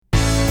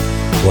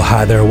Well,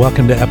 hi there.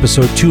 Welcome to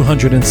episode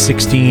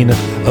 216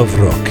 of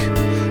Rook.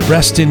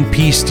 Rest in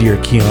peace, dear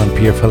Kian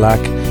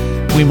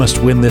Pirfalak. We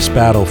must win this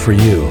battle for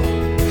you.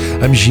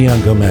 I'm Jian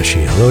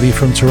Gomeshi, Lodi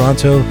from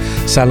Toronto.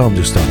 Salam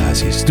Dustan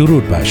Aziz.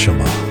 Durud ba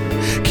Shama.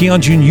 Kian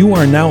Jun, you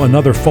are now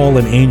another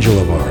fallen angel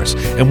of ours,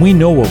 and we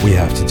know what we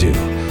have to do.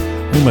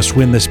 We must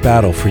win this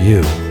battle for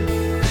you.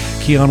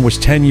 Kian was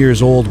 10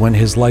 years old when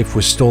his life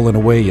was stolen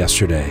away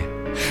yesterday.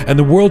 And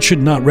the world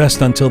should not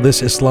rest until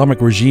this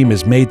Islamic regime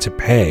is made to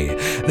pay.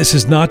 This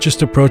is not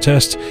just a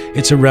protest,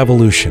 it's a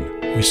revolution.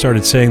 We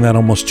started saying that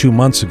almost 2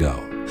 months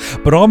ago.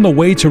 But on the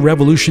way to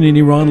revolution in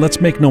Iran, let's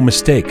make no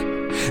mistake.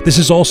 This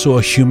is also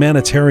a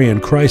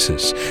humanitarian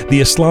crisis. The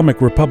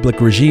Islamic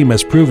Republic regime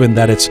has proven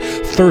that its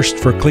thirst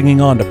for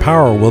clinging on to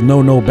power will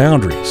know no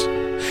boundaries.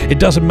 It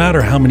doesn't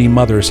matter how many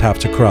mothers have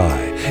to cry.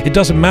 It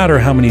doesn't matter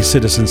how many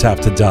citizens have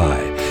to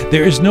die.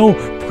 There is no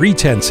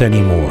pretense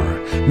anymore.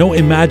 No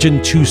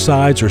imagined two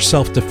sides or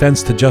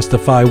self-defense to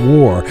justify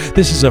war.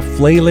 This is a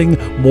flailing,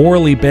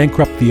 morally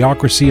bankrupt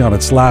theocracy on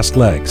its last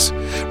legs.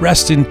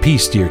 Rest in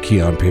peace, dear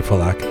Kian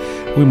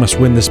Pirfalak. We must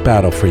win this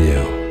battle for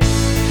you.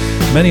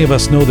 Many of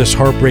us know this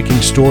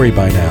heartbreaking story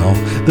by now.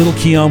 Little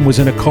Kian was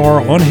in a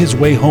car on his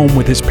way home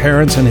with his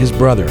parents and his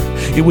brother.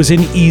 It was in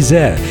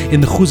Izeh,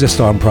 in the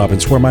Khuzestan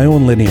province, where my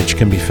own lineage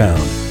can be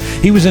found.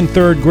 He was in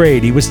 3rd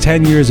grade. He was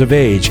 10 years of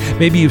age.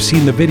 Maybe you've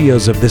seen the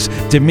videos of this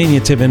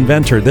diminutive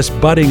inventor, this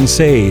budding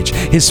sage,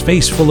 his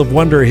face full of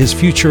wonder, his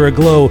future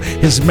aglow,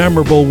 his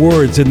memorable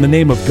words in the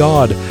name of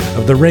God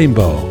of the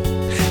rainbow.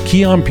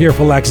 Kian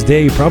Pirfalak's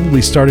day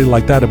probably started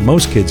like that of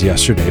most kids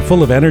yesterday,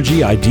 full of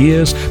energy,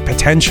 ideas,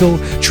 potential,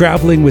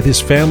 traveling with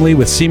his family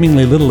with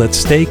seemingly little at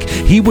stake.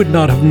 He would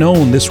not have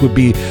known this would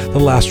be the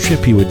last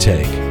trip he would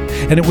take.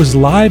 And it was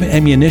live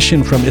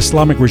ammunition from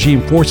Islamic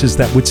regime forces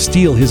that would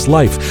steal his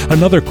life,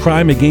 another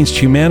crime against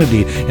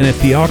humanity in a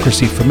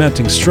theocracy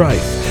fomenting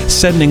strife,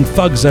 sending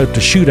thugs out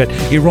to shoot at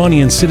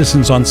Iranian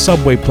citizens on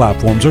subway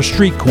platforms or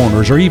street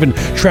corners, or even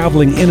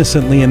traveling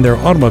innocently in their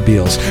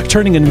automobiles,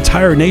 turning an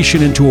entire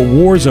nation into a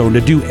war zone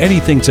to do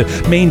anything to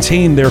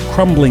maintain their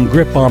crumbling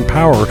grip on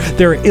power,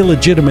 their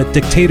illegitimate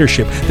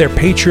dictatorship, their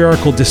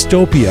patriarchal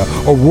dystopia,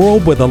 a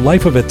world where the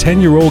life of a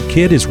 10-year-old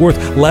kid is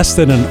worth less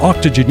than an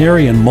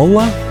octogenarian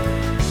mullah?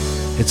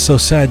 It's so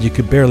sad you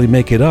could barely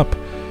make it up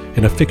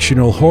in a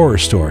fictional horror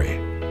story.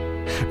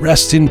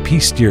 Rest in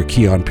peace, dear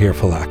Kian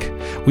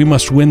Pirfalak. We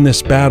must win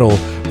this battle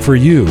for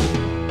you.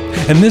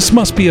 And this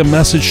must be a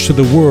message to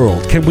the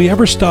world. Can we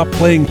ever stop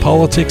playing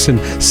politics and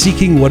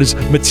seeking what is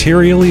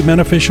materially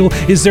beneficial?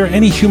 Is there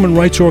any human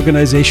rights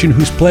organization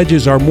whose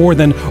pledges are more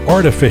than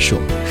artificial?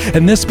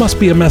 And this must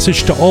be a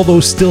message to all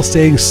those still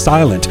staying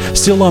silent,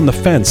 still on the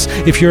fence.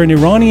 If you're an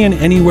Iranian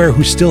anywhere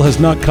who still has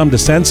not come to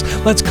sense,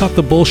 let's cut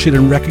the bullshit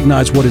and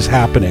recognize what is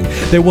happening.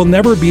 There will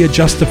never be a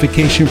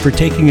justification for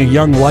taking a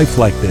young life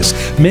like this.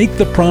 Make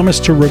the promise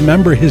to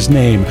remember his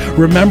name,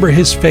 remember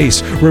his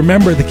face,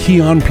 remember the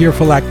Kian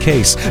Pirfalak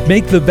case.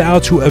 Make the vow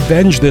to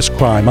avenge this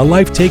crime, a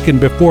life taken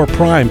before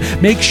prime.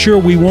 Make sure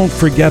we won't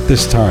forget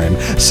this time.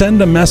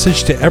 Send a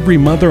message to every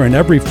mother and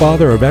every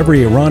father of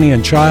every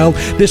Iranian child.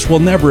 This will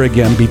never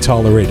again be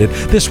tolerated.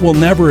 This will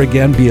never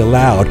again be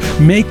allowed.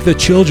 Make the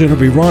children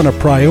of Iran a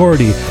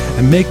priority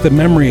and make the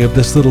memory of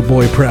this little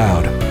boy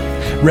proud.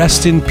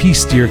 Rest in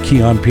peace, dear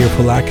Kian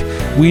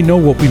Pirfalak. We know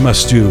what we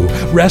must do.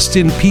 Rest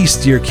in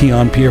peace, dear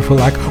Kian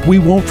Pirfalak. We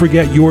won't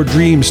forget your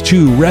dreams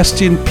too.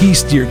 Rest in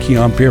peace, dear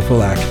Kian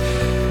Pirfalak.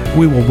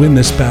 We will win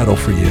this battle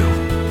for you.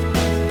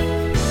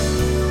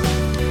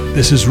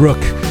 This is Rook,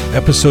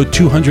 episode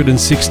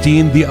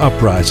 216, The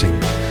Uprising.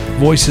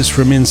 Voices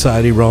from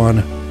Inside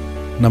Iran,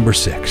 number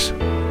 6.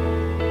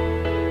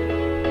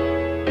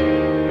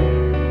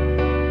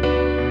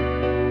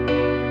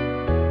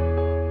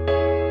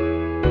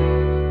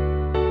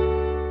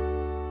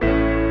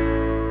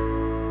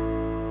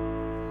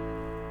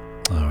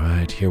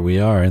 Here we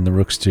are in the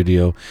Rook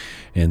studio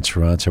in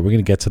Toronto. We're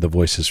going to get to the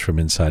Voices from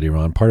Inside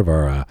Iran, part of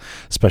our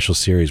special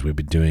series we've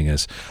been doing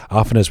as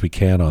often as we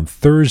can on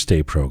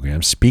Thursday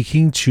programs,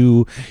 speaking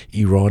to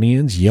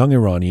Iranians, young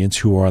Iranians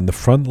who are on the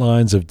front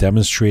lines of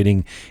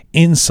demonstrating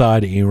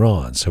inside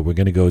Iran. So we're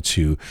going to go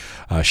to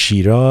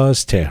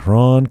Shiraz,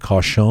 Tehran,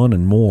 Kashan,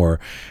 and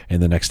more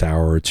in the next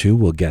hour or two.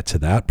 We'll get to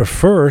that. But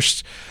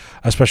first,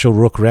 a special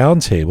Rook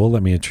Roundtable.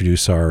 Let me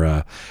introduce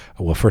our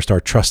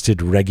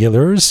trusted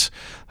regulars.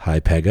 Hi,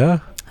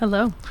 Pega.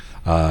 Hello.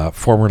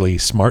 Formerly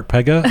Smart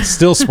Pega,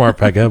 still Smart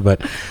Pega,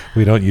 but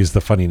we don't use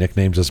the funny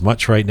nicknames as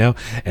much right now.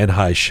 And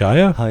hi,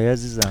 Shaya. Hi,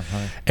 Azizam.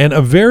 Hi. And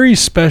a very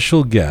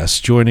special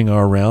guest joining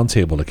our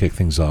roundtable to kick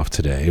things off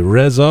today.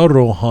 Reza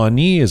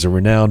Rohani is a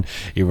renowned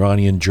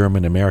Iranian,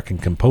 German, American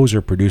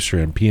composer, producer,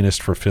 and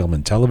pianist for film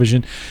and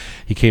television.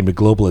 He came to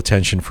global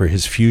attention for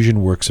his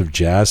fusion works of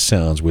jazz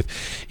sounds with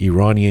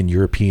Iranian,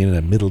 European,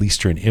 and Middle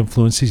Eastern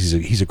influences.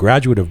 He's a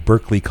graduate of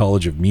Berklee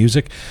College of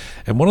Music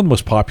and one of the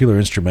most popular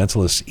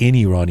instrumentalists in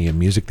Iranian and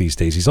music these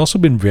days. He's also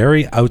been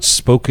very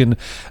outspoken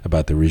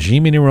about the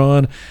regime in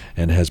Iran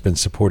and has been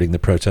supporting the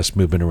protest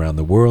movement around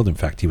the world. In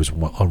fact, he was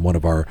on one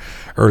of our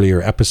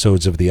earlier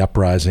episodes of The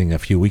Uprising a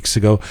few weeks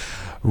ago.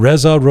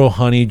 Reza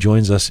Rouhani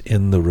joins us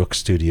in the Rook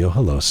studio.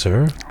 Hello,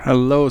 sir.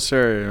 Hello,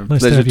 sir. Nice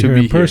Pleasure to have you to here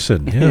be in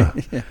person. Yeah,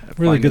 yeah,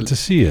 really good to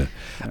see you.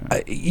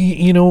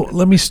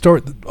 Let me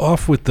start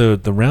off with the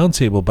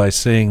roundtable by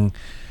saying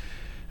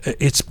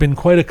it's been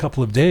quite a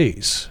couple of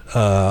days.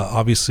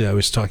 Obviously, I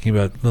was talking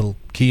about little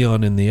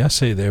Keon in the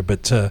essay there,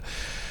 but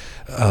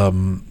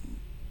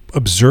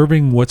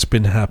observing what's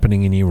been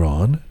happening in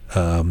Iran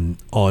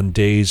on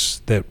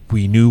days that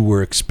we knew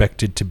were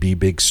expected to be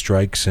big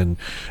strikes and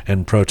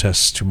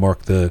protests to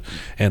mark the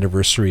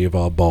anniversary of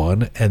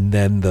Al-Ban, and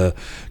then the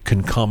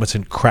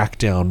concomitant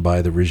crackdown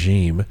by the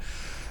regime.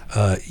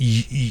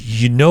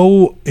 You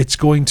know it's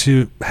going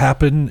to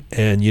happen,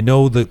 and you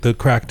know that the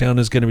crackdown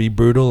is going to be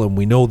brutal, and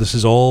we know this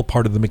is all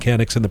part of the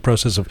mechanics and the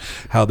process of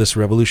how this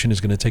revolution is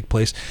going to take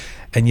place,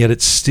 and yet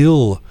it's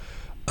still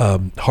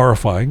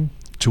horrifying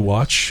to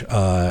watch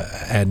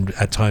and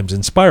at times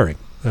inspiring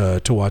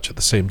to watch at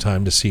the same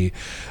time, to see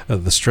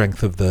the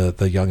strength of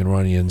the young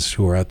Iranians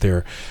who are out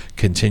there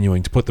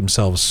continuing to put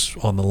themselves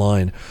on the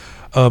line.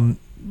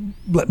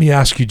 Let me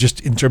ask you, just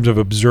in terms of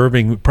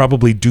observing,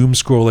 probably doom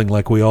scrolling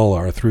like we all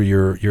are through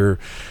your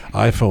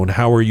iPhone,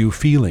 how are you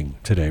feeling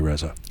today,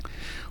 Reza?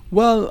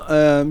 Well,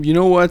 you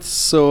know what?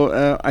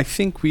 So I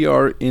think we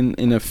are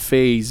in a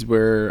phase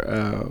where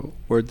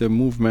the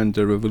movement,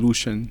 the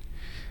revolution,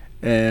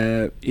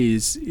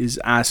 is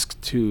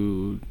asked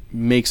to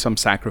make some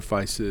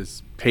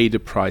sacrifices, pay the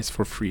price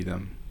for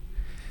freedom,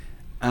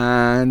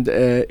 and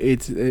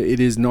it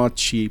is not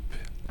cheap,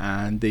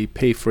 and they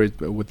pay for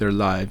it with their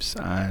lives,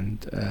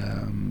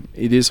 and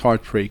it is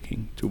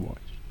heartbreaking to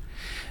watch.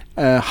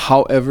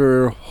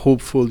 However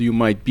hopeful you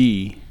might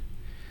be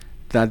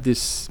that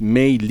this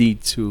may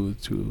lead to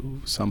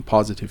some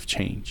positive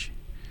change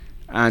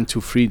and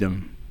to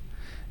freedom,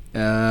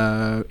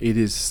 it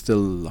is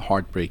still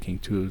heartbreaking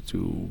to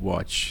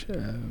watch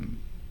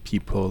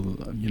people,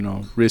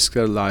 risk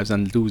their lives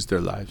and lose their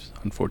lives,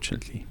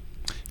 unfortunately.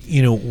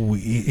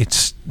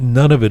 It's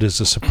none of it is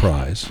a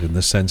surprise in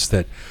the sense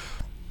that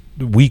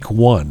week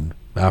one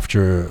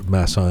after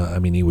Mahsa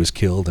Amini was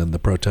killed and the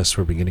protests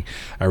were beginning,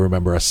 I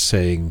remember us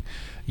saying,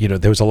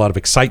 there was a lot of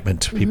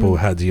excitement. People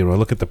had,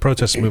 look at the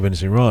protest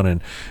movement in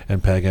Iran,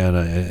 and Pagan,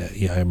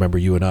 I remember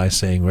you and I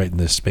saying right in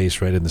this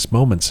space, right in this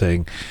moment,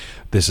 saying,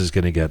 this is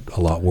going to get a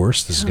lot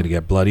worse. This is going to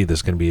get bloody.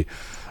 There's going to be,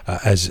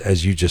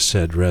 as you just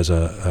said,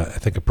 Reza, I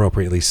think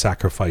appropriately,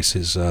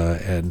 sacrifices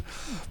and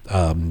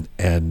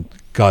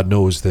God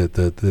knows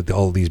that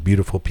all these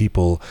beautiful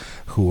people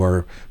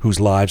whose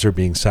lives are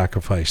being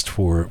sacrificed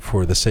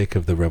for the sake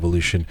of the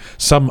revolution.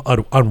 Some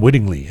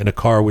unwittingly in a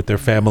car with their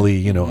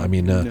family.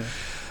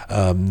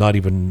 Not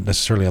even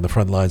necessarily on the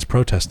front lines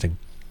protesting,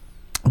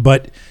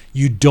 but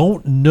you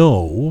don't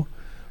know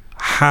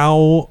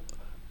how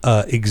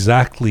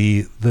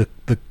exactly the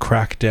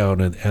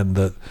crackdown and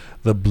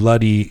the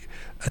bloody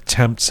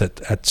attempts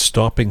at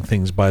stopping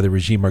things by the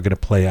regime are going to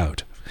play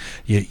out.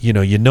 You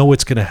know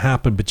it's going to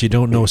happen, but you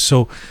don't know.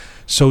 So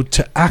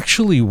to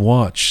actually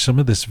watch some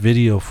of this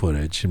video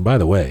footage, and by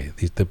the way,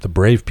 the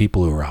brave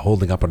people who are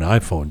holding up an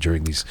iPhone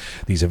during these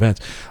events,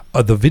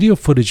 the video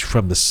footage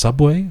from the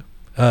subway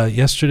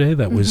yesterday,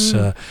 that was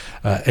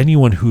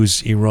anyone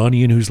who's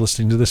Iranian who's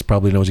listening to this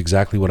probably knows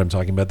exactly what I'm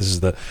talking about. This is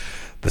the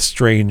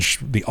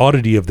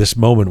oddity of this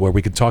moment where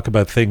we can talk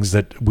about things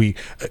that we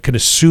can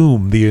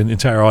assume the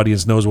entire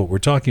audience knows what we're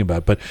talking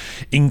about. But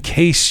in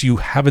case you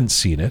haven't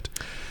seen it,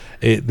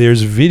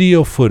 there's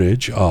video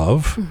footage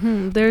of...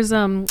 There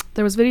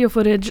was video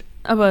footage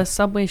of a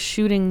subway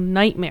shooting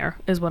nightmare,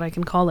 is what I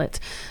can call it.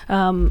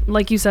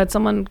 Like you said,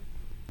 someone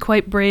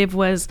quite brave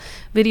was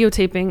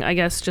videotaping, I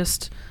guess,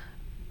 just...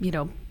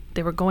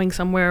 they were going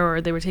somewhere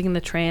or they were taking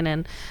the train,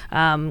 and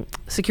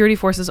security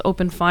forces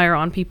opened fire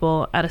on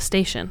people at a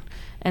station.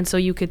 And so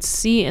you could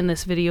see in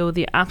this video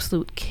the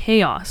absolute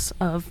chaos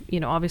of,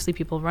 obviously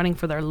people running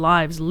for their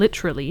lives,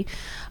 literally.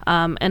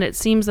 And it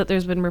seems that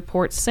there's been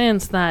reports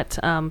since that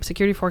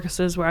security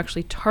forces were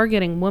actually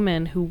targeting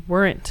women who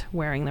weren't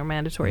wearing their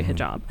mandatory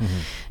hijab.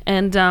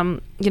 And,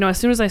 as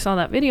soon as I saw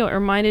that video, it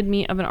reminded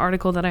me of an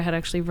article that I had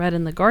actually read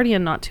in The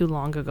Guardian not too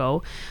long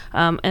ago.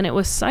 And it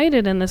was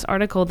cited in this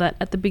article that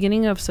at the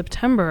beginning of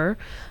September,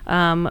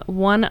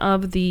 one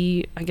of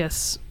the,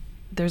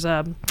 there's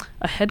a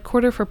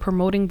headquarter for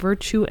promoting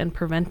virtue and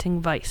preventing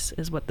vice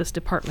is what this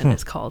department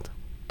is called.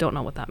 Don't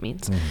know what that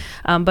means.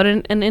 But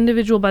an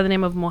individual by the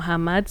name of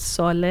Mohammad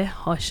Saleh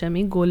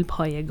Hashemi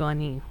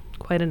Golpayegani,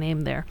 quite a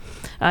name there.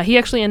 He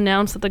actually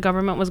announced that the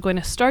government was going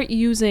to start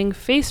using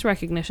face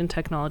recognition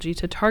technology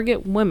to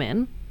target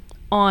women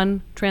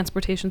on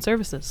transportation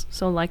services,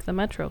 so like the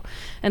metro.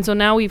 And so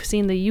now we've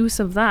seen the use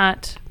of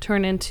that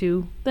turn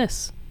into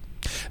this.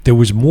 There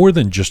was more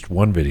than just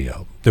one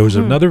video. There was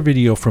another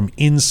video from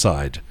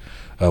inside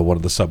one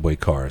of the subway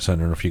cars. I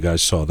don't know if you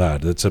guys saw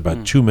that. It's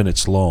about 2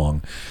 minutes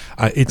long.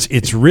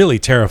 It's really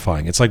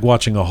terrifying. It's like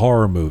watching a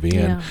horror movie,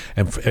 and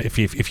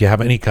if you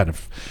have any kind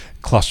of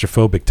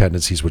claustrophobic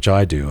tendencies, which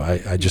I do,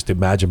 I just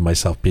imagine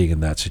myself being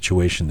in that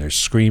situation. There's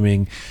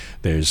screaming,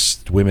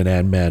 there's women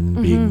and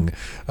men being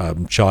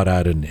shot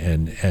at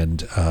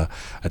and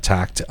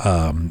attacked,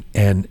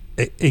 and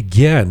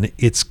again,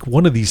 it's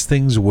one of these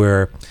things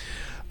where,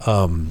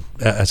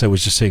 as I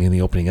was just saying in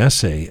the opening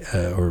essay,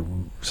 or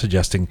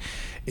suggesting,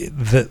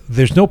 that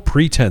there's no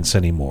pretense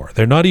anymore.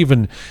 They're not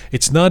even.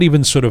 It's not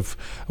even sort of,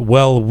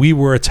 well, we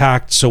were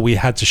attacked, so we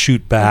had to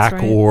shoot back,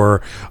 right.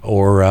 or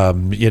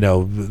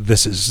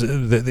this is.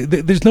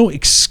 There's no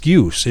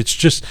excuse. It's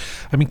just.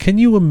 I mean, can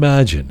you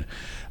imagine?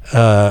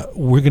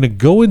 We're going to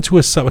go into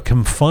a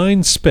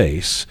confined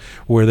space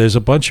where there's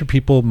a bunch of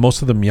people,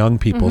 most of them young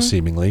people,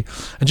 seemingly,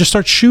 and just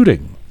start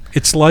shooting.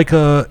 It's like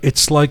the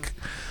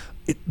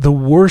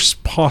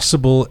worst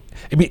possible.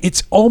 I mean,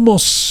 it's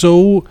almost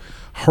so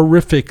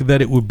horrific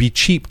that it would be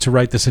cheap to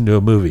write this into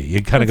a movie.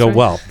 You kind of go,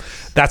 well,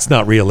 that's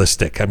not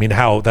realistic. I mean,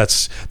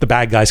 the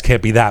bad guys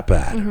can't be that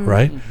bad,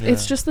 right? Yeah.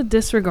 It's just the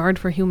disregard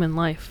for human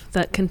life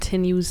that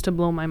continues to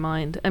blow my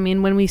mind. I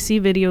mean, when we see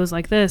videos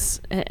like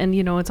this, and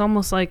it's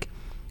almost like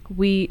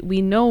we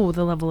know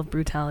the level of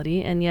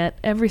brutality, and yet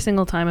every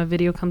single time a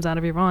video comes out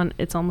of Iran,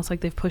 it's almost like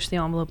they've pushed the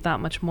envelope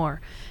that much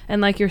more.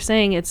 And like you're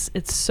saying, it's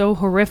so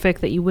horrific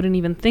that you wouldn't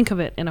even think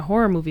of it in a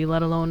horror movie,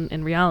 let alone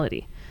in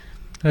reality.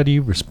 How do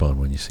you respond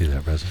when you see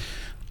that, Reza?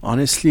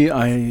 Honestly,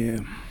 I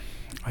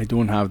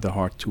don't have the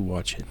heart to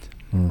watch it.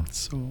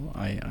 So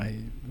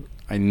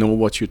I know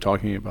what you're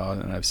talking about,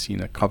 and I've seen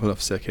a couple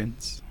of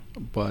seconds,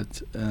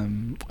 but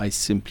I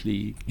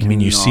simply You mean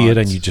you see it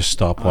and you just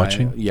stop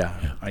watching?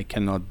 Yeah, I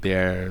cannot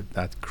bear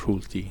that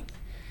cruelty.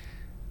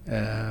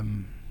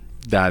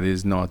 That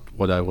is not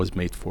what I was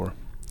made for.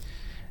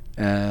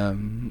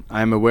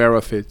 I'm aware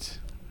of it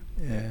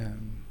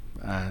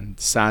and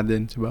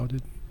saddened about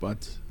it,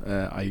 but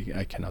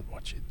I cannot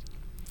watch it.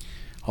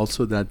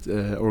 Also, that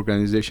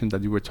organization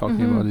that you were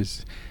talking about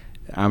is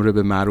Amr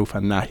bil Ma'ruf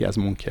and Nahy az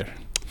Munkar.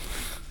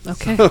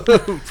 Okay.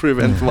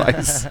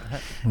 Prevent-wise.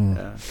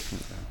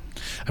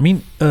 I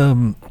mean,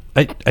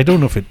 I don't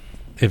know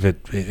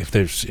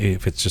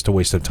if it's just a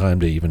waste of time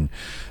to even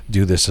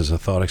do this as a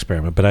thought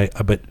experiment, but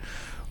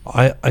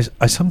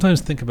I sometimes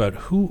think about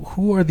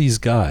who are these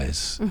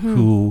guys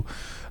who,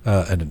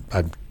 and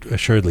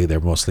assuredly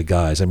they're mostly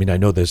guys. I mean, I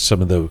know there's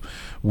some of the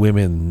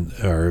women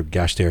or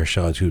Gashti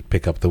Ershad who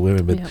pick up the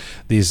women, but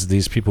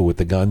these people with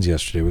the guns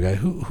yesterday were guys.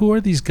 Who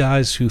are these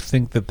guys who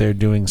think that they're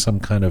doing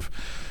some kind of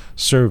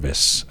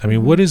service? I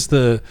mean, what's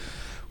the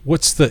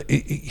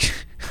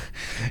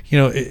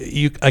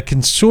I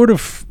can sort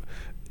of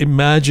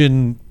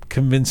imagine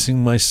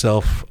convincing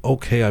myself,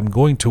 okay, I'm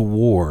going to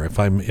war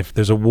if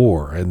there's a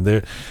war and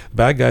the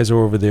bad guys are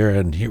over there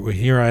and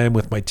here I am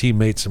with my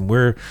teammates and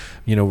we're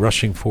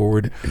rushing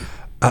forward.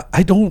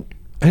 What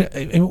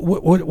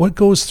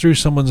goes through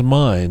someone's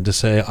mind to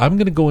say, I'm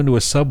going to go into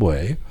a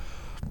subway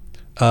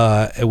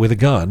with a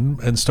gun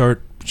and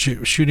start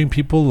shooting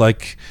people?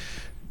 Like,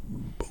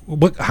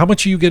 how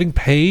much are you getting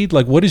paid?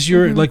 Like, what is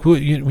your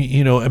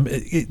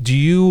do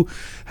you,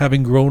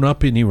 having grown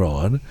up in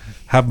Iran,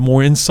 have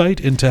more insight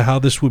into how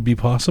this would be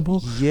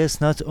possible?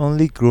 Yes, not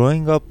only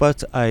growing up,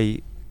 but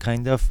I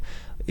kind of,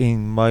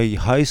 in my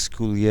high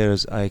school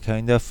years, I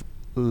kind of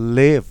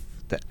lived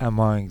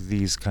among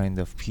these kind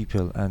of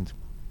people, and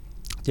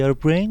they are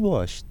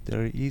brainwashed.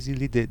 They're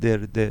easily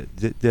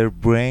their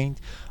brain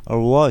are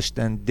washed,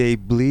 and they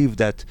believe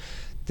that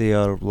they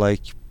are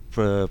like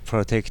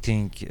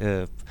protecting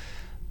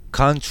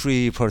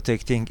country,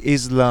 protecting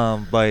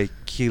Islam by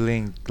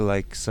killing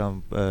like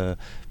some.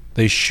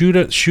 They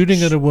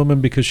shooting at a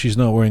woman because she's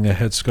not wearing a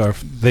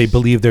headscarf. They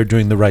believe they're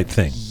doing the right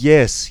thing.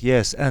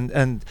 Yes,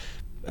 and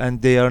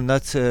they are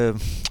not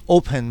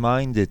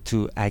open-minded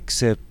to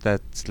accept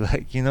that.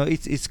 Like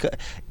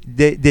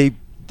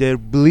their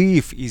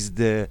belief is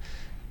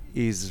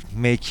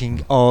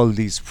making all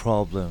these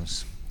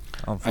problems.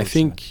 I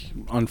think,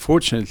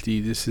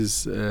 unfortunately, this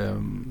is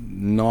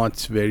not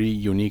very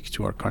unique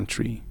to our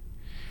country.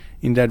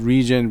 In that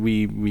region,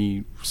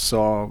 we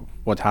saw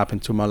what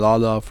happened to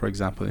Malala, for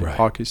example, in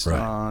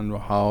Pakistan,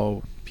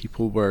 how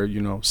people were,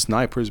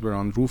 snipers were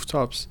on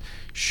rooftops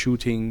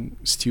shooting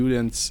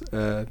students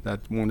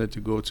that wanted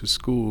to go to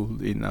school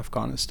in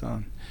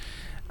Afghanistan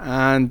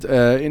and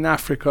in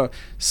Africa.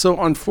 So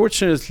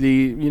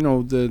unfortunately,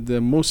 the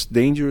most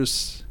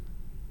dangerous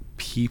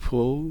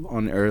people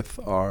on earth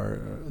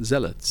are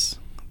zealots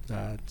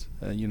that,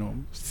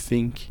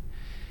 think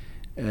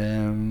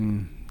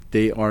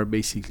they are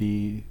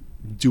basically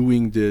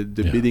doing the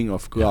bidding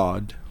of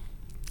God,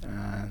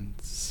 and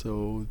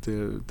so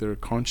their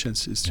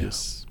conscience is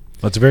just.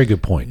 That's a very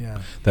good point.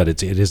 Yeah. That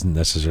it isn't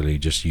necessarily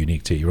just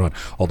unique to Iran,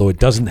 although it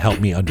doesn't help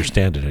me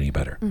understand it any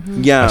better.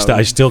 Yeah,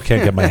 I still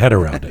can't get my head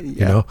around it.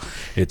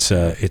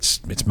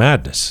 It's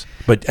madness.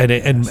 But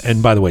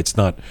and by the way, it's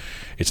not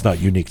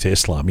unique to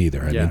Islam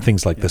either. I mean,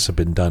 things like this have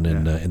been done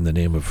in the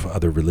name of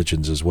other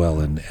religions as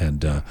well.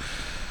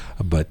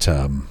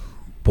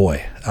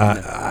 boy,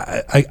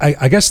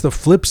 I guess the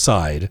flip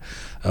side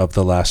of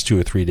the last 2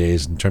 or 3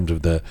 days in terms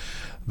of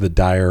the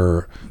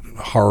dire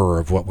horror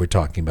of what we're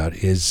talking about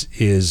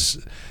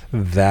is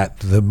that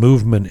the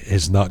movement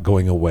is not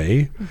going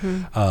away,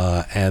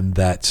 and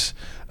that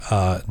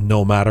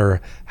no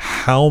matter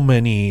how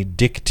many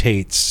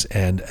dictates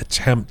and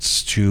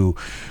attempts to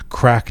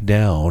crack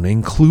down,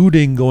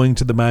 including going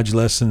to the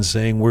Majlis and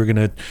saying we're going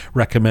to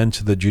recommend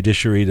to the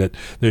judiciary that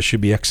there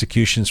should be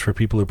executions for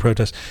people who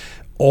protest,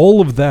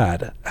 all of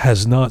that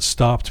has not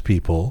stopped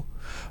people.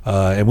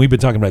 And we've been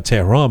talking about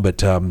Tehran,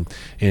 but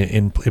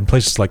in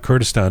places like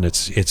Kurdistan,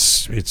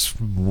 it's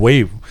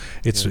way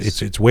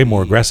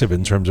more aggressive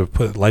in terms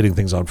of lighting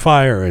things on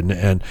fire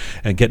and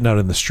getting out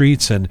in the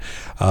streets. And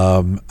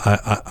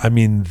I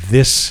mean,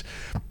 this,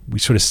 we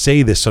sort of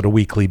say this on a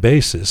weekly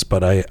basis,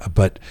 but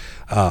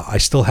I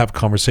still have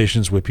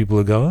conversations with people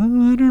who go,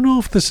 I don't know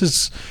if this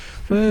is.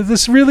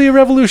 This really a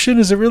revolution?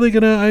 Is it really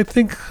gonna? I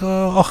think,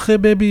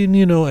 maybe,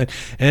 you know,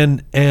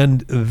 and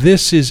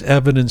this is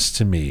evidence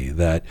to me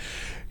that,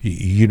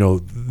 you know,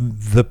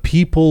 the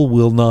people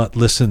will not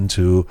listen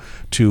to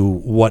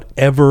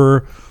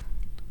whatever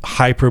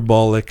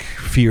hyperbolic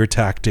fear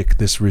tactic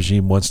this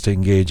regime wants to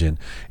engage in.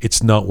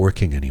 It's not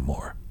working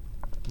anymore.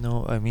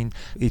 No, I mean,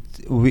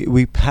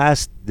 we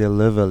passed the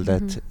level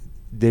that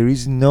there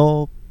is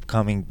no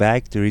coming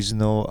back, there is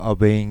no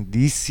obeying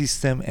this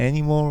system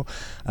anymore,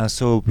 and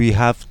so we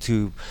have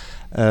to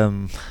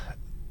and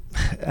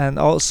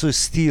also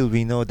still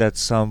we know that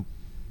some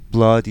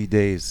bloody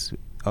days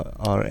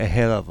are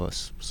ahead of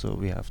us, so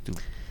we have to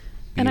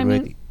be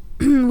ready.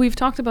 Mean, we've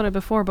talked about it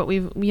before, but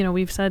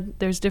we've said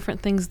there's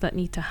different things that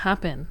need to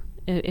happen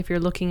if you're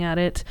looking at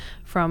it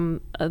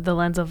from the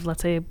lens of,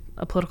 let's say,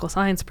 a political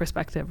science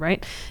perspective,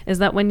 right? Is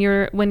that when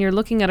you're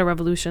looking at a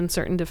revolution,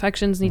 certain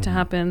defections need to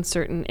happen,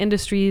 certain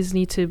industries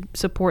need to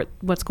support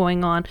what's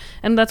going on,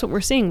 and that's what we're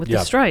seeing with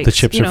the strikes. The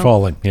chips are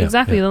falling. Yeah,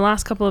 exactly. Yeah. The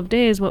last couple of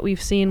days, what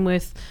we've seen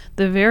with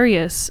the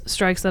various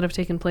strikes that have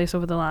taken place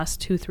over the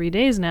last 2-3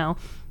 days now,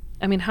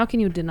 I mean, how can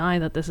you deny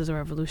that this is a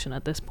revolution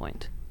at this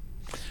point?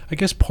 I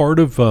guess part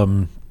of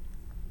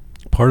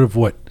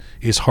what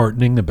is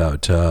heartening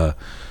about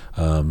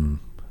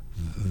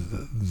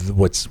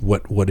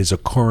what is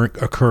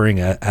occurring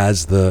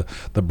as the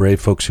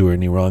brave folks who are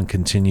in Iran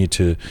continue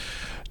to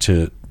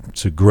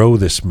grow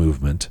this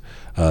movement,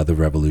 the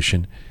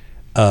revolution,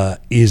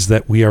 is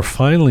that we are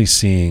finally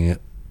seeing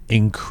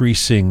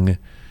increasing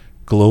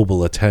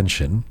global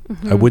attention.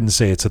 I wouldn't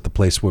say it's at the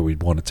place where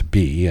we'd want it to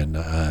be, and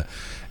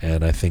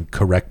I think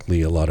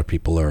correctly a lot of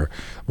people are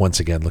once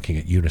again looking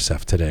at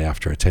UNICEF today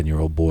after a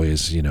 10-year-old boy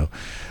is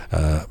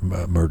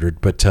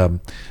murdered. But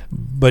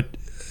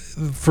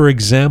for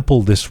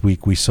example, this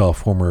week we saw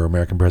former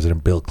American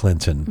President Bill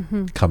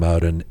Clinton come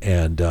out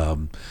and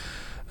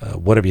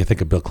whatever you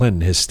think of Bill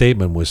Clinton, his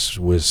statement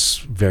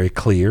was very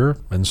clear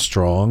and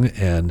strong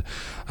and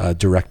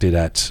directed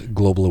at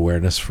global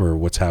awareness for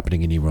what's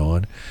happening in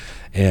Iran.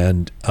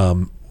 And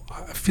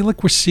I feel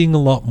like we're seeing a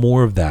lot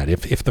more of that.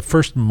 If the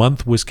first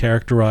month was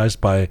characterized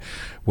by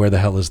where the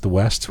hell is the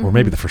West, or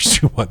maybe the first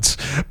 2 months,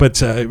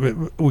 but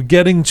we're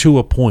getting to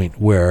a point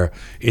where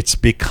it's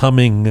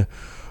becoming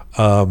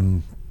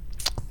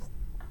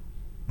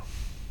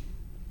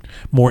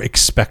more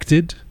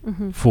expected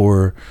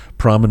for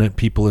prominent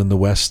people in the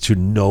West to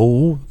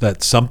know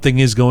that something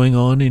is going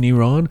on in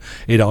Iran.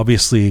 It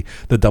obviously,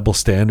 the double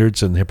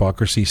standards and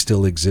hypocrisy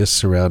still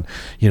exists around,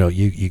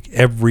 you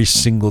every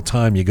single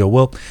time you go,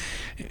 well,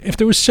 if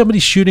there was somebody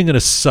shooting at a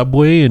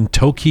subway in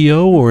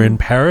Tokyo or in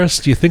Paris,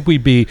 do you think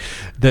we'd be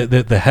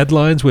the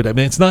headlines would? I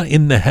mean, it's not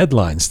in the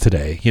headlines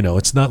today.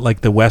 It's not like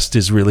the West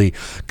is really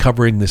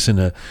covering this in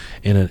an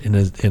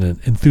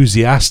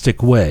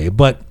enthusiastic way,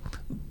 but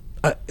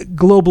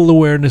global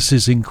awareness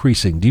is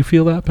increasing. Do you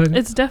feel that, Peggy?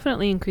 It's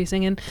definitely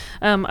increasing. And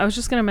I was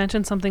just going to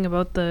mention something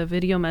about the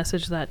video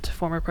message that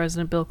former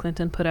President Bill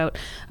Clinton put out.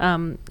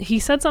 He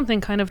said something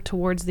kind of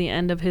towards the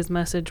end of his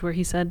message where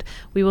he said,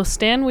 "We will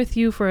stand with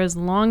you for as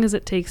long as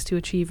it takes to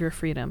achieve your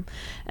freedom."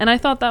 And I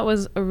thought that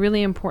was a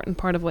really important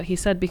part of what he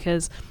said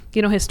because,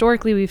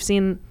 historically we've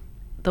seen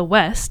the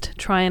West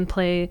try and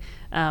play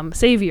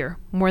savior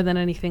more than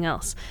anything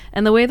else.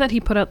 And the way that he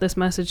put out this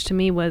message to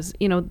me was,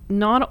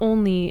 not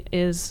only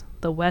is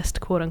the West,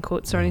 quote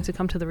unquote, starting to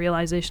come to the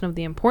realization of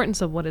the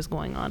importance of what is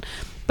going on,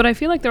 but I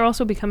feel like they're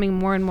also becoming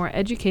more and more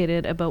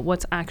educated about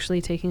what's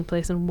actually taking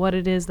place and what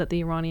it is that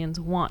the Iranians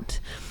want.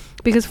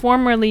 Because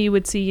formerly you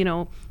would see,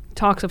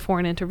 talks of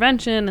foreign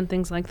intervention and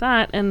things like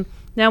that. And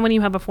now when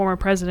you have a former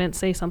president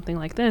say something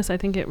like this, I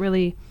think it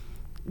really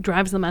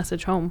drives the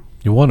message home.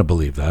 You want to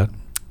believe that.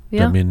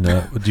 Yeah. I mean,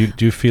 do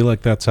you feel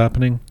like that's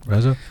happening,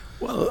 Reza?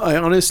 Well,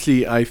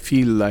 I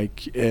feel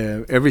like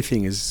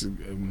everything is,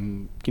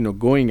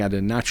 going at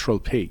a natural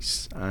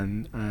pace,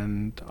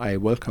 and I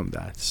welcome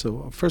that.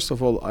 So first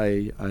of all,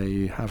 I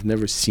have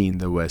never seen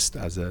the West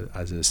as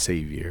a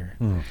savior,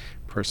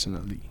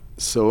 personally.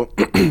 So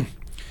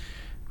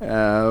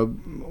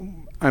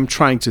I'm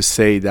trying to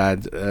say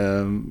that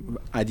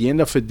at the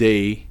end of the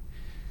day,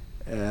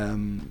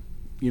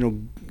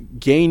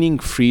 gaining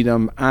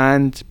freedom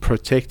and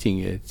protecting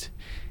it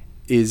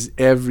is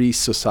every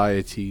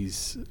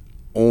society's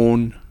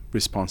own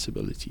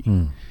responsibility.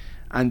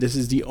 And this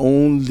is the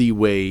only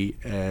way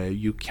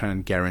you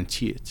can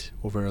guarantee it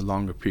over a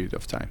longer period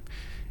of time.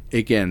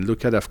 Again,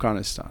 look at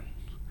Afghanistan.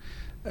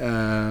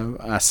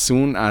 As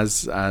soon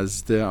as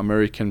the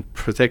American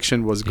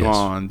protection was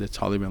gone, the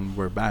Taliban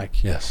were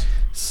back. Yes.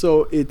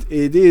 So it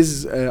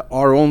is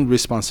our own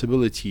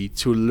responsibility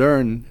to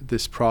learn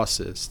this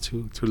process,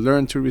 to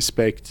learn to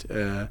respect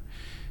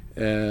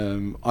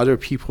other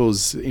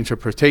people's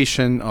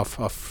interpretation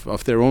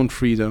of their own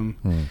freedom.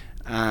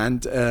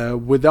 And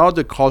without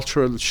the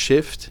cultural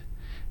shift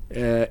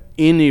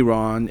in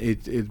Iran,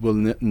 it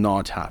will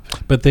not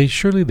happen. But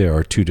surely there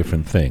are two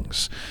different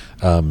things.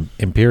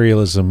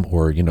 Imperialism,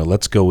 or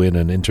let's go in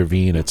and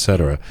intervene,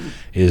 etc.,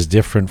 is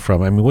different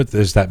from. I mean,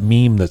 there's that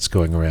meme that's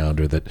going around,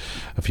 or that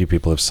a few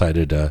people have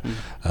cited.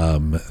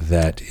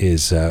 That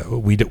is,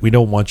 we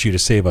don't want you to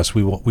save us.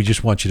 We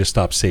just want you to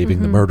stop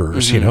saving the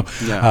murderers.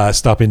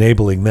 Stop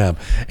enabling them.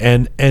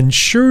 And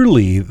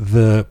surely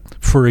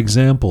for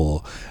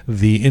example,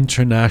 the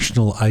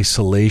international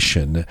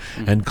isolation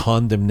and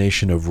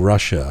condemnation of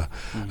Russia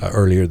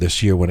earlier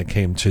this year when it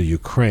came to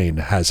Ukraine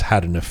has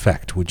had an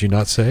effect. Would you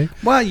not say?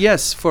 Well,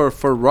 yes, for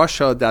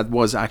Russia, that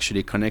was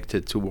actually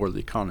connected to world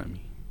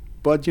economy.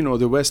 But,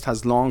 the West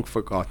has long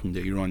forgotten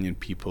the Iranian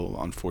people,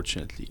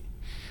 unfortunately.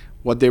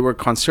 What they were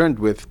concerned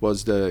with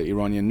was the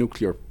Iranian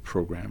nuclear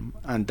program.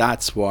 And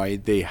that's why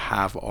they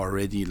have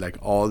already,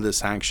 all the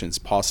sanctions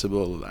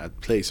possible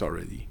at place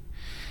already.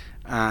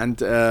 And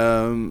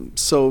to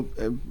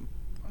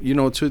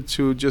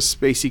just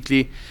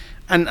basically...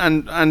 And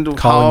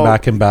calling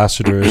back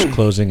ambassadors,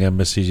 closing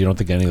embassies. You don't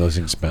think any of those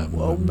things matter?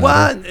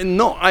 Well,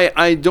 no,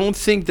 I don't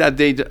think that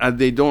they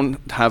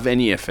don't have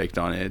any effect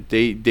on it.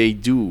 They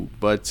do,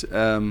 but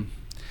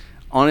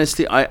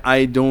honestly,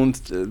 I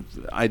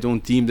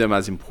don't deem them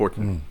as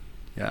important.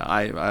 Yeah,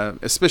 I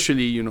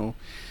especially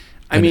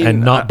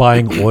not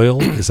buying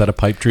oil, is that a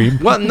pipe dream?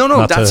 Well,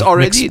 no, that's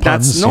already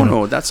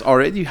that's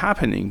already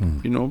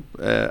happening.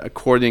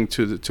 According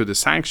to the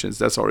sanctions,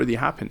 that's already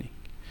happening.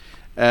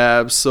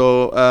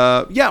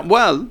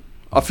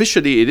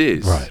 Officially it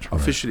is. Right.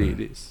 Officially it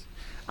is.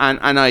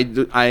 And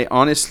I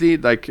honestly,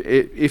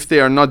 if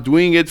they are not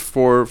doing it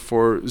for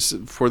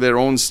their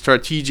own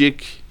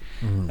strategic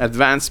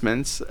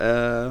advancements,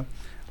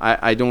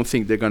 I don't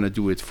think they're gonna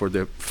do it for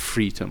the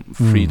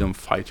freedom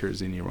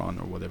fighters in Iran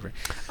or whatever.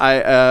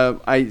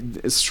 I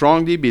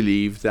strongly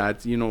believe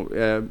that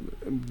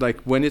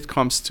when it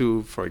comes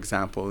to, for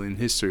example, in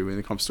history, when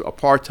it comes to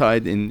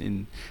apartheid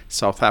in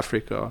South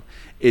Africa,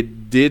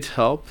 it did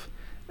help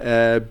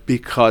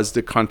because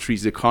the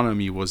country's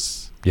economy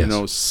was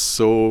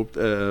so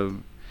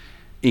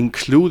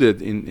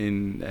included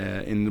in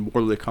the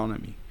world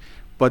economy.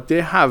 But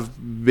they have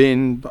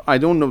been, I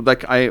don't know,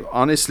 I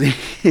honestly,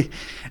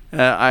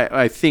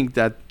 I think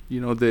that,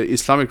 the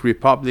Islamic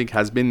Republic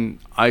has been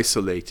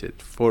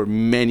isolated for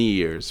many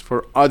years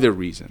for other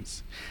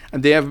reasons.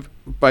 And they have,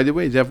 by the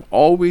way, they have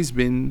always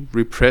been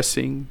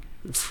repressing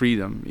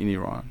freedom in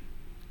Iran.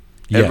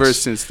 Yes. Ever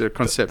since their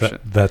conception.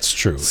 That's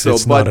true.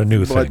 It's not a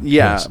new thing.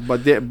 Yeah, yes.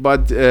 But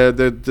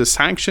the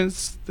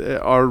sanctions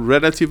are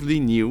relatively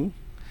new.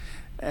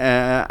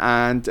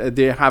 And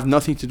they have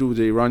nothing to do with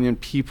the Iranian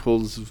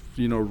people's,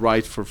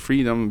 right for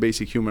freedom,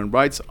 basic human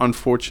rights,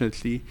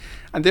 unfortunately,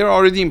 and they're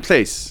already in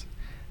place.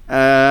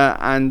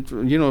 And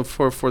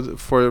for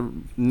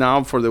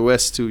now, for the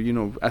West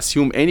to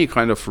assume any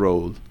kind of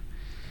role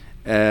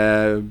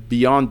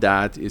beyond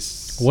that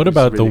is. What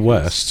about ridiculous. The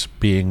West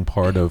being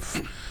part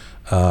of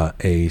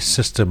a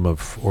system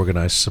of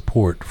organized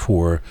support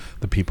for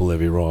the people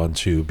of Iran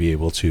to be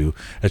able to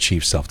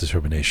achieve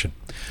self-determination?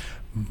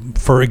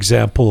 For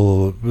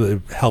example,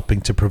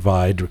 helping to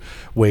provide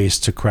ways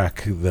to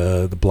crack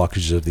the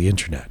blockages of the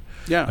internet.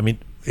 Yeah. I mean,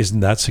 isn't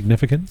that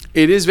significant?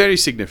 It is very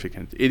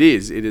significant. It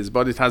is.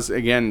 But it has,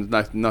 again,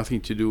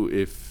 nothing to do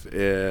with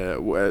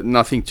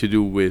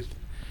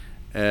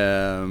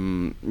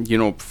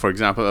for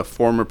example, a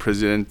former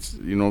president,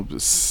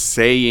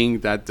 saying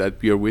that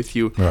we are with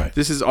you. Right.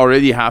 This is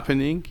already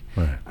happening.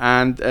 Right.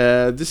 And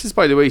this is,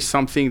 by the way,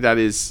 something that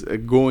is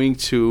going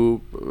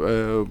to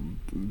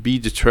be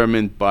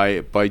determined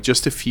by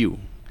just a few.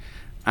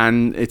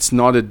 And it's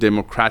not a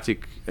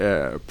democratic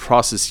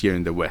process here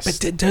in the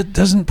West. But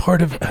doesn't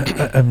part of...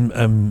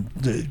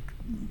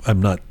 I'm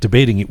not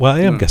debating you. Well, I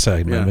am.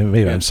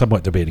 I'm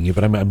somewhat debating you,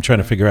 but I'm trying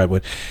to figure out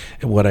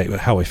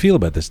how I feel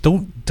about this.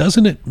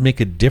 Doesn't it make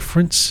a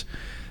difference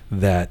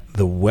that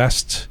the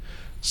West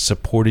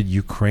supported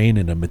Ukraine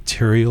in a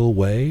material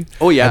way?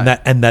 Oh yeah,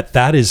 and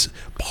that is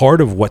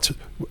part of what's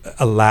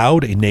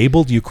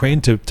enabled Ukraine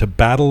to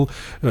battle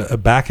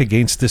back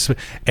against this,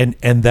 and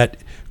that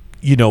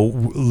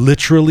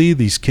literally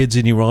these kids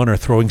in Iran are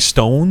throwing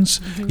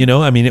stones.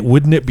 I mean,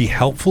 wouldn't it be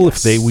helpful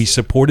if we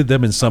supported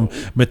them in some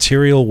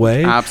material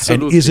way?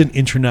 Absolutely. And isn't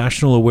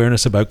international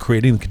awareness about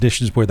creating the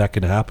conditions where that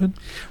can happen?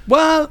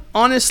 Well,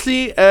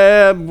 honestly,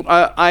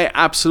 I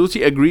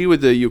absolutely agree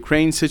with the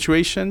Ukraine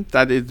situation,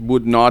 that it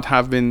would not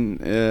have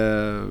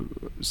been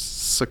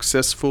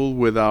successful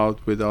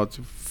without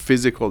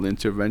physical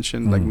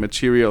intervention, like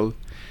material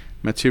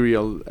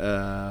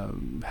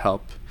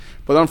help.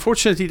 But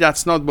unfortunately,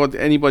 that's not what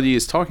anybody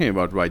is talking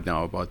about right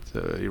now about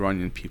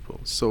Iranian people.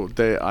 So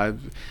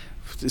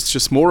it's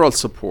just moral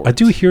support. I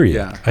do hear you.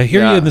 Yeah. I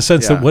hear you in the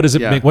sense that what does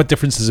it make? What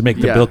difference does it make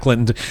to Bill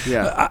Clinton?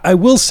 I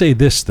will say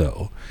this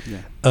though.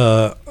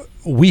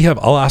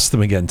 I'll ask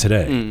them again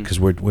today because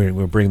we're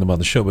bringing them on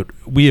the show. But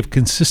we have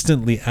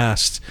consistently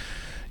asked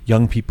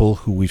young people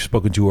who we've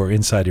spoken to who are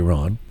inside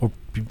Iran, or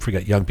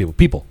forget young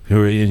people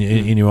who are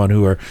in Iran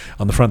who are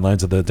on the front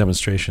lines of the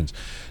demonstrations.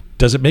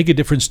 Does it make a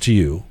difference to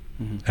you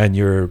and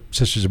your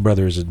sisters and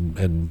brothers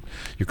and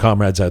your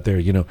comrades out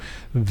there,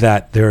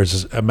 that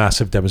there's a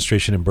massive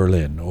demonstration in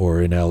Berlin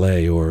or in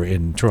LA or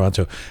in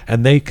Toronto,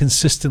 and they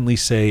consistently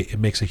say it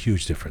makes a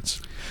huge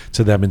difference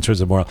to them in terms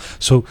of morale.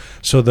 So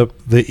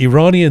the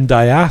Iranian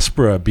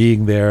diaspora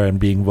being there and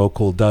being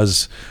vocal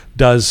does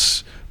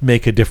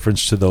make a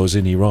difference to those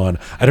in Iran.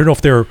 I don't know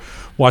if they're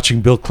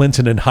watching Bill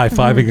Clinton and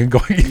high-fiving and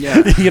going,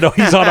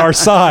 he's on our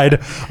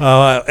side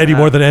any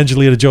more than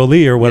Angelina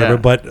Jolie or whatever.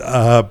 But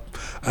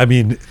I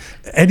mean,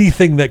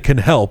 anything that can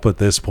help at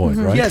this point,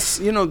 right? Yes,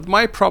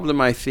 my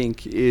problem, I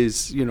think,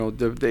 is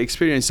the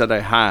experience that I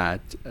had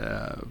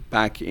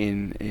back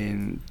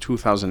in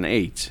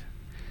 2008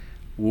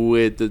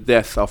 with the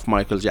death of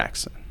Michael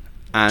Jackson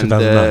and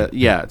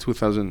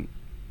 2000.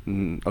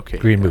 Okay,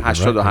 Green Movement,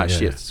 right?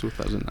 Yes,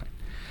 2009.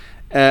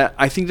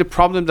 I think the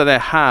problem that I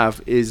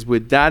have is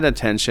with that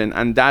attention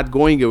and that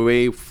going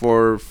away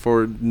for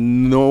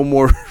no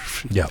more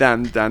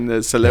than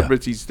the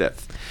celebrity's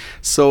death.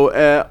 So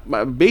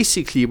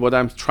basically what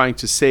I'm trying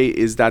to say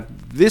is that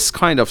this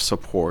kind of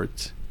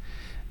support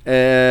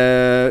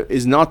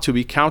is not to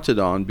be counted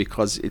on,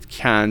 because it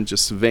can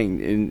just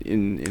wane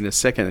in a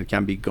second. It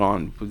can be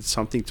gone with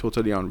something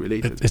totally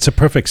unrelated. It's a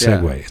perfect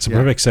segue. It's a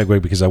perfect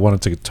segue because I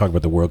wanted to talk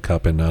about the World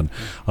Cup, and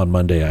on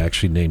Monday I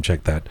actually name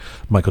checked that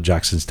Michael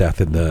Jackson's death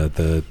in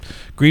the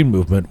Green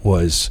Movement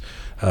was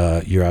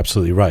you're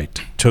absolutely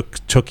right.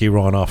 Took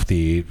Iran off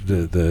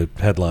the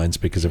headlines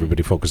because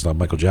everybody focused on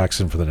Michael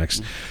Jackson for the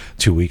next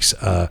 2 weeks.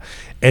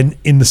 And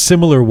in the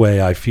similar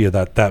way, I fear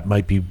that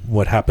might be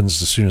what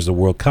happens as soon as the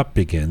World Cup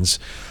begins.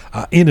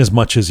 In as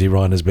much as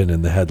Iran has been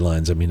in the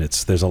headlines, I mean,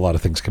 there's a lot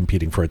of things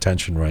competing for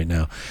attention right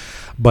now.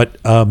 But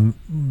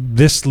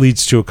this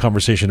leads to a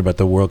conversation about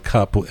the World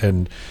Cup,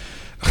 and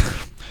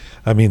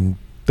I mean,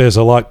 there's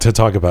a lot to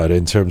talk about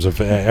in terms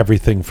of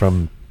everything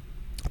from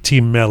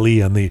Team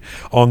Melli and the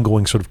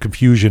ongoing sort of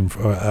confusion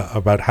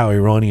about how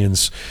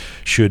Iranians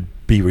should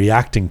be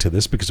reacting to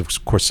this, because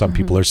of course some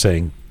people are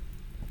saying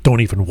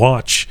don't even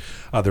watch,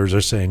 others are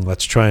saying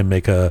let's try and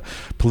make a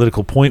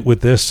political point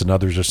with this, and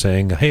others are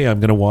saying, hey, I'm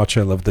going to watch,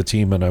 I love the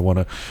team and I want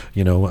to,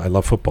 I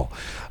love football.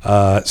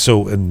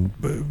 And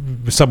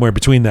somewhere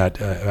between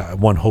that,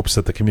 one hopes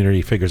that the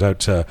community figures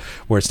out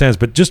where it stands.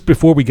 But just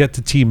before we get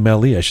to Team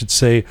Melli, I should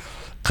say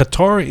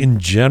Qatar in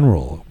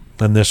general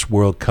and this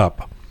World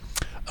Cup,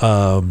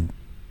 I'm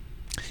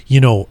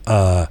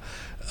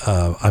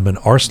an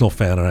Arsenal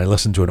fan, and I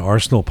listen to an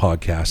Arsenal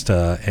podcast,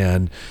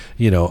 and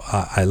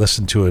I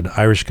listen to an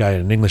Irish guy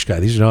and an English guy.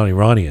 These are not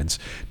Iranians,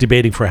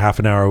 debating for half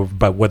an hour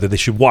about whether they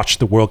should watch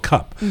the World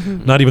Cup,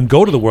 not even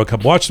go to the World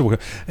Cup, watch the World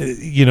Cup.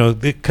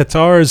 The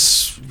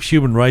Qatar's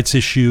human rights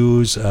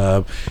issues,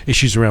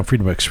 issues around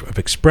freedom of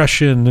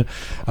expression,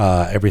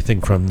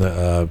 everything from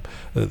the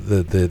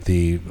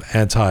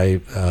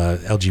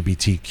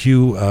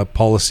anti-LGBTQ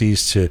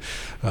policies to,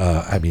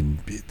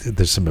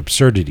 there's some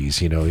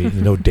absurdities,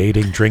 no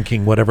dating,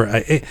 drinking, whatever.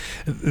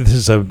 This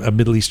is a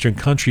Middle Eastern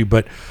country,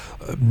 but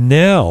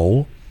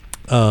now,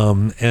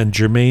 and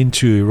germane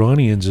to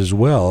Iranians as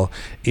well,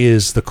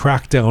 is the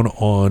crackdown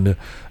on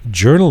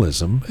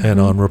journalism and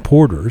on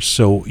reporters.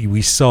 So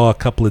we saw a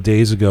couple of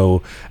days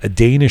ago a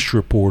Danish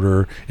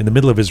reporter in the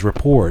middle of his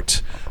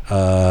report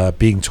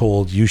being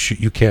told you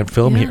can't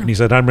film here, and he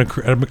said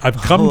I've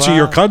come to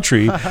your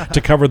country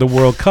to cover the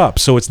World Cup.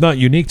 So it's not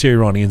unique to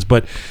Iranians,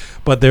 but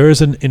there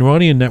is an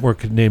Iranian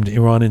network named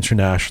Iran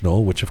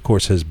International, which of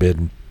course has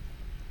been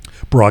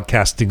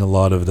broadcasting a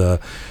lot of the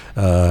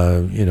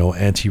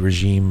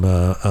anti-regime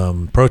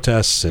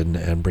protests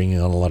and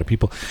bringing on a lot of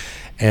people.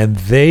 And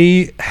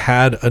they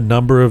had a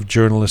number of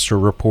journalists or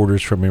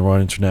reporters from Iran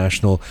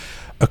International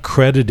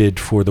accredited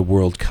for the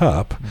World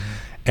Cup,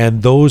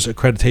 and those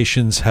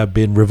accreditations have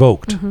been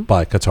revoked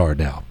by Qatar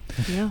now,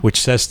 which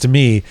says to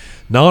me,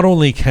 not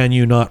only can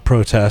you not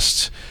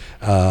protest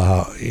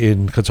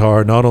in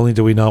Qatar, not only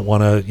do we not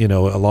want to,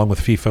 along with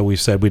FIFA, we've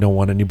said we don't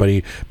want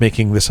anybody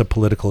making this a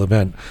political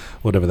event,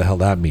 whatever the hell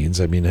that means.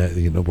 I mean,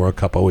 World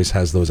Cup always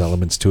has those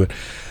elements to it.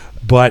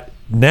 But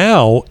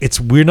now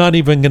we're not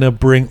even going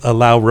to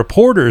allow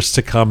reporters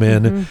to come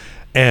in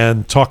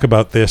and talk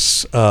about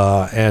this,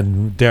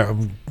 and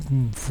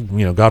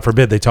God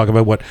forbid they talk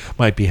about what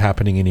might be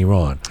happening in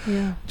Iran.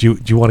 Yeah. Do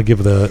you want to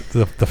give the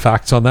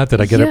facts on that?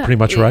 Did I get it pretty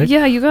much right?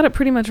 Yeah, you got it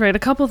pretty much right. A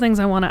couple things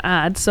I want to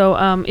add. So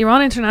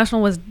Iran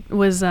International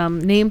was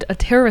named a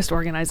terrorist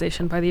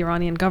organization by the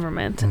Iranian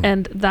government,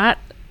 and that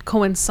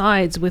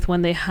coincides with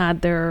when they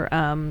had their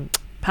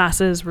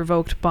passes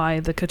revoked by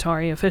the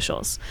Qatari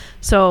officials.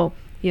 So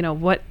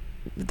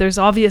there's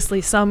obviously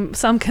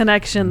some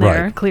connection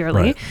there,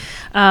 clearly.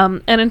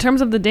 Right. And in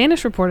terms of the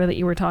Danish reporter that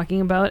you were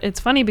talking about, it's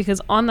funny because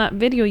on that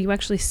video you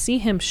actually see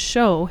him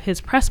show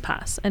his press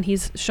pass, and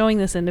he's showing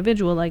this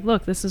individual like,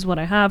 look, this is what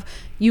I have,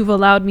 you've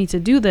allowed me to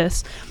do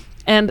this.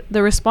 And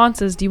the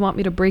response is, do you want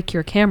me to break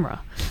your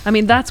camera? I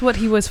mean, that's what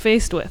he was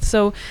faced with.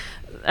 So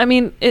I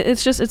mean,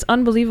 it's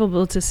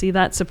unbelievable to see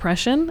that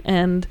suppression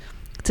and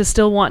to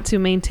still want to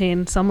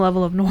maintain some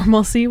level of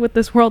normalcy with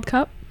this World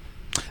Cup.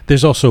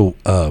 There's also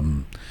I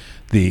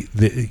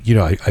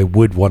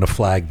would want to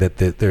flag that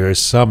there is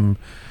some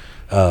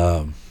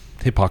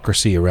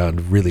hypocrisy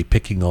around really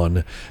picking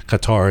on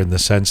Qatar, in the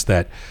sense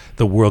that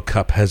the World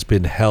Cup has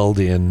been held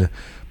in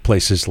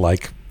places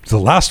like the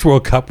last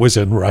World Cup was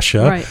in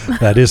Russia. Right.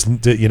 That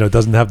isn't,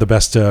 doesn't have the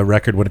best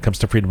record when it comes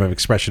to freedom of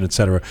expression, et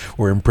cetera.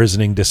 We're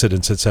imprisoning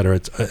dissidents, et cetera,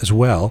 as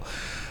well.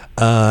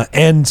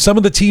 And some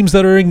of the teams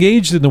that are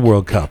engaged in the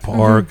World Cup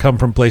come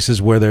from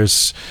places where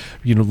there's,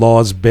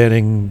 laws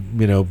banning,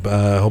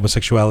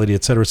 homosexuality,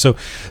 et cetera.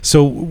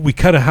 So we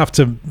kind of have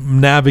to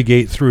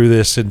navigate through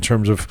this in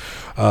terms of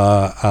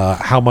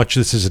how much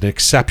this is an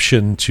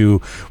exception to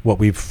what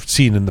we've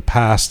seen in the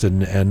past,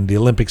 and the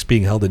Olympics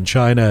being held in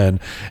China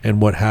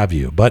and what have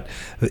you. But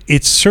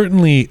it's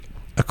certainly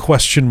a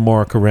question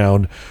mark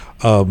around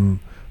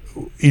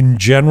in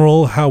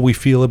general how we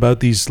feel about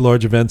these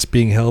large events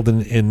being held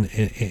in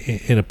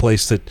a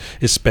place that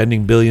is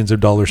spending billions of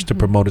dollars to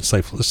promote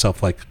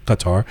itself like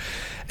Qatar.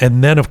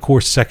 And then, of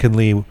course,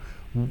 secondly,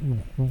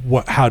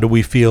 how do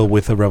we feel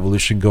with the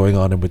revolution going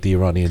on and with the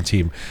Iranian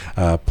team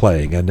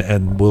playing?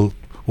 And we'll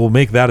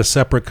make that a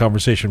separate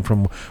conversation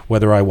from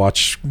whether I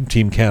watch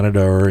Team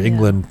Canada or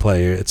England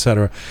play,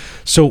 etc.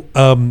 So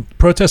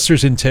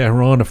protesters in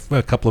Tehran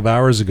a couple of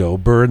hours ago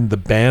burned the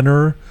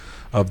banner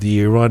of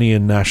the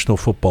Iranian national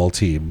football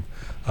team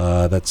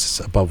that's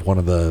above one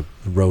of the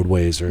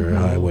roadways or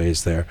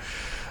highways there.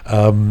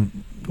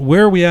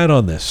 Where are we at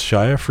on this,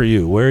 Shaya, for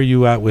you? Where are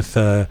you at with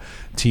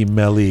Team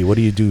Melli? What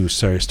do you do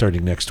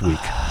starting next week?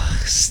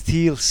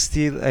 Still,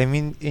 I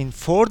mean, in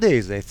 4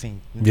 days, I think.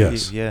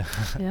 Yes. Yeah.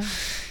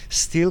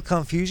 Still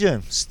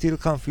confusion.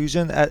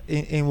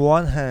 In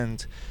one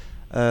hand,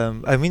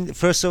 I mean,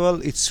 first of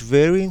all, it's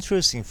very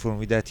interesting for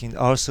me that in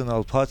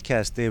Arsenal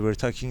podcast, they were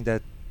talking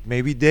that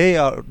maybe they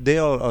are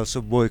also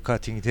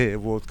boycotting the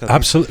World Cup.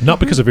 Absolutely, not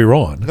because of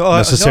Iran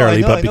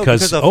necessarily, but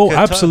because Qatar.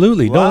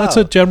 Absolutely. Wow. No, that's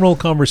a general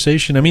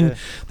conversation. I mean,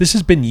 this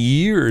has been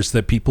years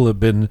that people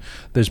have been.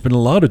 There's been a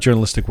lot of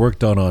journalistic work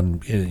done on,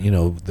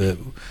 the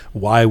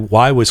why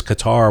was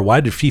Qatar? Why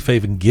did FIFA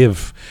even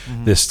give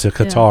this to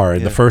Qatar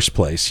in the first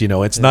place?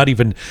 It's not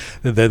even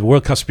the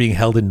World Cup's being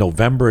held in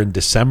November and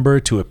December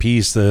to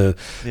appease the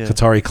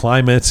Qatari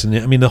climates, and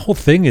I mean the whole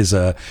thing is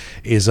a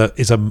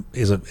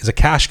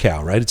cash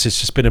cow, right? It's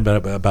just been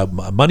about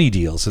money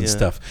deals and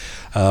stuff.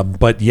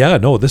 But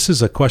this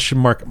is a question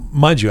mark,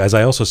 mind you. As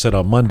I also said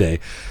on Monday,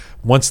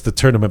 once the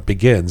tournament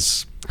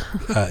begins,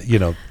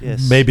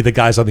 maybe the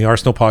guys on the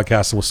Arsenal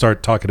podcast will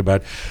start talking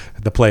about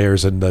the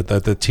players and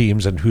the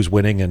teams and who's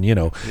winning, and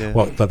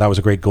that was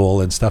a great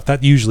goal and stuff.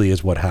 That usually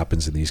is what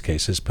happens in these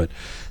cases. But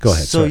go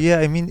ahead. So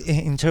I mean,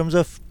 in terms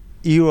of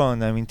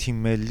Iran, I mean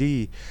Team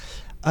Melli,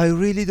 I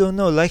really don't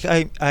know. Like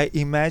I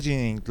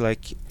imagining,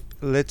 like,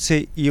 let's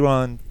say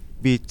Iran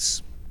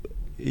beats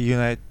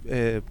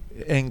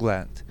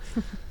England.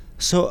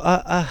 So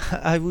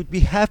I would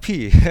be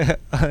happy,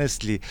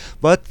 honestly.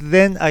 But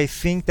then I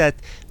think that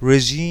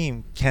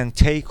regime can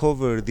take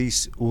over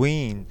this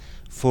win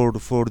for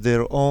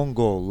their own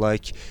goal.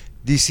 Like,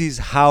 this is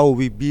how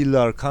we build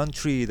our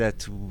country,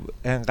 that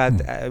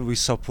we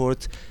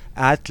support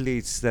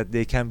athletes that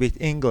they can beat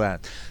England.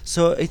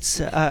 So it's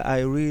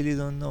I really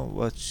don't know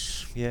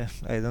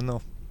I don't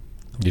know.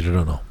 You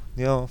don't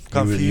know.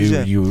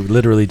 Confusion. You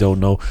literally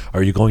don't know.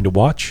 Are you going to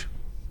watch?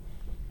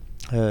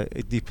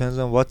 It depends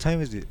on what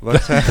time is it.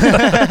 What time?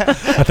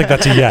 I think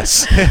that's a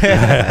yes.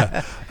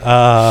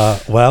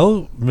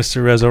 Well,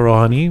 Mr. Reza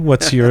Rouhani,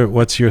 what's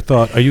your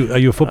thought? Are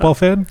you a football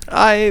fan?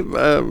 I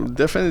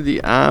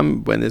definitely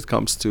am when it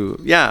comes to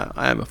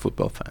I am a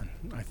football fan,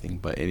 I think,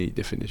 by any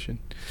definition.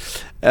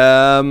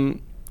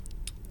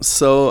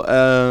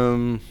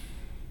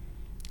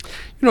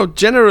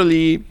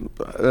 Generally,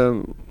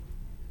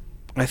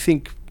 I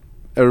think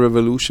a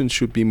revolution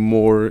should be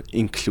more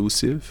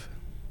inclusive.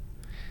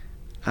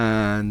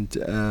 And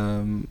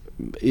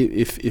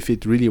if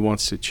it really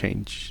wants to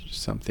change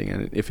something,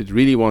 and if it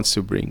really wants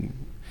to bring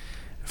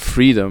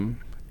freedom,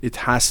 it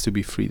has to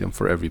be freedom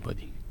for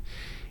everybody.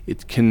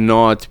 It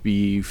cannot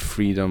be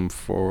freedom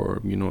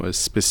for a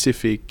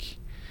specific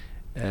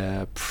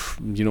way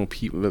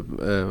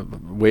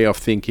of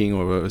thinking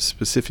or a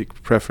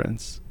specific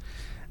preference.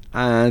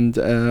 And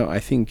I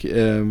think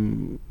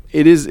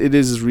it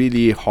is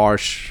really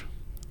harsh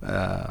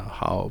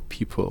how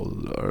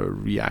people are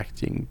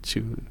reacting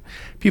to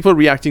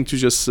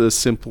just a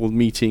simple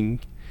meeting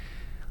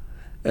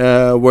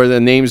where the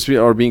names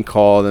are being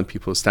called and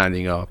people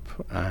standing up.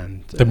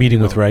 And the meeting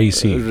with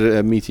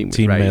Raisi, meeting with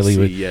Team Raisi,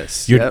 Melli.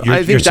 yes.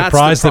 You're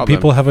surprised that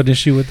people have an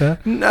issue with that?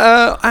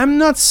 I'm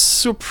not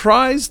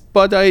surprised,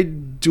 but I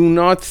do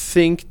not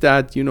think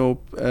that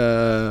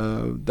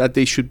that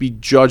they should be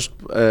judged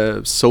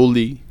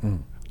solely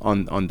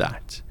on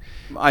that.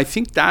 I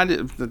think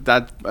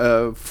that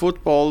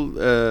football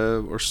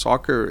or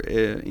soccer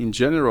in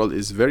general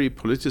is very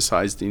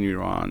politicized in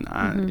Iran,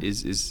 and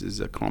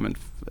is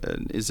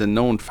a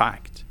known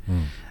fact.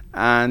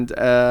 And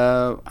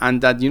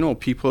that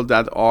people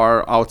that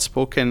are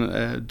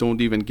outspoken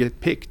don't even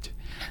get picked.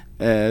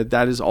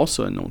 That is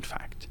also a known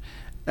fact.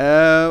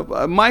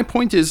 My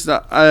point is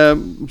that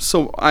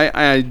so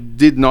I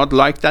did not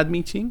like that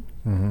meeting.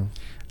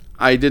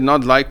 I did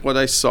not like what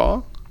I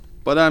saw,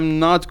 but I'm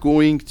not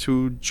going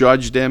to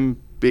judge them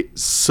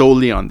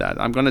solely on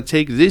that. I'm going to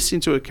take this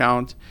into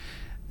account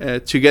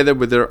together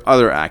with their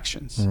other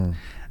actions.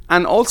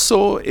 And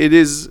also, it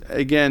is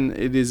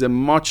a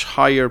much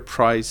higher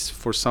price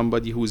for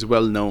somebody who is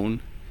well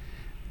known,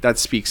 that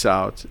speaks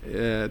out.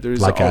 There is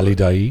like Ali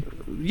Daei.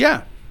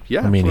 Yeah.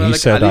 I mean, he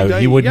said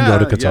he wouldn't go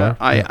to Qatar.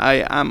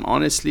 I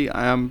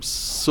am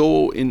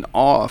so in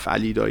awe of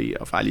Ali Daei,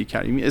 of Ali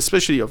Karimi,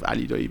 especially of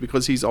Ali Daei,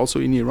 because he's also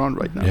in Iran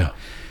right now.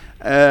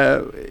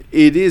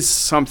 It is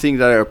something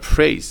that I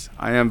praise.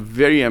 I am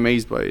very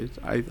amazed by it.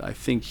 I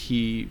think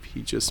he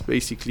just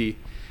basically.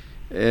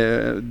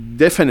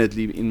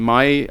 Definitely, in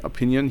my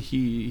opinion,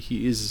 he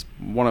is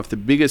one of the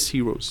biggest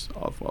heroes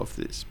of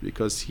this,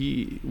 because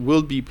he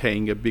will be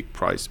paying a big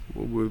price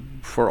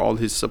for all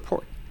his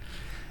support.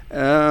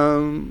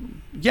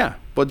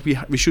 But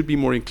we should be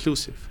more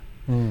inclusive.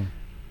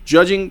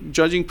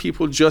 Judging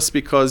people just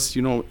because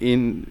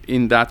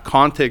in that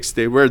context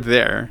they were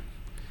there.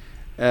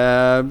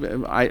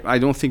 I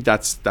don't think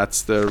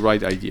that's the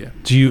right idea.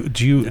 Do you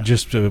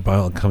just?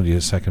 I'll come to you in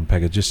a second,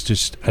 Pegah.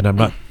 Just, and I'm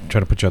not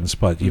trying to put you on the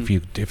spot.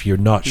 If you're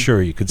not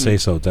sure, you could say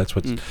so. That's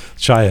what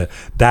Shaya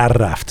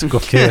Darraft.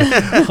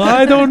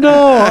 I don't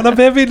know.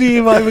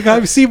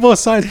 I've seen both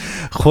sides.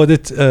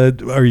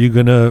 Are you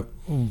gonna?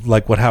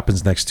 Like, what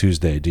happens next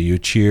Tuesday? Do you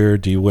cheer?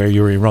 Do you wear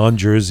your Iran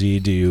jersey?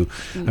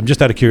 I'm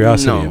just out of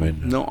curiosity.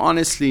 No,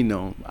 honestly,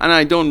 no. And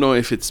I don't know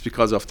if it's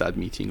because of that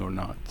meeting or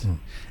not.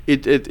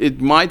 It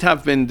might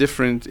have been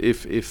different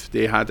if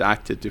they had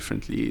acted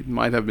differently. It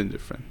might have been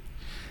different.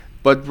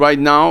 But right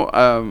now,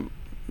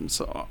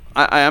 so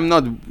I'm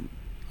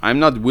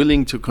not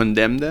willing to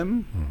condemn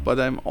them,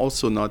 but I'm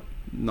also not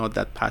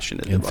that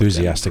passionate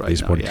enthusiastic about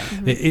them right now.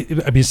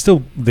 They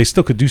still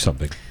could do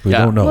something. We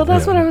don't know. Well,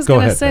 that's what I was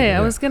going to say. Pegah, I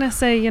was going to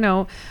say,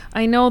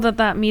 I know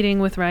that meeting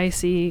with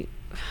Raisi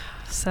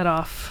set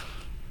off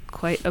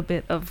quite a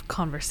bit of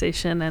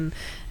conversation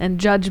and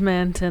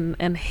judgment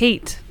and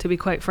hate, to be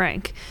quite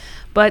frank.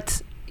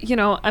 But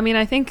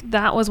I think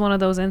that was one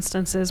of those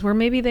instances where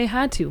maybe they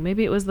had to.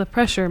 Maybe it was the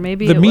pressure.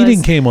 Maybe the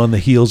meeting came on the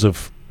heels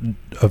of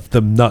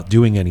them not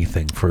doing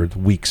anything for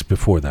weeks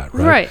before that,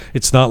 right? Right.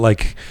 It's not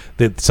like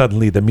that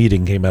suddenly the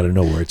meeting came out of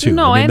nowhere too.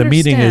 No, I mean, I the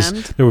meeting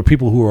understand. there were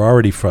people who were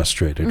already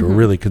frustrated or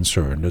really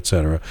concerned,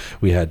 etc.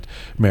 We had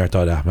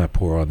Mehrdad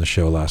Ahmadpour on the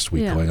show last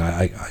week going,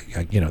 I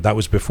that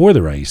was before the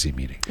Raisi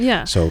meeting.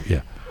 Yeah. So,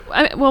 yeah.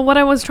 Well, what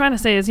I was trying to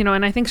say is,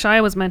 and I think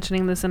Shaya was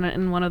mentioning this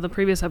in one of the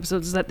previous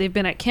episodes, is that they've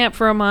been at camp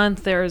for a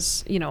month.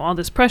 There's, all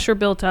this pressure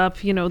built up.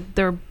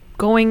 They're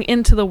going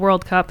into the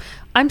World Cup.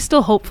 I'm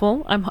still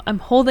hopeful. I'm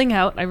holding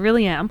out. I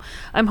really am.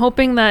 I'm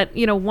hoping that,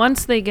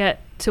 once they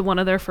get to one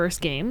of their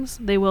first games,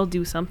 they will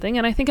do something.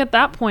 And I think at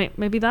that point,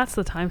 maybe that's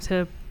the time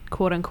to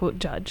quote unquote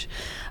judge.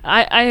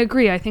 I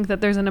agree. I think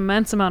that there's an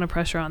immense amount of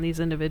pressure on these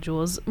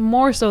individuals,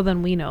 more so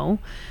than we know.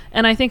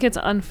 And I think it's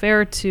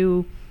unfair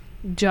to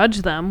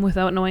judge them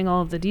without knowing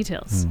all of the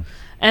details.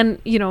 And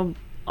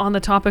on the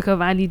topic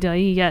of Ali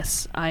Daei,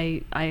 yes,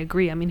 I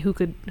agree. I mean, who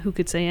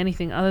could say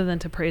anything other than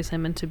to praise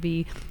him and to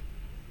be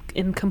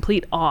in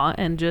complete awe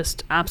and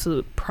just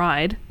absolute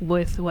pride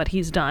with what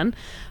he's done.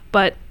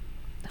 But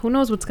who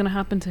knows what's going to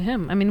happen to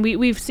him? I mean,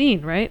 we've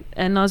seen, right?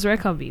 And Nazr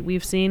Kavi,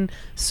 we've seen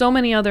so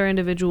many other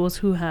individuals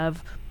who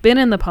have been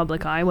in the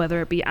public eye,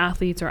 whether it be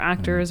athletes or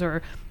actors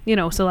or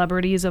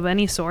celebrities of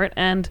any sort,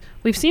 and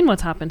we've seen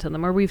what's happened to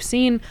them, or we've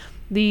seen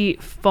the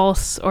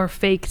false or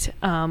faked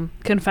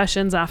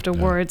confessions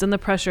afterwards and the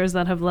pressures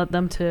that have led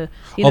them to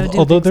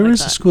although there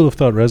is a school of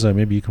thought, Reza,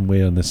 maybe you can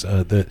weigh on this,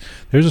 that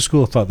there's a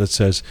school of thought that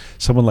says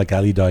someone like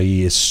Ali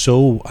Daei is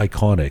so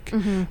iconic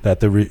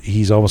that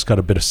he's almost got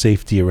a bit of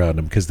safety around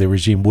him, because the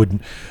regime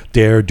wouldn't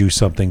dare do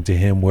something to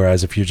him,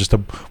 whereas if you're just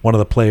one of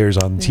the players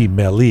on Team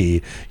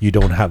Melli, you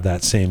don't have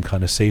that same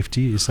kind of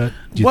safety. Do you think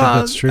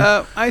that's true?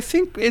 I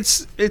think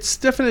it's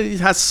definitely, it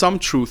has some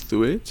truth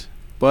to it.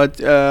 But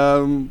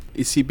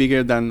is he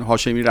bigger than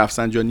Hashemi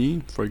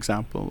Rafsanjani, for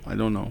example? I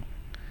don't know.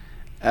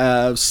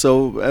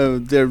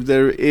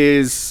 There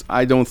is.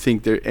 I don't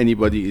think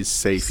anybody is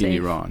safe in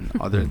Safe. Iran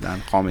other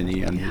than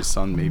Khamenei and his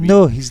son, maybe.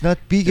 No, he's not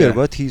bigger, Yeah.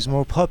 but he's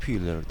more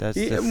popular. That's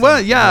the thing.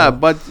 Well, yeah, Yeah.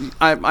 but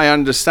I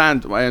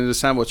understand. I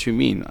understand what you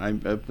mean.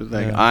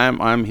 Yeah.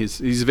 I'm his.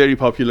 He's very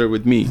popular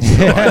with me.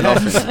 So I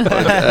love him,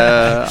 but,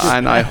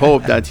 and I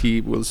hope that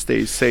he will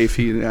stay safe,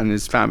 he and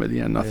his family,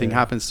 and nothing Yeah.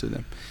 happens to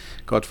them,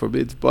 God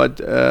forbid.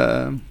 But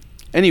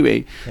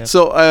anyway, Yeah.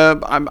 so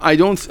I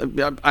don't.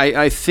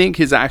 I think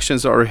his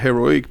actions are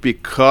heroic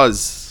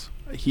because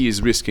he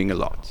is risking a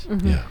lot.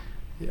 Mhm. Yeah.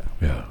 Yeah.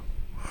 Yeah.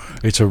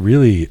 It's a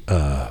really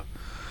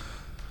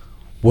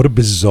what a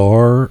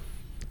bizarre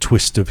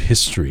twist of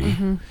history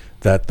Mhm.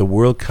 that the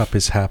World Cup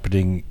is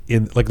happening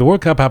in, like, the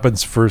World Cup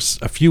happens for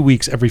a few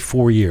weeks every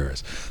 4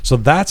 years. So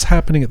that's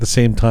happening at the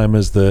same time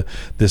as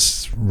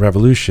this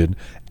revolution,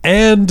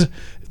 and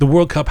the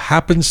World Cup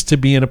happens to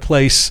be in a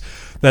place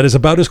that is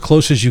about as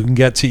close as you can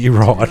get to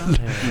Iran,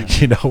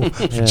 you know,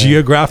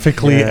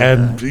 geographically Yeah.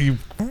 and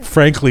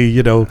frankly,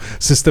 you know,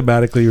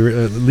 systematically,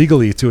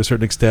 legally to a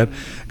certain extent,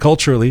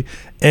 culturally,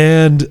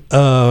 and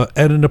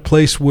in a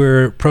place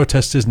where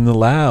protest isn't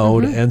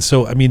allowed. And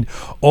so, I mean,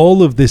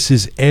 all of this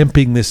is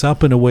amping this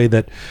up in a way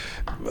that,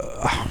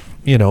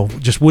 you know,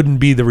 just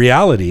wouldn't be the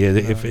reality.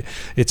 If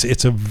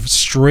it's a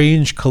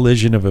strange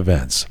collision of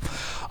events.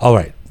 All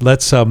right,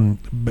 let's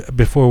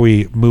before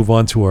we move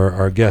on to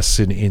our guests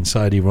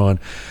inside Iran,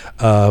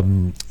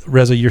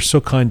 Reza, you're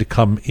so kind to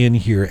come in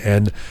here,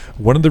 and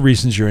one of the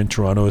reasons you're in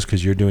Toronto is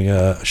because you're doing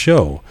a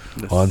show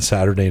Yes. on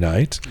Saturday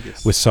night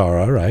Yes. with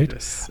Sarah, right?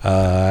 Yes.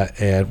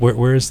 And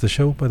where is the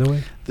show, by the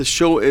way? The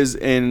show is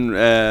in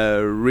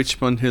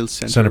Richmond Hill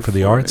Center for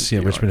the Arts,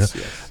 yeah, Richmond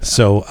Hill. Yes.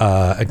 So,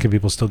 and can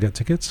people still get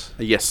tickets?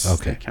 Yes,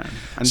 Okay. they can,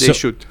 and So- they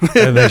should.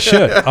 And they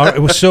should. All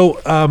right,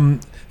 so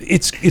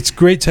it's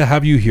great to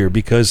have you here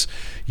because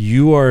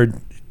you are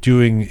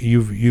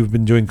you've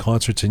been doing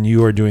concerts, and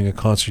you are doing a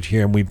concert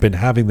here, and we've been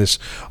having this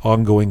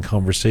ongoing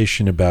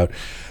conversation about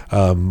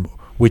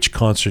which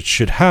concerts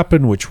should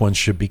happen, which ones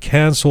should be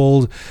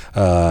canceled.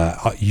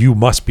 You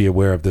must be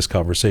aware of this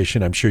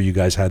conversation. I'm sure you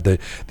guys had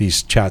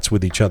these chats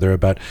with each other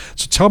about.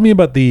 So tell me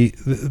about the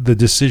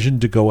decision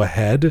to go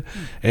ahead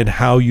and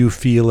how you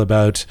feel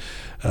about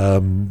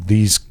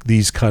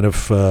these kind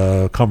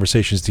of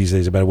conversations these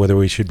days about whether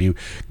we should be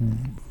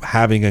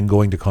having and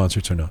going to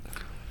concerts or not.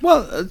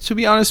 Well, to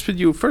be honest with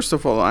you, first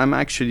of all, I'm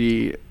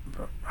actually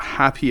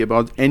happy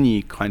about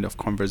any kind of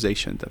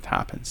conversation that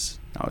happens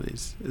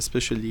nowadays,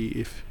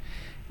 especially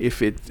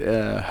if it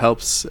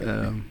helps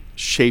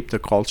shape the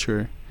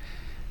culture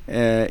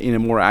in a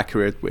more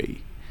accurate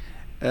way.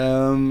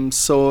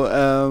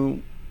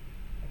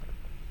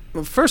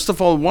 First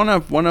of all, one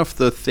of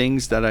the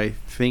things that I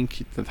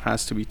think that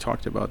has to be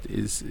talked about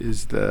is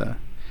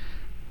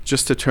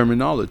just the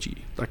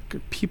terminology. Like,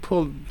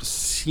 people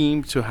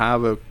seem to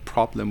have a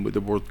problem with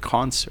the word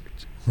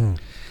concert.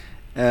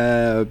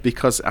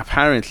 Because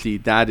apparently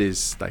that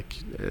is like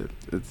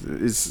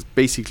is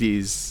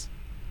basically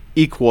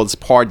equals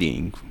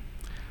partying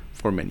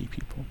for many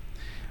people,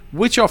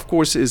 which of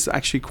course is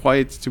actually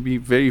quite, to be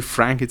very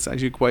frank, it's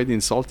actually quite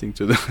insulting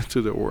to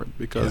the word,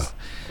 because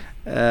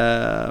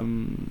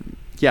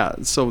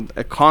so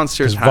a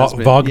concert has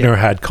been, Wagner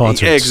had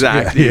concerts.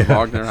 exactly. Yeah.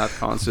 Wagner had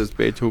concerts,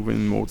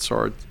 Beethoven,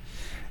 Mozart,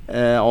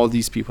 all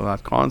these people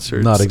had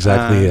concerts. Not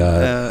exactly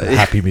and,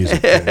 happy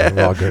music.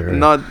 Wagner.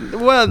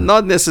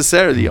 Not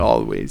necessarily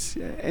always.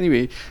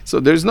 Anyway, so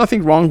there's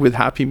nothing wrong with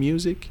happy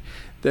music.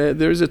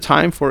 There's a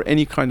time for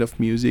any kind of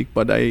music,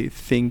 but I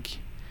think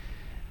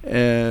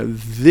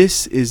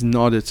this is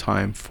not a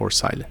time for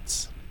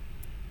silence.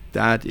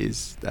 That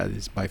is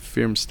my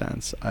firm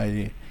stance.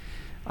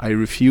 I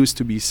refuse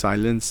to be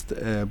silenced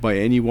by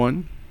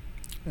anyone.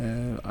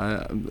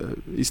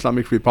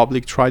 Islamic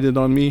Republic tried it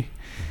on me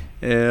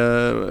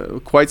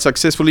quite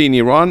successfully in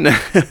Iran,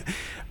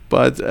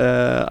 but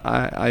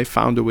I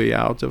found a way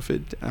out of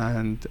it,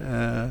 and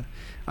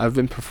I've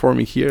been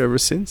performing here ever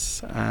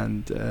since.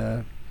 And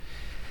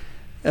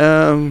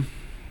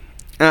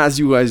as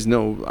you guys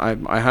know,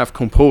 I have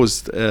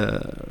composed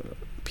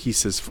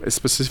pieces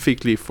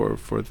specifically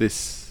for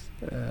this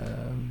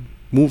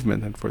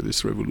movement and for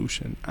this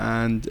revolution.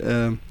 And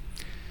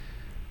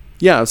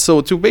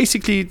so to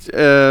basically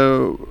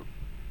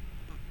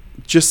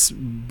just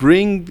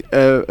bring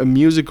a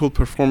musical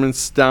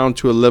performance down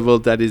to a level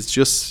that is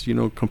just,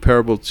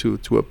 comparable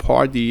to a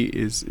party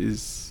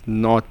is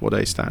not what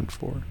I stand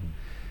for.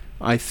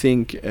 I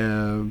think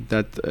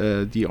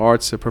that the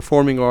arts, the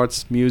performing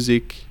arts,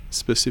 music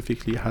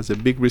specifically, has a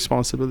big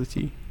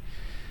responsibility.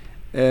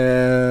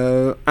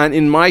 And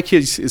in my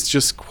case, it's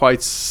just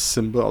quite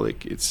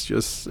symbolic. It's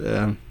just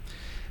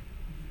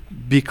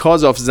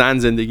because of Zan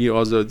Zendegi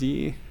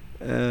Azadi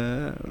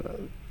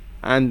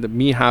and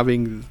me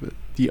having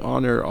the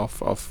honor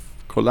of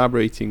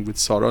collaborating with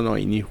Sara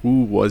Naini,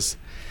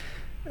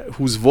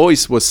 whose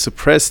voice was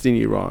suppressed in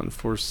Iran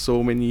for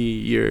so many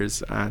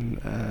years, and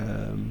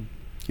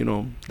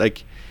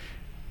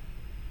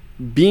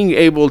being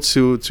able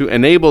to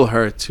enable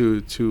her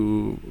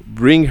to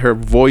bring her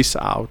voice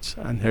out,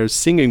 and her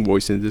singing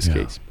voice in this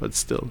case, but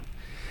still,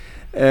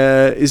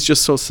 is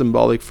just so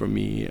symbolic for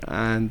me.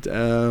 And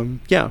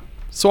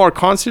so our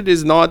concert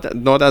is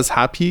not as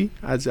happy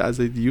as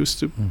it used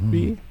to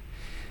be,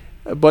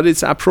 but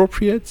it's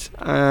appropriate,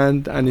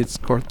 and it's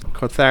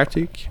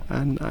cathartic,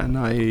 and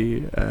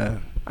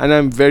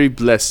I'm very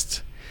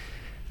blessed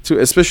to,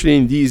 especially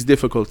in these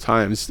difficult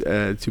times,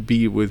 to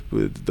be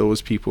with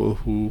those people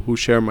who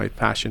share my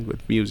passion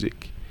with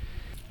music,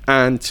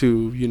 and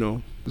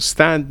to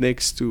stand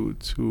next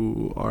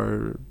to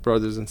our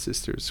brothers and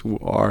sisters who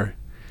are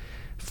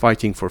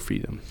fighting for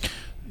freedom.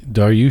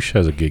 Dariush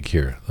has a gig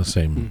here the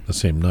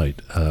same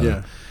night,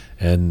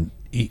 and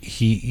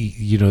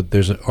he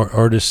there's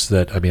artists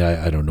that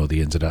I don't know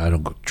the ins and outs. I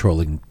don't go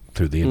trolling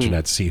through the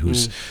internet to see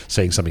who's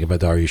saying something about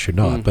Dariush or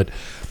not, but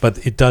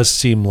it does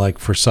seem like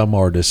for some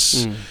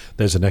artists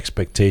there's an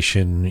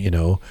expectation,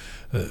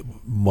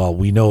 while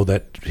we know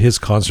that his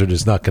concert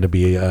is not going to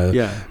be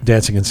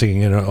dancing and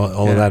singing and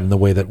all of that in the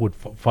way that would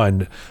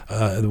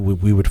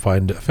we would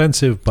find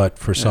offensive, but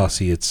for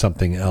Saucy it's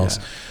something else.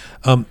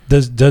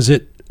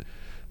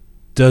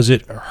 Does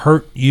it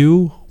hurt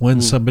you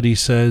when somebody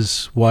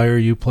says, "Why are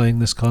you playing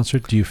this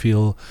concert?" Do you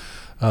feel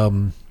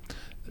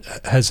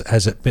has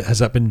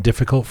that been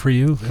difficult for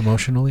you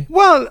emotionally?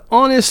 Well,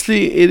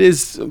 honestly, it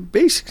is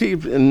basically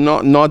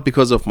not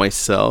because of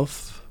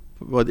myself,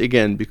 but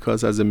again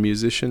because as a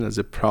musician, as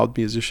a proud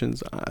musician,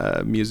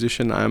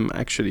 I'm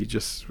actually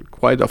just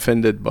quite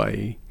offended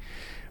by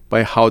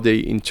how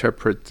they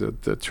interpret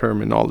the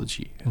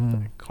terminology at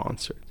the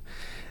concert.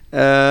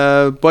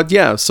 But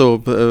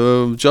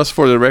just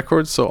for the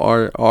record, so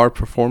our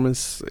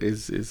performance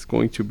is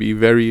going to be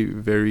very,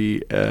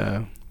 very,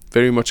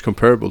 very much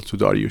comparable to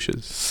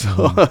Dariush's.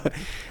 So,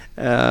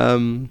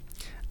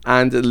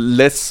 and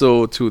less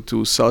so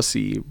to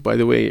Saucy. By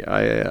the way,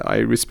 I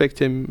respect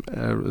him,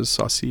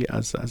 Saucy,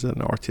 as an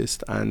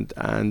artist, and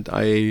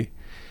I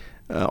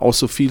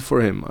also feel for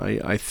him.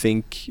 I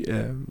think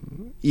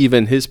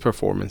even his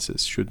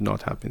performances should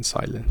not have been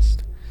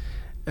silenced.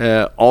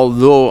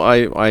 Although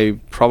I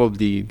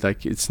probably,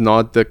 it's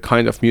not the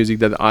kind of music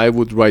that I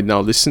would right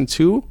now listen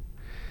to,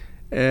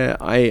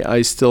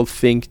 I still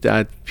think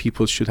that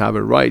people should have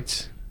a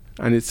right,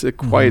 and it's a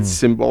quite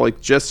symbolic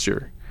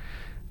gesture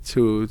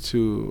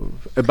to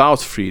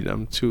about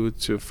freedom, to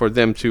for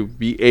them to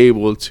be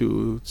able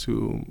to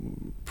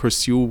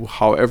pursue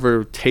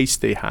however taste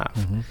they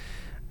have.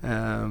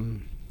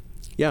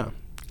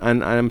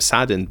 And I'm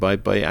saddened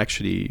by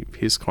actually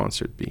his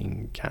concert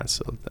being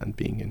cancelled and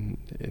being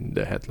in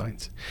the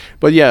headlines.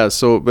 But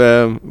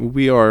so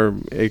we are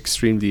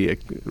extremely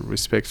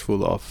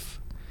respectful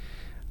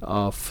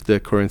of the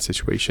current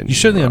situation. You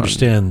certainly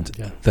understand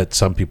that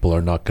some people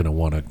are not going to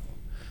want to.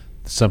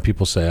 Some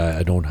people say,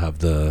 I don't have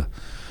the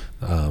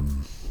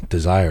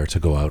desire to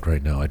go out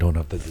right now. I don't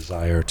have the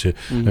desire to,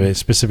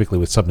 specifically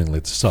with something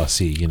like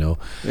Saucy,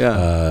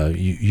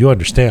 you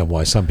understand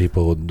why some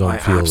people don't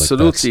feel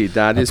absolutely like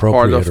that's that is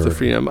part of the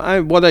freedom.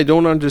 What I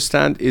don't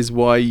understand is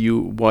why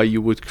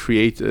you would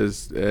create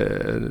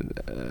an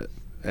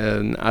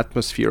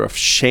atmosphere of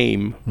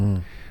shame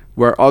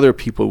where other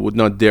people would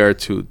not dare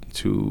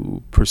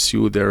to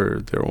pursue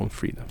their own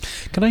freedom.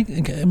 Can I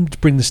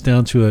bring this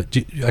down to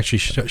actually,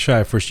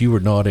 Shai, first you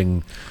were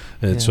nodding.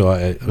 So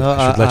I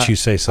should let you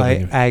say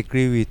something. I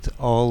agree with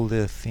all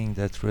the thing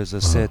that Reza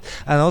said,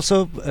 and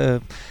also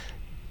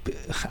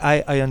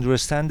I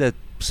understand that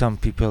some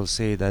people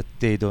say that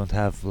they don't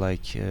have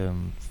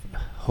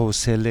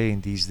houssele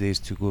in these days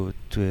to go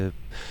to a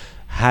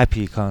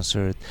happy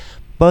concert,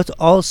 but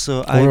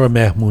also or a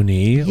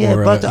Mehmouni,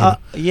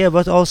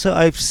 but also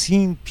I've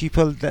seen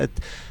people that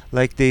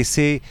they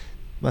say,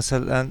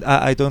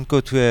 I don't go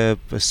to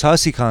a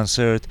Saucy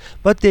concert,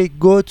 but they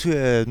go to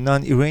a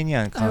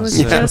non-Iranian concert. I was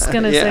just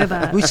gonna say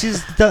that, which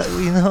is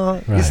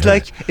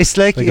right, it's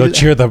like they go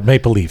cheer the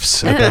Maple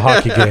Leafs at the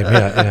hockey game.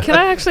 Can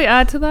I actually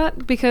add to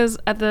that? Because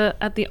at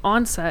the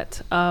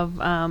onset of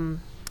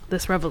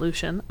this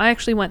revolution, I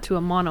actually went to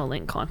a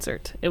Monolink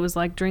concert. It was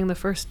during the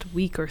first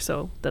week or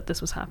so that this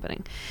was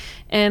happening,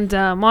 and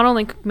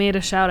Monolink made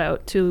a shout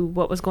out to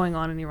what was going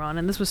on in Iran,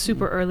 and this was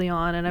super early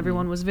on, and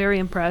everyone was very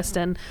impressed,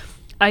 and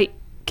I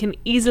can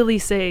easily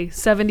say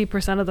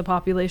 70% of the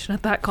population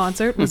at that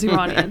concert was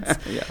Iranians.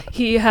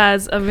 He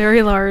has a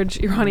very large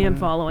Iranian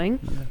following,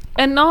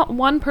 and not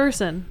one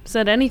person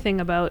said anything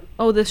about,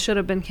 this should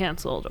have been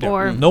cancelled,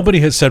 or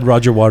nobody has said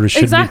Roger Waters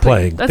shouldn't be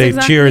playing. They've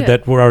cheered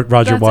that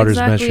Roger Waters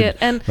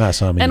mentioned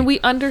Mahsa Amini. And we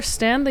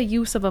understand the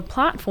use of a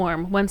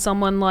platform when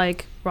someone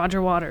like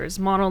Roger Waters,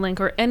 Monolink,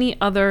 or any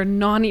other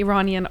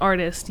non-Iranian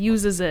artist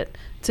uses it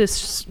to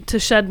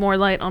shed more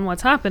light on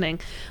what's happening.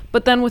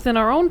 But then within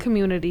our own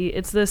community,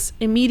 it's this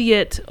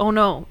immediate,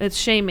 it's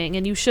shaming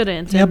and you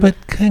shouldn't. Yeah, but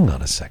hang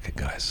on a second,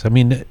 guys. I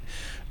mean,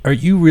 are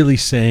you really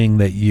saying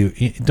that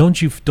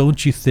don't you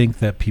think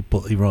that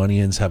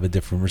Iranians have a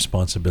different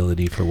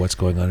responsibility for what's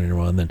going on in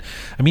Iran than,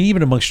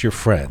 even amongst your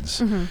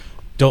friends?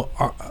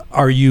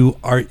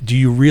 do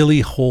you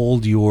really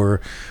hold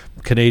your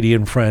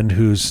Canadian friend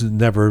who's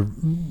never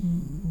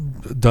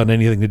done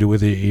anything to do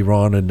with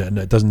Iran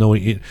and doesn't know,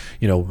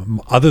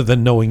 other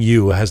than knowing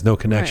you, has no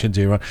connection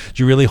to Iran,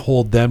 do you really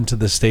hold them to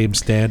the same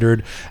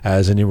standard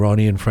as an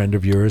Iranian friend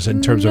of yours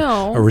in terms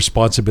of a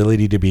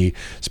responsibility to be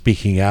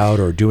speaking out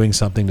or doing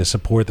something to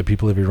support the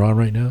people of Iran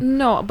right now?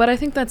 No, but I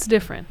think that's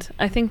different.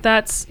 I think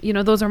that's,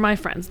 those are my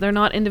friends. They're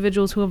not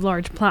individuals who have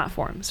large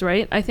platforms,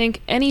 right? I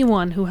think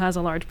anyone who has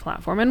a large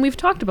platform, and we've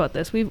talked about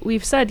this,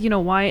 we've said,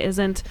 why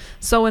isn't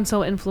so-and-so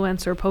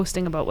influencer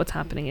posting about what's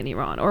happening in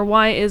Iran? Or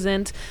why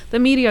isn't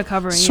the media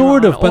covering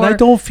sort Iran? Of, but I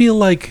don't feel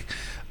like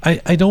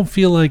I don't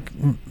feel like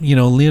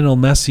Lionel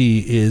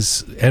Messi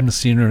is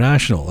Amnesty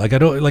International. Like I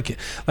don't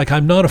like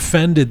I'm not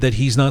offended that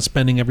he's not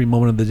spending every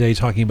moment of the day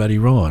talking about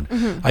Iran.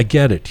 Mm-hmm. I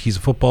get it. He's a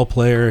football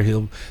player.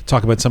 He'll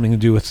talk about something to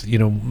do with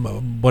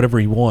whatever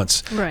he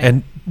wants.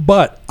 Right.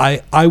 But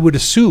I would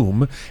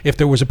assume if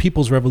there was a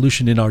people's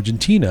revolution in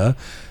Argentina,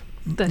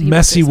 that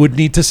Messi would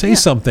need to say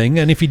something,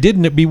 and if he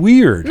didn't, it'd be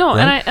weird. No,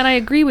 right? and I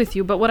agree with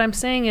you. But what I'm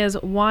saying is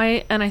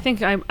why, and I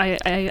think I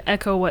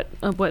echo what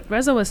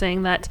Reza was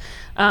saying, that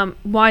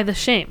why the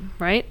shame,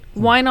 right?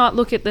 Why not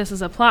look at this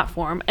as a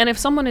platform? And if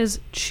someone is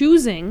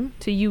choosing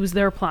to use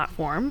their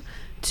platform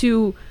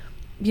to,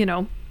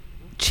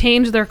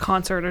 change their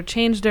concert or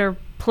change their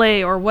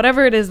play or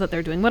whatever it is that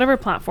they're doing, whatever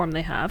platform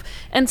they have,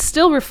 and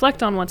still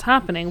reflect on what's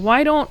happening,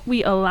 why don't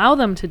we allow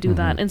them to do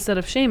that instead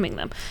of shaming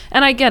them?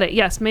 And I get it.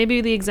 Yes,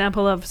 maybe the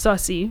example of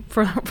Sussy,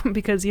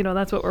 because,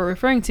 that's what we're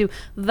referring to,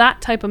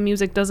 that type of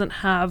music doesn't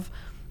have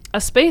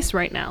a space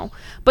right now.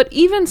 But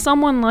even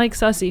someone like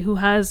Sussy, who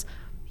has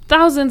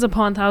thousands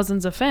upon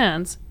thousands of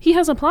fans, he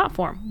has a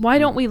platform. Why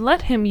don't we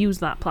let him use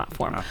that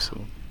platform?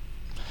 Absolutely.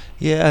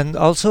 Yeah, and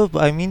also,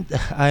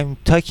 I'm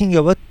talking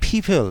about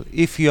people.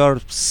 If you are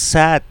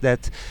sad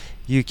that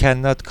you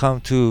cannot come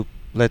to,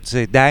 let's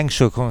say, Dang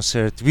Show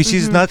concert, which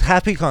is not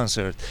happy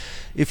concert.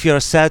 If you are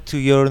sad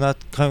you're not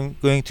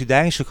going to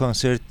Dang Show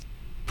concert,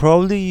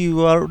 probably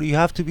you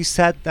have to be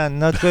sad and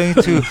not going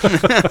to a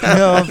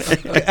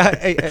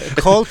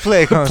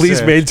Coldplay concert.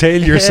 Please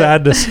maintain your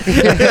sadness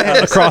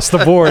across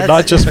the board,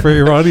 not just for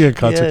Iranian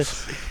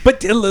concerts. Yes.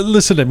 But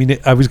listen,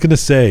 I was going to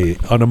say,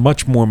 on a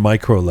much more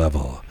micro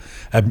level,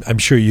 I'm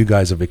sure you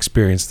guys have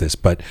experienced this,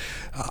 but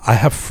I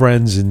have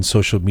friends in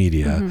social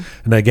media,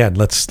 and again,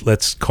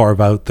 let's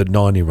carve out the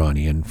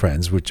non-Iranian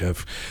friends, which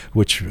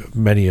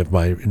many of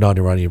my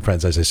non-Iranian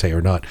friends, as I say, are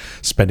not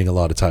spending a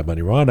lot of time on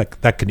Iran.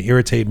 That can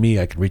irritate me.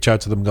 I can reach out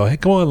to them and go, hey,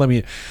 come on, let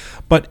me.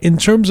 But in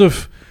terms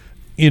of,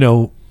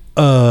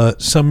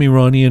 some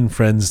Iranian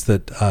friends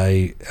that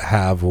I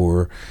have,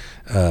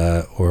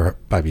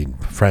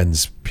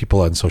 friends,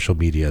 people on social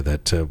media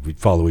that we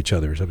follow each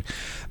other or something.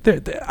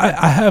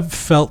 I have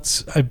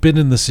felt, I've been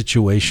in the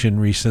situation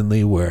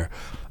recently where,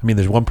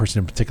 there's one person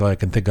in particular I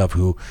can think of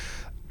who,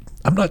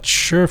 I'm not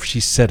sure if she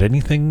said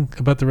anything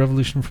about the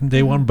revolution from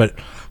day one, but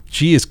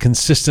she is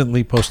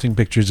consistently posting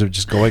pictures of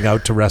just going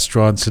out to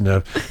restaurants in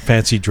a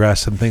fancy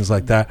dress and things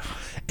like that.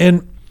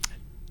 And,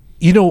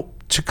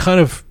 to kind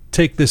of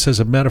take this as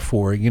a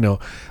metaphor,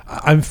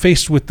 I'm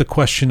faced with the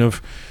question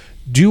of,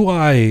 do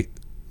I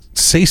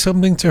say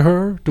something to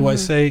her? Do I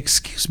say,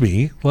 excuse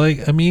me,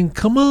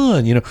 come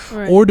on,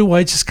 right. Or do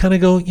I just kind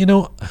of go,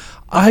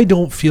 I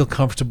don't feel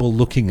comfortable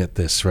looking at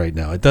this right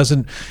now.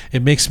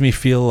 It makes me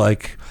feel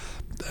like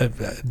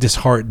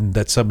disheartened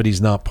that somebody's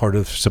not part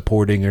of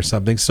supporting or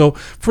something. So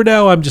for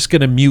now, I'm just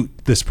going to mute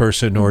this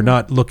person or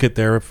not look at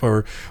their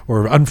or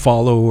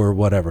unfollow or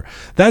whatever.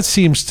 That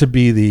seems to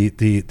be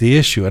the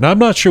issue. And I'm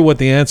not sure what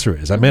the answer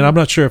is. I'm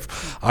not sure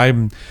if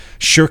I'm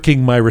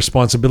shirking my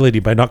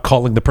responsibility by not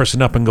calling the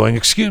person up and going,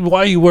 excuse me, why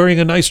are you wearing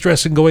a nice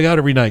dress and going out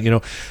every night?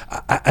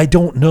 I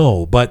don't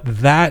know, but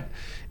that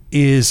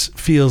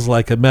feels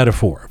like a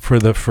metaphor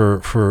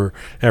for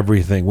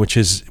everything, which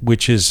is we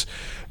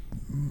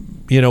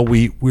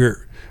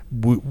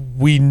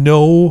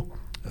know.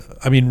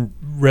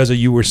 Reza,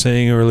 you were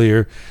saying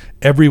earlier,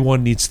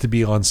 everyone needs to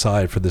be on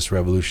side for this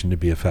revolution to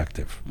be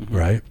effective,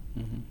 right?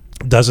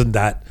 Doesn't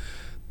that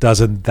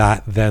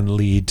then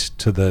lead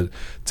to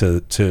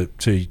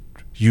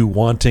you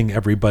wanting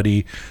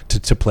everybody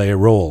to play a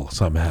role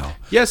somehow?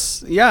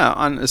 Yes, yeah,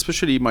 and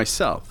especially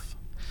myself.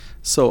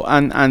 So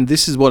and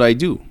this is what I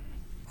do.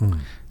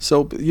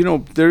 So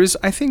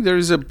I think there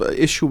is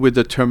a issue with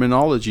the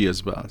terminology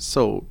as well.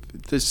 So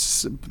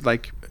this,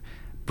 like,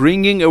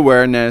 bringing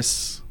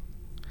awareness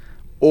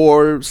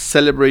or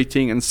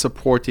celebrating and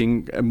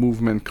supporting a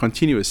movement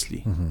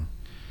continuously.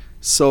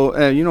 So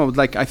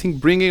I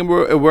think bringing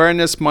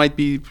awareness might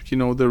be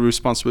the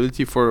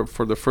responsibility for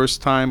the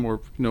first time, or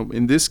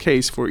in this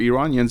case for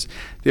Iranians,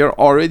 they are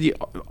already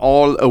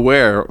all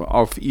aware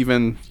of,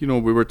 even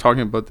we were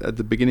talking about at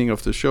the beginning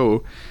of the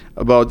show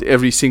about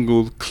every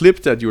single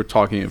clip that you're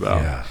talking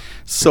about. Yeah.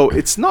 So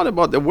it's not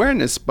about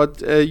awareness,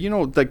 but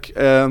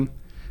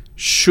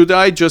should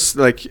I just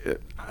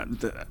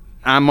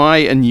am I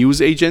a news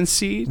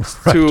agency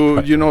to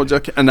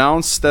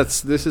announce that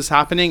this is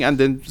happening and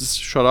then just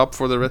shut up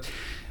for the rest?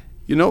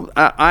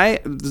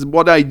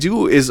 what I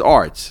do is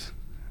art.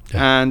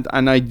 Yeah.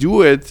 And I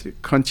do it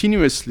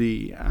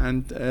continuously,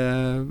 and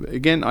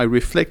again I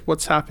reflect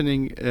what's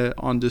happening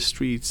on the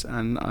streets,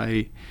 and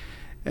I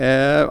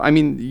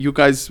mean, you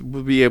guys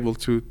will be able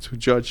to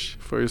judge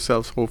for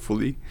yourselves,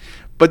 hopefully.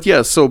 But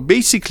yeah, so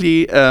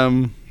basically,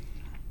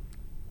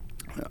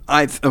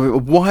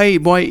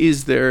 why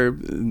is there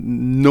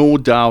no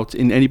doubt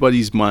in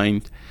anybody's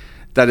mind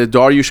that a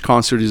Dariush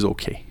concert is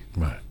okay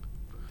Right.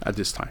 at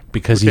this time?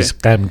 Because Okay. he's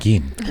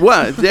Gamgin.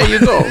 Well, there you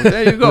go.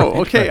 There you go.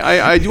 Okay,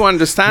 I do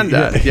understand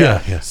that.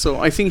 Yeah. So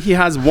I think he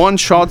has one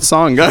shot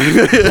song.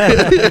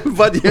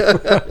 But yeah.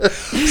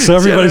 So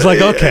everybody's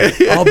like, okay,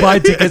 I'll buy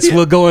tickets.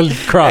 We'll go and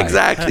cry.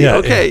 Exactly. Yeah,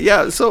 Okay.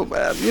 Yeah. So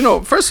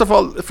first of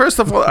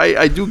all,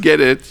 I do get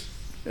it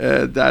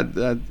that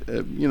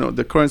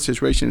the current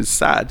situation is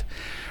sad,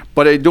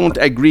 but I don't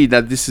agree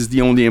that this is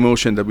the only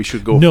emotion that we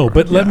should go No, for.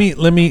 but let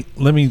Yeah.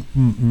 me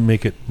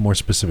make it more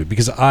specific,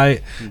 because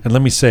I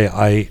let me say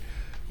I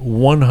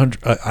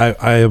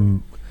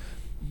am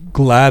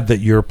glad that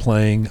you're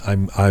playing.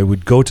 I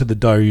would go to the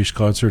Dariush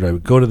concert. I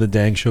would go to the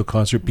Dang Show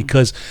concert,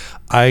 because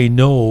I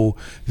know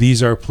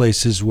these are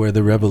places where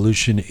the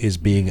revolution is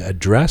being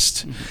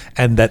addressed,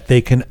 and that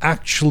they can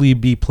actually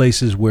be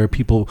places where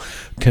people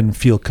can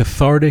feel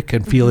cathartic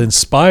and feel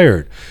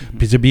inspired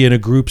to be in a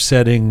group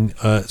setting.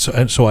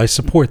 So I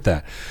support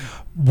that.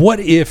 What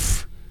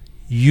if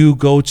you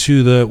go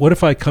to what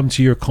if I come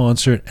to your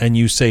concert and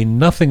you say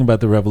nothing about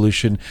the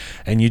revolution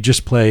and you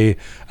just play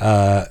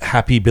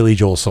happy Billy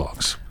Joel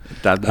songs?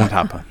 That won't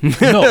happen.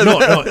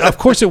 No. Of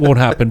course it won't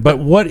happen. But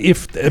what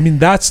if? I mean,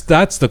 that's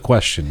the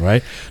question,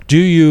 right? Do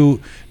you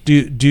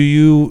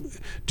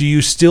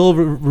still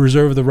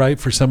reserve the right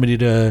for somebody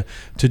to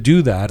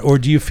do that, or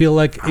do you feel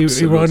like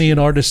Iranian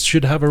artists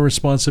should have a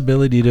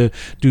responsibility to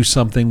do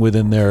something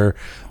within their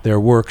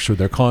works or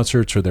their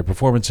concerts or their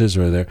performances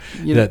or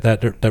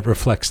that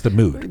reflects the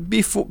mood?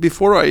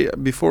 Before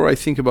I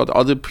think about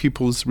other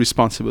people's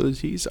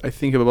responsibilities, I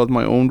think about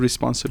my own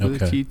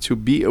responsibility to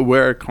be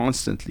aware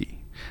constantly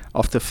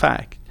of the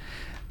fact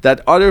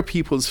that other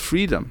people's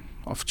freedom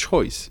of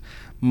choice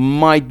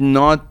might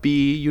not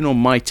be,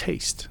 my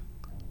taste.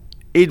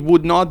 It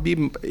would not,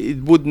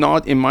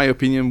 in my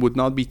opinion, would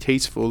not be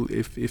tasteful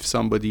if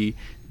somebody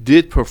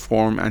did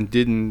perform and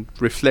didn't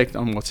reflect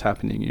on what's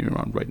happening in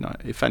Iran right now.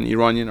 If an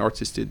Iranian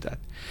artist did that,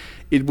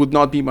 it would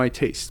not be my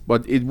taste.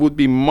 But it would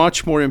be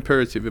much more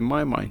imperative in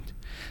my mind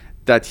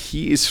that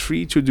he is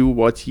free to do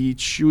what he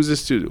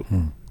chooses to do,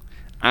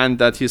 and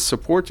that his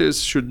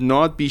supporters should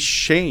not be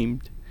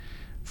shamed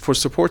for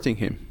supporting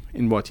him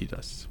in what he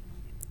does.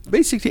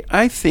 Basically,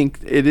 I think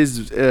it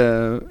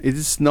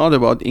is not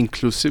about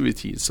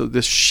inclusivity. So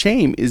the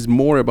shame is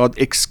more about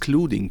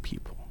excluding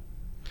people.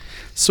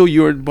 So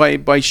you're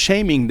by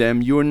shaming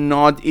them, you're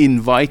not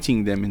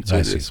inviting them into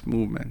this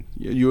movement.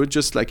 You're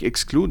just like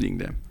excluding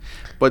them.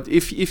 But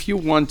if you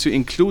want to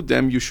include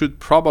them, you should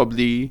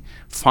probably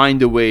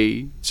find a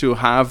way to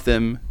have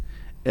them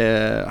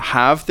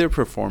have their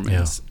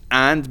performance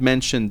and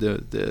mention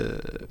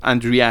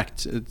and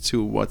react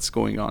to what's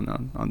going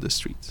on the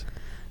streets.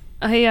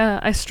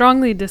 I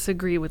strongly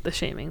disagree with the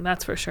shaming,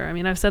 that's for sure. I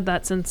mean, I've said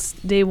that since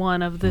day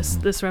one of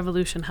this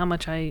revolution, how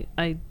much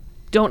I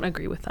don't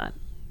agree with that.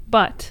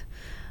 But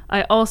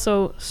I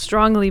also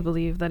strongly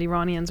believe that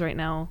Iranians right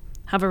now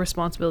have a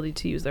responsibility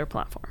to use their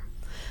platform.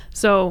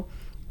 So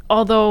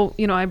although,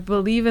 I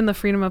believe in the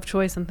freedom of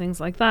choice and things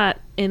like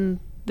that,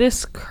 in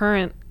this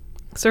current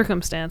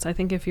circumstance, I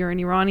think if you're an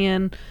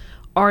Iranian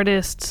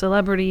artist,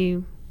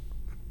 celebrity,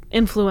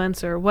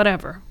 influencer,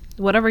 whatever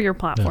your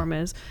platform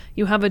is,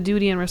 you have a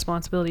duty and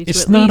responsibility to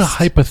It's at not least a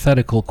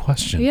hypothetical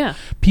question. Yeah.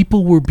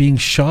 People were being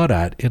shot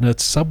at in a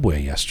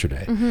subway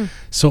yesterday.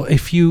 So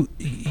if you,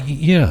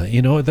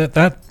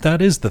 that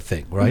is the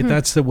thing, right?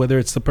 That's whether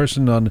it's the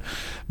person on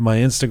my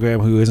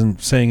Instagram who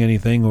isn't saying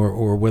anything,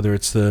 or whether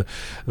it's the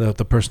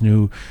person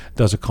who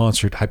does a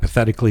concert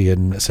hypothetically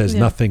and says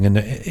nothing, and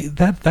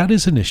that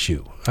is an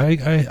issue.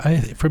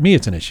 For me,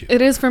 it's an issue.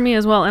 It is for me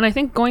as well. And I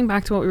think going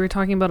back to what we were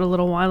talking about a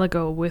little while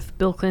ago with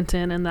Bill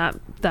Clinton and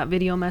that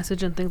video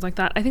message and things like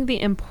that, I think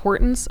the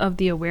importance of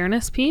the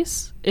awareness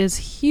piece is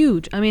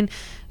huge. I mean,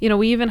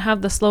 we even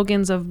have the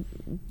slogans of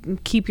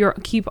keep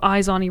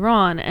eyes on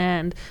Iran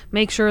and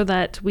make sure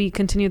that we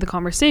continue the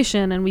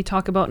conversation, and we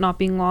talk about not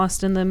being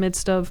lost in the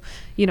midst of,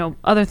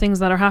 other things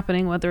that are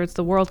happening, whether it's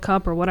the World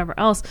Cup or whatever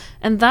else.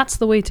 And that's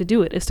the way to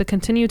do it, is to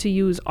continue to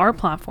use our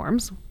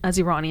platforms as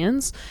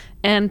Iranians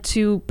and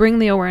to bring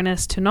the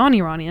awareness to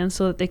non-Iranians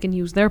so that they can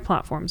use their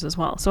platforms as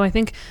well. So I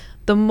think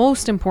the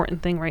most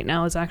important thing right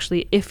now is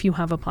actually, if you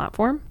have a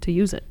platform, to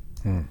use it.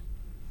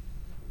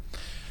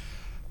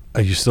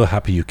 Are you still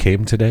happy you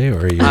came today, or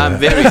are you? I'm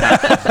very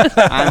happy.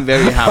 I'm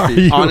very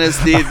happy.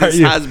 Honestly, this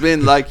has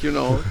been like,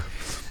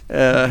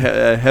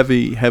 a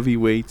heavy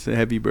weight, a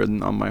heavy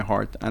burden on my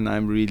heart, and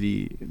I'm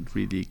really,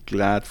 really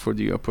glad for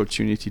the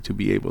opportunity to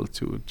be able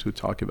to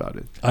talk about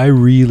it. I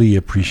really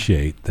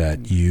appreciate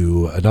that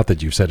you, not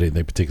that you've said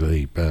anything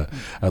particularly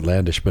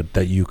outlandish, but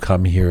that you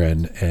come here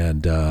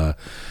and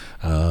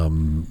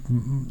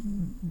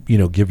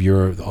give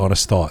your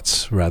honest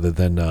thoughts rather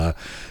than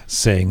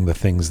saying the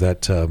things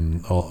that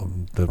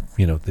the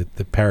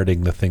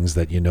parroting the things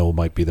that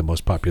might be the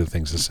most popular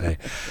things to say,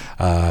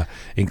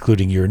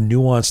 including your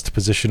nuanced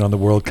position on the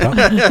World Cup.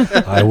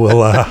 I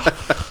will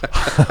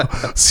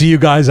see you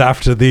guys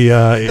after the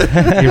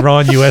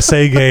Iran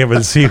USA game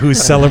and see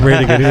who's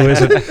celebrating and who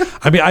isn't.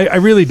 I mean, I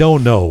really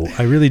don't know.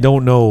 I really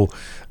don't know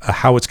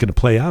how it's going to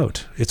play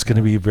out. It's going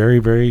to be very,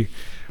 very,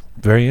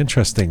 very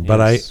interesting.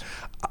 Yes.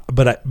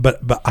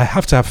 But I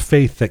have to have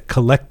faith that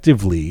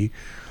collectively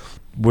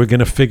we're going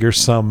to figure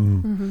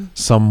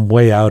some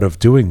way out of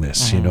doing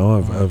this.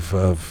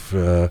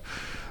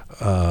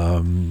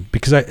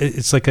 Because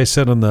it's like I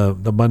said on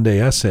the Monday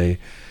essay.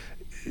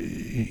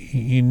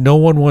 No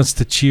one wants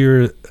to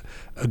cheer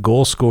a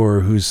goal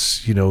scorer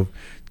who's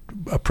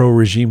a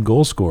pro-regime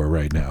goal scorer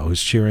right now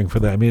who's cheering for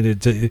that. I mean,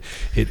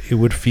 it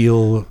would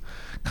feel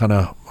kind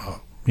of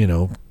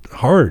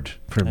hard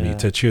for me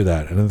to cheer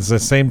that. And at the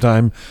same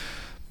time,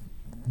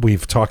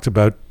 we've talked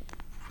about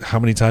how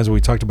many times have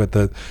we talked about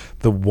the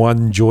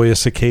one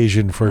joyous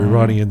occasion for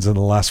Iranians in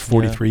the last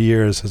 43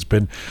 years has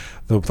been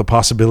the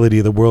possibility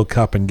of the World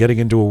Cup and getting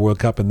into a World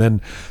Cup and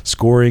then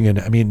scoring. And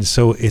I mean,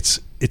 so it's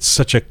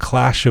such a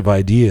clash of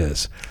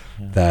ideas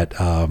that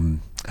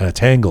and a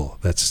tangle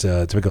that's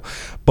typical.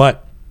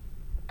 But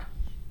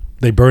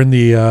they burned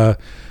the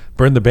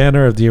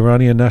banner of the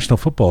Iranian national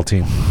football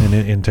team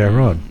in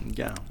Tehran.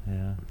 Yeah.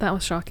 That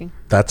was shocking.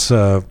 That's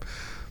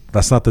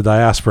not the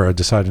diaspora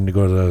deciding to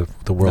go to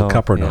the World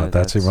Cup or not.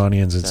 That's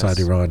Iranians inside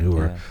Iran who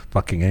are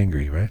fucking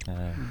angry, right?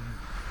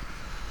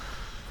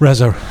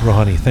 Reza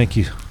Rouhani, thank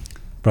you,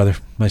 brother.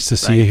 Nice to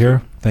see you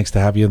here. Thanks to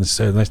have you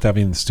nice to have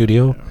you in the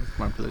studio.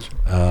 My pleasure.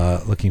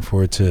 Looking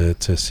forward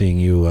to seeing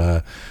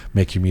you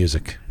make your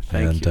music.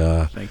 Thank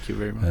you. Thank you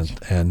very much.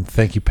 And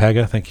thank you,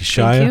 Pega. Thank you,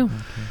 Shaya. Thank you.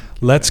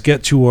 Let's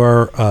get to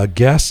our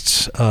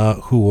guests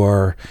who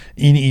are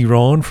in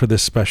Iran for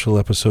this special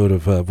episode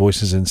of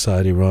Voices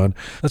Inside Iran.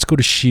 Let's go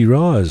to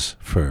Shiraz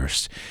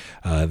first.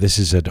 This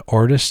is an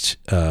artist,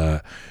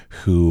 a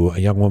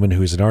young woman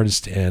who is an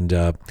artist and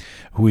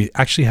who we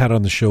actually had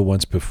on the show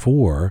once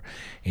before.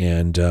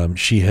 And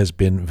she has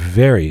been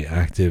very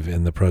active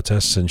in the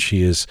protests, and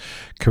she is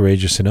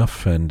courageous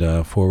enough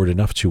and forward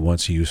enough to want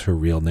to use her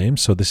real name.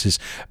 So this is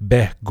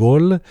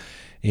Behgol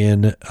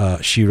in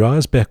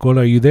Shiraz. Behgol,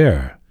 are you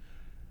there?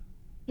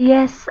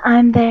 Yes,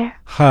 I'm there.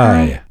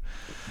 Hi.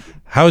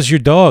 How's your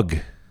dog?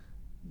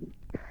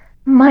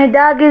 My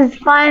dog is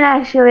fine,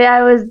 actually.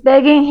 I was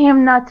begging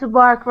him not to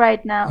bark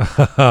right now.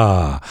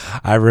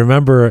 I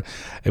remember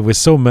it was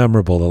so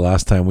memorable the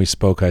last time we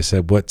spoke. I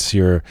said, what's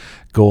your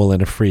goal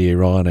in a free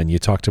Iran? And you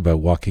talked about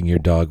walking your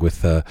dog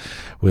with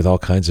all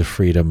kinds of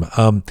freedom.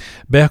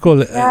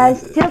 Behgol, I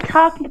still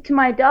talk to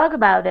my dog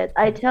about it.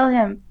 I tell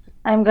him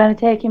I'm going to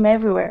take him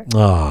everywhere.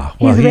 Oh,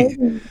 well,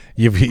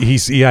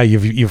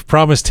 you've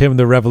promised him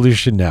the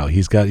revolution now.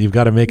 You've got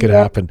to make it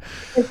happen.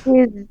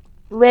 He's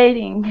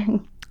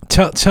waiting.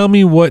 Tell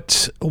me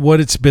what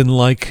it's been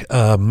like.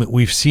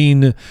 We've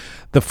seen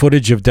the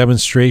footage of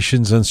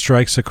demonstrations and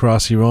strikes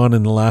across Iran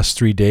in the last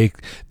 3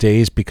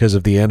 days because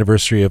of the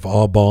anniversary of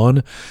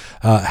Aban.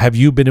 Have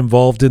you been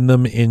involved in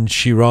them in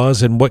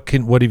Shiraz? And what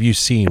have you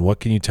seen? What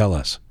can you tell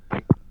us?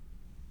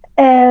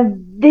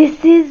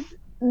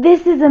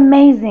 This is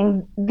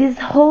amazing. These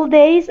whole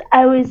days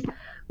I was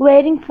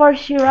waiting for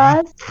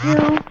Shiraz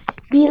to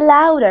be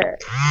louder,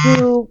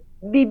 to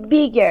be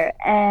bigger.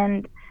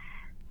 And,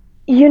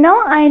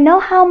 I know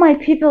how my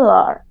people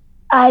are.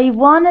 I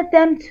wanted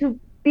them to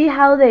be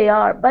how they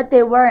are, but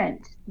they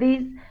weren't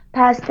these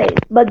past days.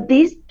 But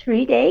these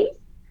 3 days,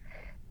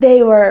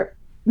 they were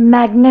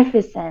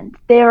magnificent.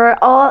 They were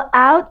all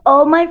out,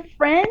 all my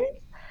friends.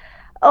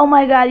 Oh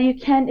my God, you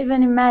can't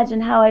even imagine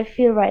how I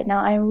feel right now.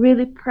 I'm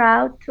really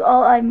proud to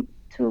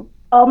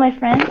all my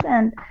friends,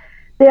 and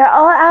they're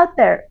all out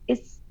there.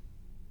 It's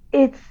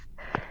the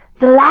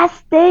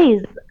last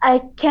days.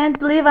 I can't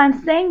believe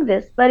I'm saying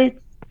this, but it's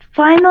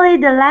finally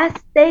the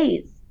last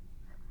days.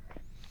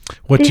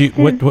 What do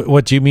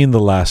you mean the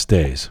last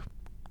days?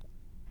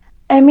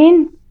 I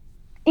mean,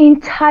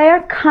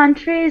 entire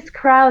country is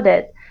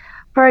crowded.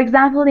 For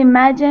example,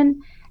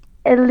 imagine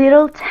a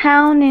little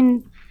town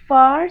in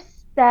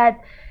Fars that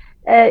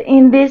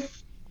in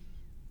this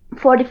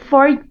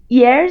 44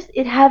 years,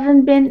 it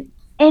haven't been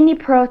any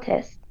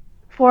protest.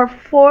 For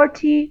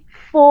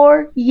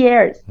 44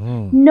 years,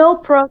 no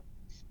protest.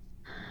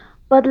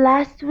 But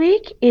last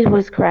week, it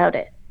was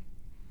crowded.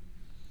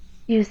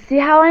 You see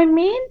how I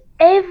mean?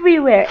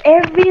 Everywhere,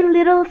 every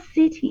little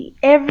city,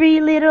 every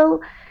little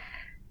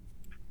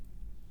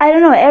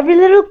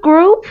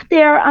group,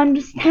 they are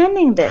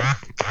understanding this.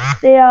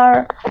 They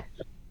are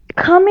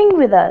coming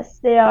with us.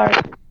 They are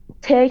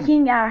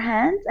taking our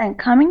hands and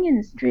coming in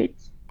the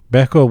streets.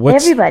 Behgol,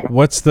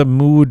 what's the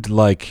mood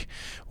like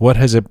What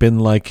has it been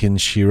like in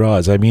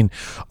Shiraz? I mean,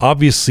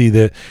 obviously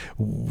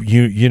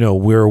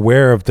we're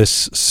aware of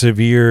this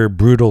severe,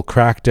 brutal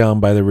crackdown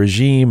by the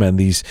regime and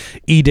these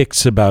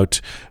edicts about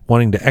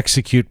wanting to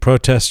execute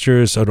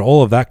protesters and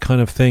all of that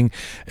kind of thing.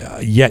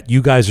 Yet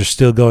you guys are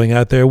still going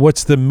out there.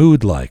 What's the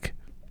mood like?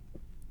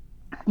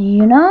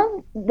 You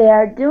know, they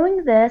are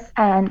doing this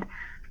and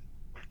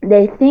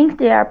they think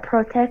they are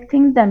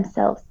protecting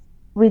themselves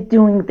with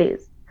doing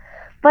this.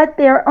 But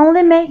they are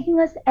only making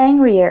us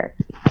angrier.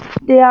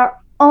 They are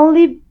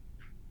only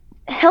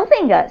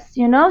helping us,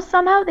 you know,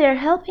 somehow they're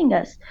helping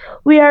us.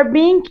 We are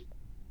being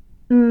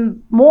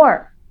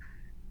more.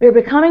 We're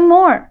becoming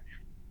more.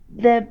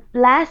 The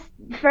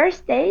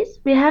first days,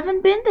 we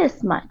haven't been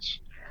this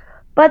much.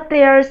 But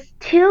they are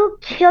still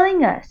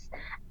killing us.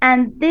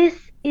 And this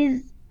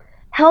is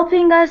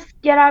helping us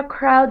get our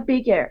crowd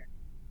bigger.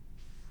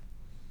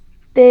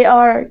 They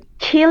are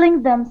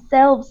killing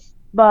themselves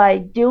by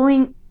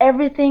doing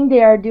everything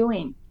they are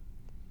doing.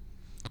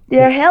 They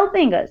are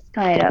helping us,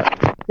 kind of.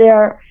 They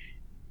are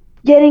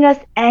getting us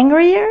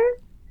angrier.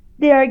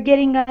 They are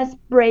getting us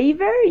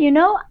braver. You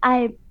know,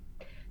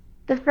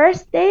 the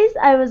first days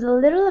I was a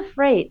little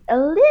afraid, a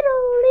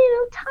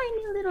little,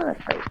 tiny little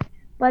afraid.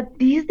 But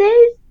these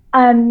days,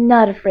 I'm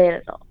not afraid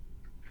at all.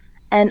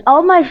 And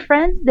all my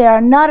friends, they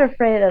are not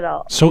afraid at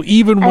all. So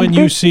even when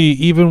you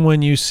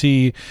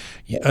see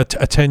a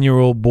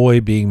 10-year-old boy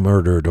being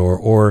murdered,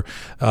 or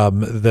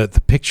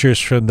the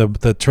pictures from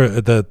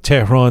the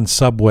Tehran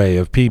subway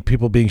of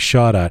people being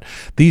shot at,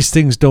 these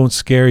things don't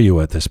scare you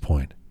at this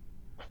point.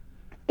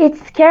 It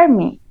scared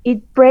me.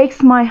 It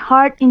breaks my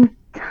heart in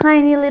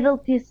tiny little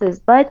pieces.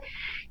 But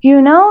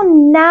you know,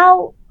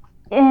 now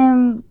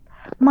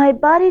my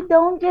body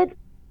don't get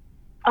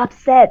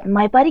upset,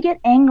 my body get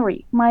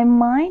angry, my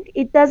mind,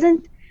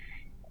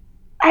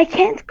 I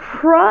can't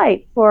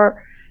cry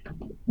for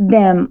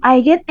them,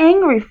 I get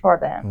angry for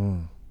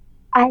them.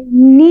 I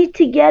need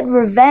to get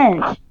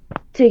revenge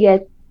to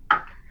get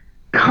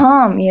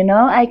calm, you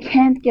know. I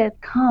can't get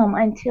calm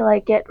until I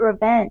get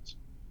revenge.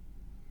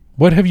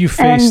 What have you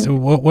faced?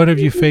 What have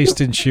you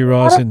faced in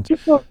Shiraz? And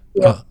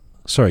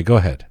sorry, go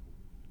ahead.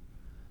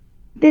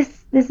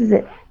 This is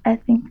it. I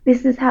think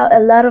this is how a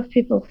lot of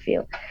people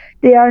feel.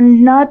 They are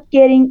not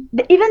getting,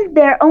 even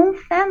their own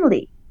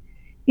family.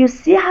 You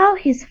see how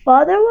his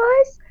father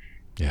was?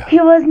 Yeah. He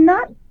was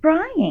not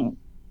crying.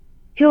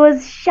 He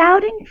was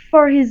shouting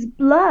for his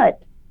blood,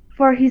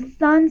 for his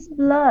son's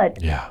blood.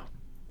 Yeah.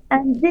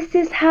 And this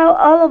is how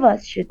all of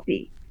us should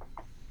be.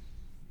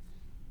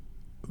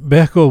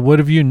 Behko, what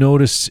have you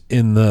noticed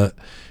in the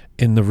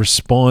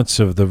response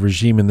of the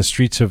regime in the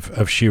streets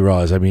of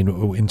Shiraz? I mean,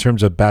 in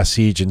terms of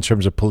Basij, in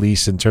terms of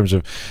police, in terms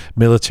of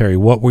military,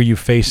 what were you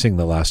facing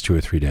the last 2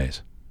 or 3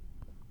 days?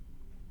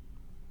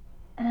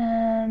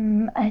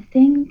 I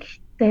think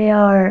they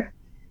are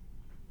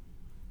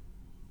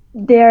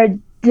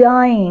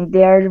dying.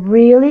 They are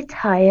really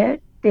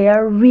tired. They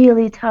are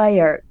really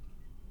tired.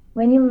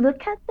 When you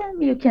look at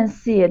them, you can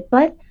see it.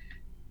 But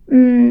I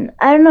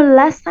don't know,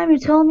 last time you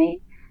told me,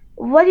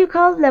 what do you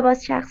call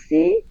lebas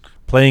shakhsi?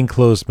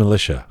 Plainclothes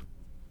militia.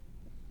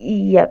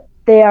 Yep,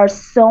 they are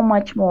so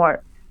much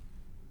more.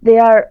 They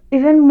are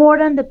even more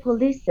than the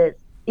polices.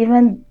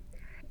 Even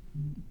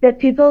the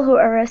people who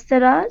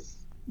arrested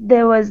us,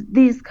 there was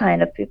these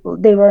kind of people.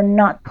 They were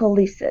not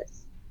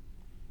polices.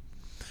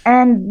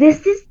 And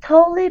this is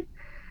totally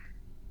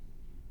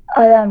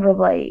Adam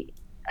Robai.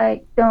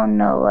 I don't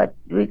know what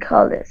we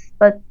call this,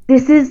 but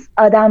this is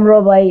Adam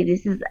Robai.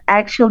 This is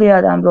actually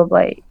Adam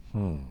Robai.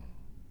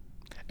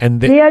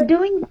 And they are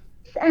doing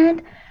this,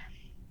 and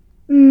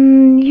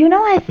you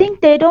know, I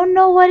think they don't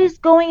know what is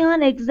going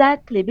on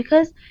exactly,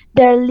 because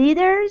their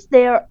leaders,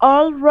 they are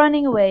all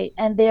running away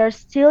and they are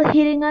still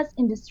hitting us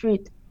in the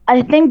street.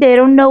 I think they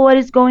don't know what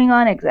is going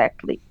on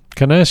exactly.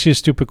 Can I ask you a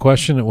stupid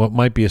question? What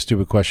might be a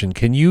stupid question?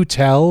 Can you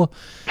tell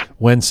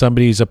when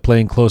somebody's a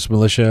plainclothes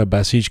militia,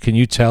 Basij? Can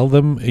you tell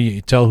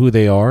who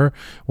they are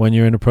when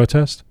you're in a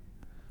protest?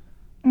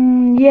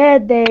 Yeah,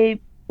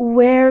 they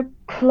wear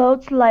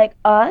clothes like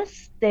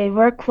us. They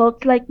wear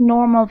clothes like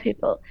normal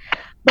people.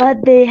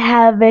 But they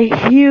have a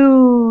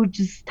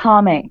huge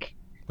stomach.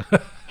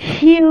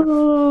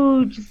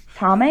 Huge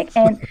stomach.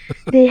 And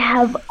they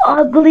have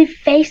ugly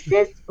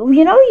faces.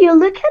 You know, you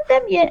look at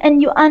them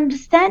and you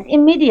understand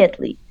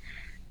immediately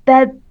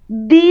that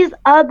these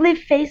ugly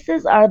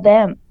faces are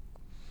them.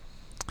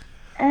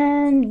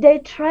 And they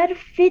try to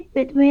fit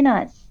between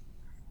us.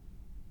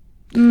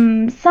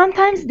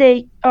 Sometimes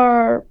they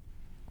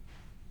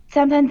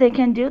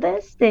can do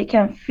this. They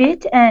can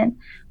fit and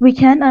we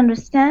can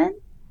understand.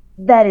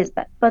 That is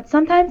bad. But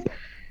sometimes,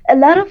 a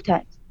lot of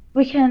times,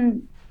 we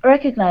can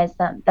recognize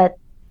them that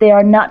they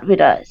are not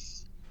with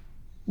us.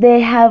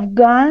 They have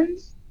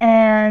guns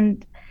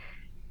and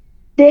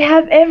they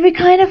have every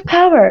kind of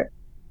power.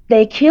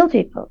 They kill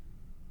people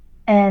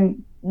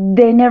and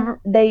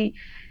they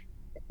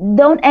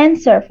don't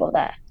answer for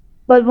that.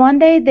 But one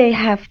day they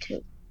have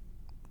to.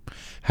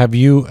 Have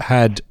you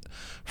had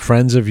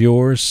friends of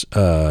yours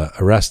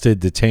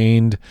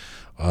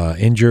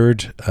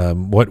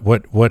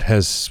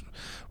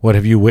What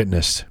have you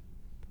witnessed?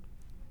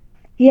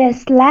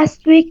 Yes,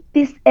 last week,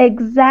 this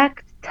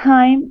exact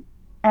time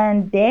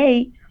and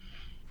day,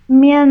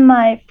 me and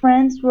my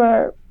friends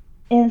were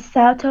in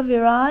south of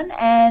Iran,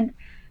 and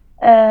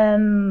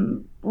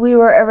we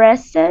were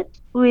arrested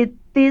with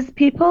these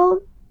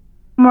people,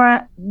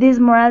 these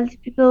morality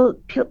people,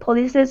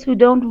 polices who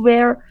don't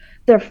wear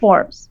their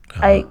forms.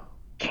 I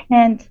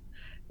can't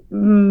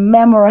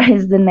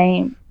memorize the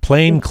name.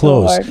 Plain It's so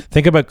clothes. hard.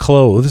 Think about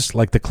clothes,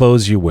 like the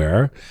clothes you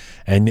wear,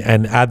 and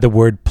add the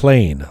word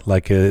plain,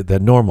 like the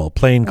normal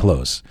plain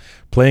clothes.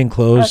 Plain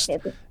clothes.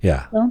 Okay,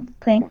 Yeah. don't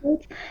plain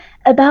clothes.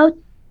 About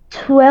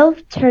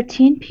 12,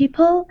 13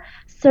 people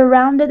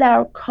surrounded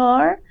our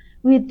car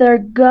with their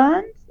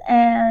guns,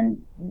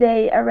 and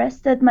they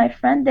arrested my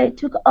friend. They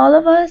took all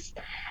of us,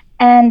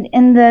 and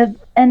in the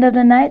end of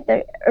the night,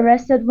 they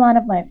arrested one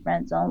of my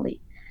friends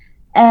only.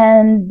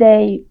 And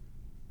they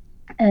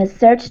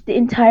searched the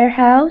entire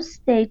house.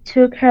 They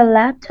took her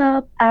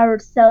laptop, our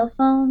cell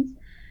phones,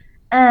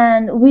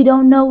 and we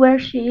don't know where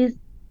she is.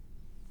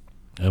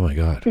 Oh my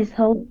God. This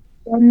whole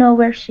don't know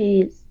where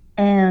she is,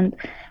 and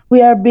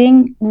we are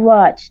being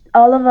watched.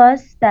 All of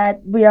us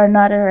that we are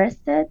not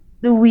arrested,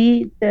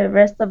 the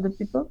rest of the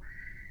people,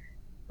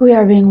 we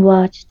are being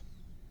watched,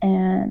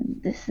 and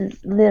this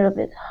is a little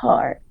bit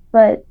hard,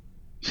 but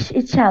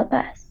it shall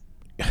pass.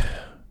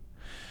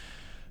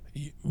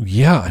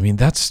 Yeah, I mean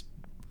that's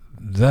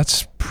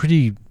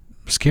pretty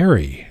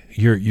scary.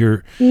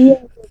 You're Yeah,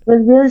 it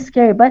was really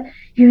scary, but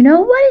you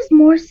know what is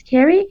more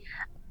scary?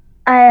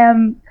 I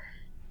am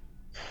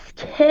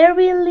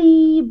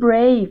scarily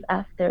brave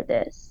after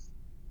this.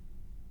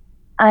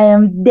 I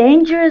am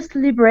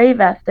dangerously brave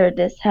after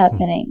this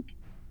happening.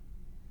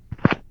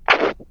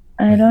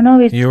 I don't know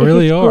if You if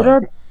really it's good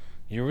are. or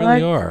You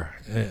really are.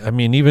 I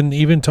mean,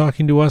 even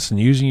talking to us and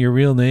using your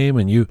real name,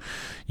 and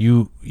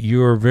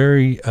you're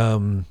very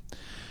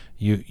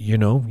you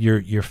know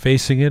you're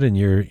facing it, and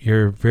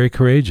you're very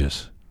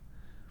courageous.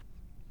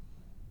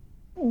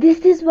 this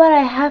is what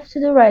I have to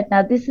do right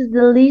now. This is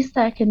the least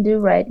I can do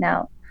right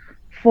now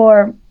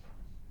for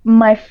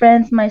my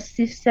friends, my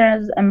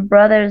sisters and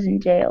brothers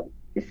in jail.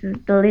 This is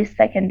the least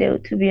I can do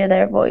to be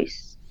their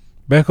voice.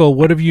 Beko,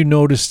 what have you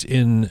noticed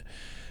in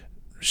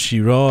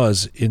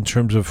Shiraz in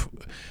terms of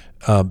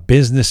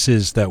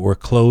businesses that were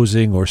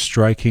closing or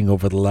striking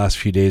over the last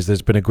few days?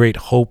 There's been a great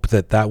hope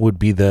that that would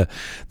be the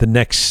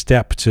next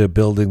step to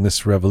building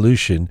this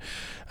revolution.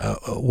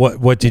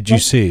 What did you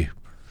see?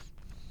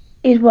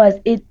 It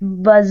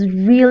was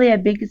really a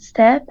big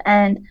step,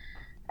 and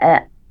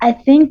I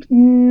think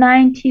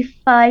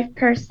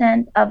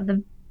 95% of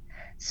the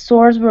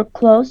stores were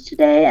closed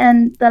today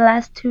and the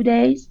last 2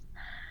 days,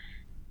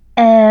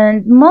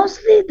 and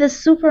mostly the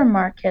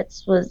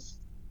supermarkets was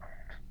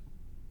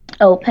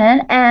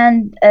open,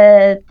 and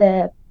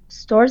the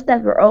stores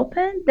that were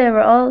open, they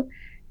were all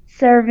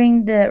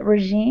serving the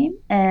regime,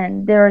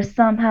 and they were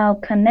somehow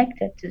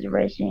connected to the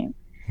regime.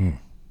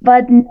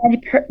 But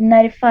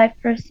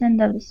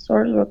 95% of the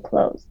stores were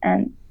closed,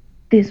 and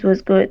this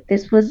was good.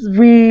 This was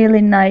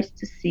really nice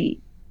to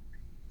see.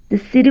 The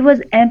city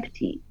was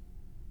empty.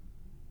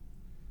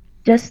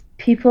 Just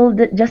people,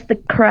 just the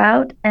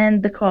crowd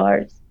and the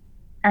cars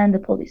and the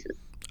police.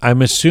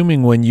 I'm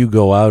assuming when you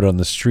go out on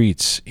the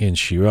streets in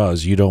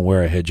Shiraz, you don't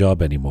wear a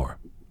hijab anymore.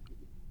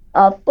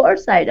 Of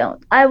course I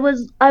don't. I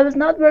was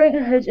not wearing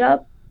a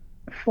hijab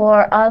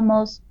for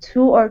almost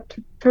 2 or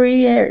 3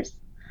 years.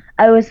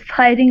 I was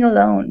fighting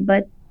alone,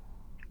 but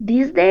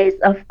these days,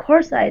 of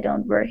course, I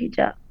don't wear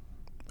hijab.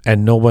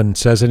 And no one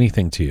says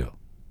anything to you.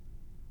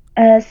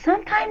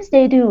 Sometimes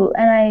they do,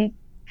 and I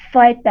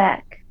fight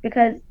back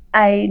because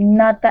I'm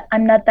not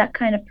that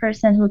kind of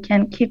person who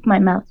can keep my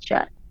mouth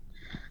shut.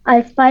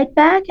 I fight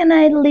back and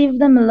I leave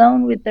them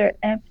alone with their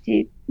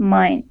empty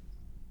mind.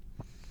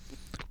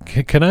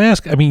 Can I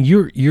ask? I mean,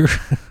 you're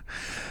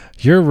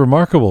you're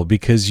remarkable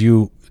because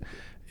you've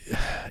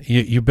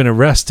been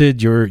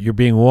arrested. You're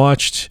being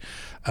watched.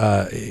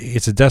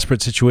 It's a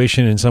desperate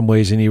situation in some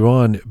ways in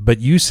Iran, but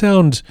you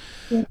sound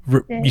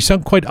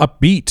quite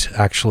upbeat.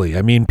 Actually,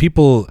 I mean,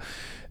 people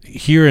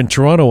here in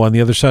Toronto on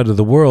the other side of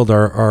the world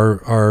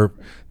are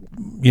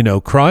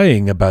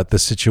crying about the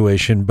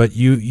situation, but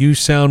you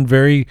sound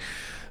very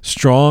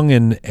strong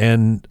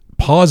and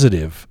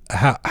positive.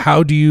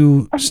 How do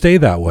you stay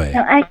that way?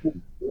 Now, I can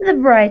see the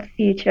bright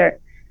future.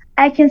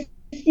 I can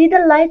see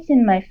the lights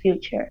in my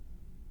future.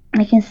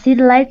 I can see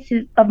the lights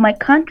of my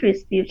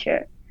country's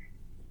future.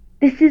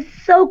 This is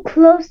so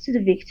close to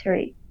the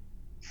victory.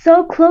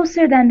 So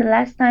closer than the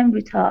last time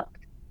we talked.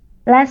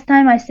 Last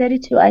time I said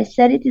it too. I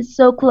said it is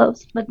so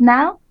close. But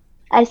now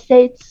I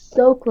say it's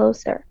so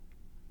closer.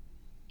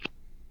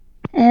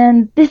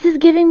 And this is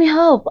giving me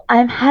hope.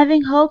 I'm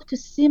having hope to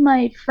see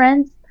my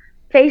friend's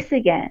face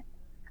again.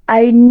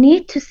 I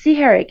need to see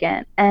her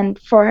again. And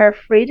for her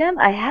freedom,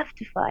 I have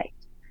to fight.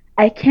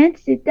 I can't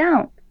sit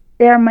down.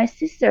 They are my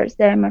sisters.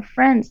 They are my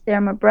friends. They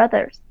are my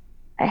brothers.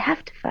 I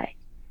have to fight.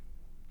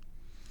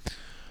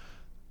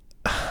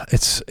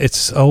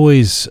 It's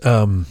always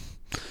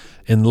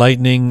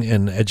enlightening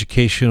and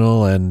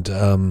educational,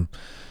 and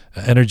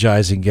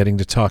energizing getting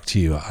to talk to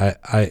you.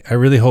 I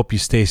really hope you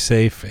stay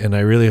safe, and I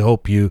really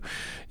hope you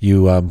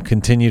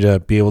continue to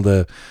be able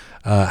to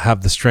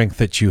have the strength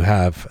that you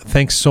have.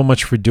 Thanks so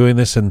much for doing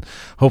this, and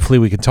hopefully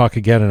we can talk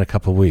again in a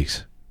couple of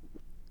weeks.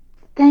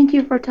 Thank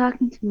you for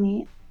talking to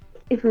me.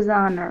 It was an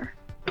honor.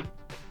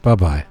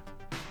 Bye-bye.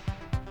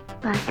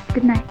 Bye.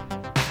 Good night.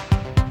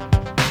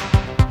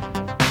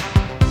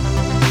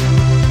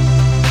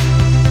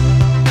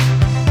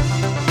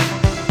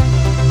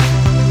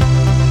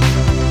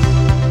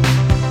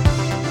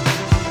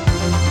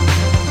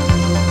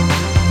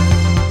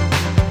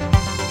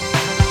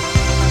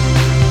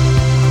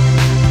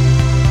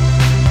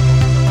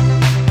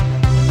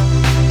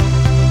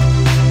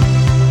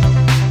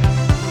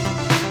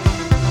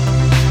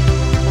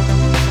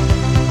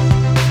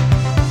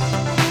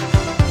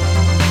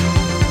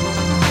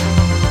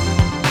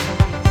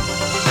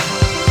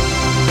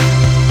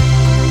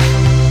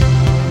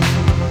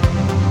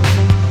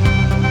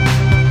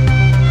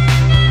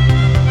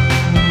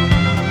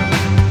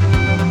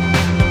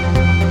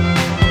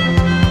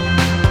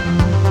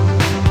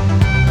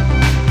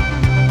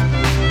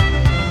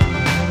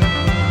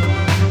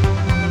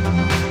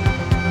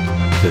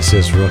 This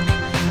is Rook,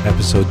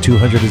 episode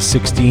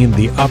 216,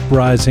 The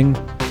Uprising.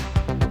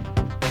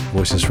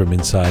 Voices from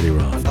Inside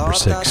Iran, number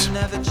 6. I'm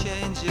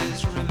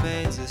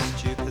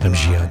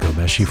Jian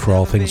Ghomeshi. For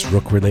all things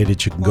Rook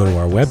related, you can go to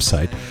our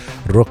website,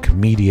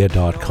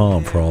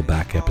 rookmedia.com, for all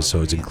back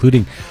episodes,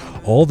 including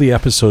all the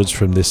episodes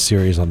from this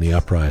series on The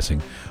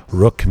Uprising,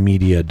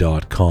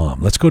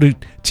 rookmedia.com. Let's go to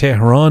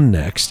Tehran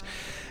next.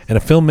 And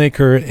a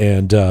filmmaker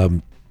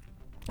and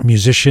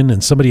musician,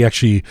 and somebody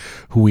actually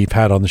who we've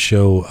had on the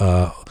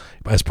show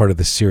as part of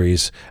this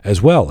series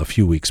as well a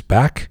few weeks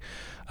back.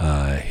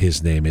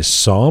 His name is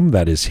Sam.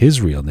 That is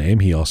his real name.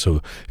 He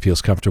also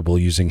feels comfortable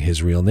using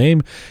his real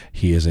name.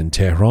 He is in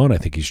Tehran. I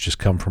think he's just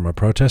come from a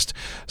protest.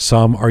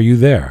 Sam, are you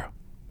there?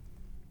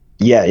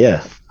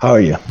 Yeah. How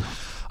are you?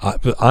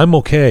 I'm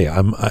okay.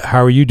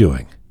 How are you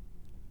doing?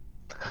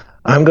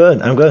 I'm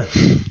good.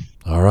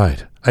 All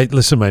right.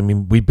 Listen, I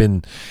mean, we've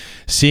been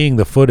seeing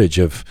the footage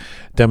of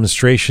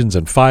demonstrations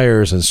and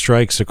fires and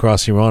strikes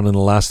across Iran in the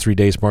last 3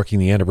 days, marking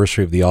the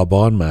anniversary of the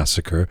Alban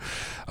massacre.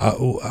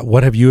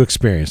 What have you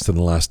experienced in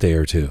the last day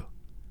or two?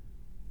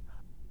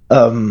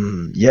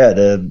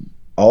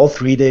 All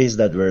 3 days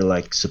that were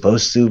like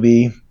supposed to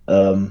be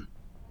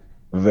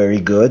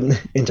very good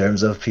in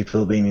terms of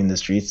people being in the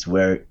streets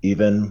were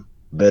even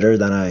better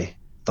than I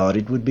thought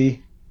it would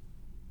be.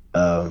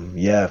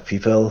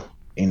 People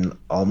in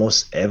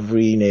almost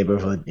every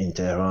neighborhood in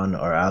Tehran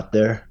were out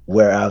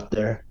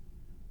there.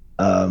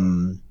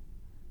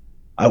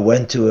 I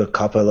went to a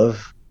couple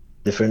of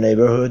different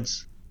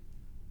neighborhoods,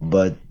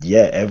 but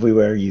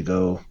everywhere you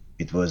go,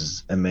 it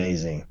was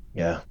amazing.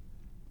 Yeah.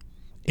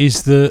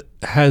 Has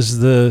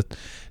the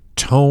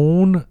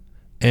tone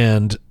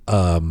and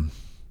the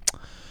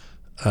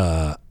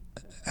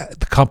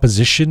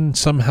composition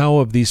somehow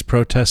of these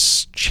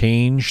protests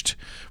changed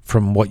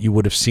from what you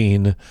would have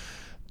seen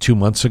 2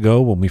 months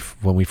ago when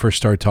we first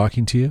started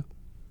talking to you?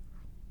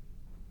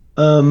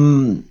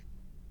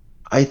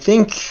 I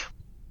think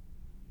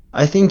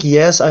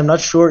yes. I'm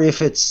not sure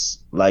if it's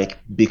like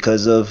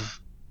because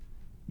of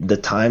the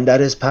time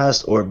that has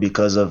passed or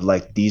because of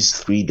like these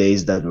 3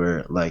 days that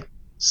were like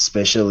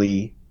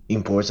especially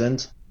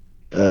important.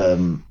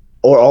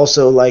 Or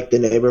also like the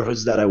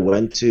neighborhoods that I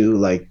went to,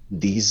 like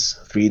these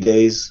 3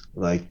 days,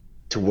 like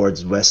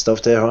towards west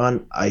of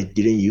Tehran, I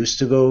didn't used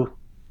to go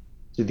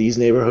to these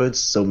neighborhoods,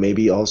 so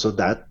maybe also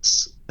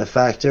that's a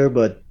factor.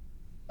 But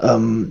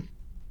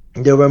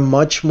there were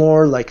much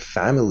more like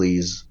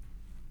families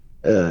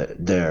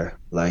there.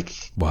 Like,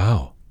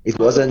 wow, it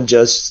wasn't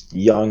just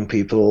young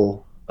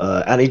people,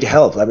 and it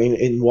helped. I mean,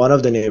 in one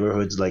of the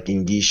neighborhoods, like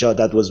in Gisha,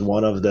 that was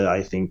one of the,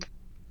 I think,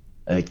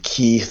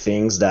 key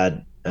things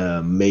that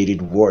made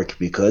it work,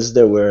 because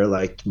there were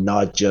like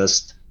not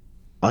just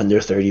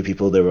under 30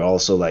 people, there were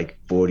also like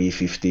 40,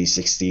 50,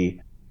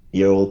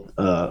 60-year-old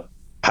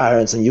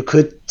parents, and you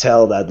could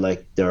tell that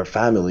like there are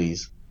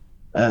families,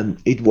 and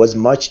it was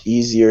much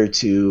easier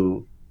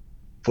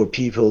for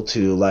people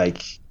to,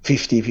 like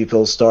 50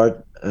 people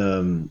start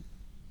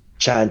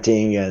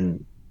chanting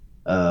and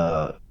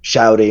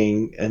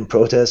shouting and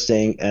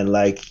protesting, and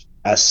like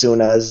as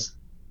soon as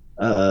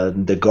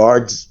the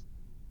guards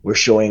were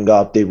showing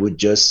up, they would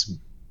just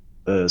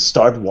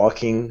start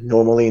walking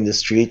normally in the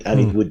street, and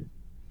it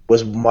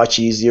was much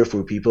easier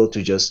for people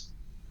to just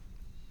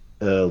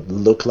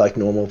look like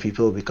normal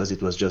people, because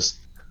it was just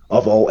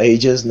of all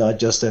ages, not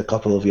just a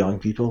couple of young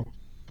people.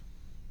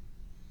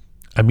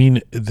 I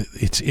mean,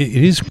 it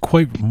is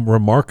quite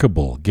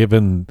remarkable,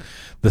 given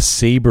the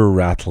saber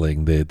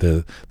rattling,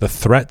 the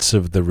threats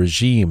of the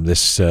regime.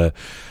 This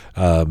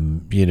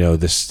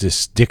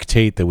this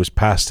dictate that was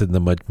passed in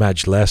the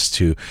Majlis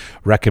to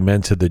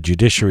recommend to the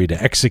judiciary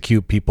to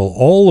execute people,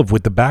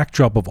 with the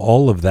backdrop of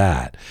all of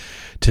that,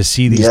 to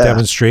see these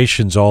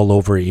demonstrations all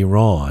over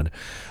Iran.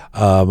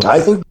 I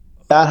think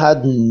that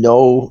had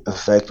no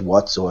effect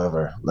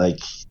whatsoever. Like,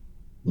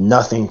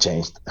 nothing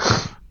changed.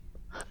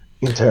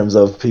 in terms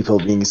of people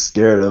being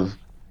scared of,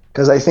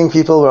 because I think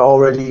people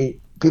already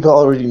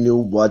knew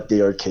what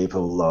they are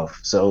capable of.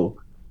 So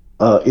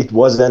it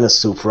wasn't a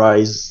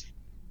surprise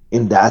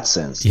in that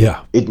sense.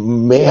 Yeah. It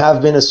may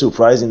have been a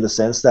surprise in the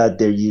sense that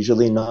they're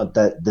usually not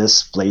that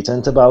this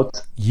blatant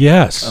about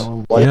Yes.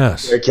 what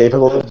Yes. they're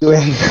capable of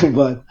doing,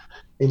 but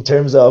in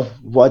terms of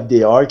what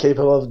they are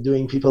capable of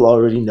doing, people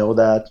already know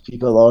that.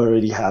 People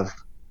already have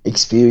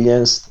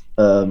experienced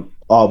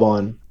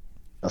Aubon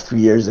 3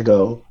 years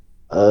ago.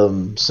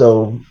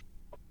 So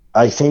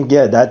I think,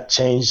 yeah, that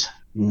changed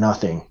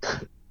nothing.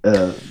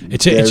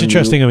 It's Their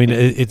interesting. I new, mean,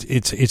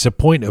 it's a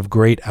point of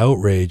great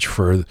outrage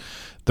for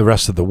the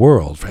rest of the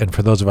world and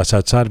for those of us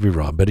outside of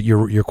Iran. But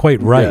you're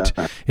quite right.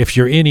 yeah, If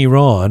you're in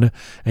Iran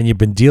and you've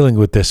been dealing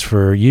with this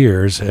for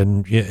years,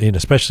 and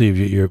especially if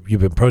you've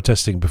been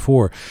protesting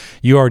before,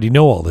 you already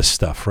know all this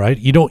stuff, right?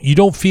 You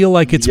don't feel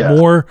like it's yeah.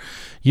 more.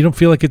 You don't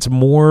feel like it's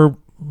more.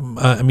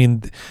 I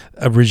mean,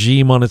 a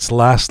regime on its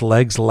last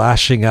legs,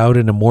 lashing out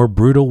in a more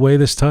brutal way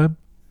this time.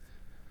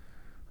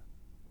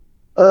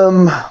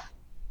 Um,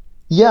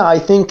 yeah, I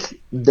think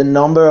the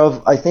number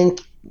of, I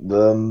think,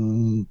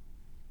 um,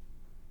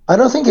 I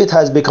don't think it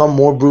has become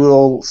more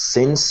brutal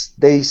since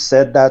they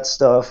said that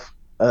stuff.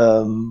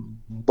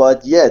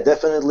 But yeah,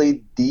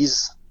 definitely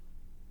these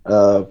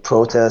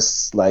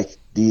protests, like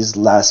these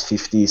last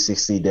 50,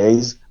 60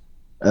 days,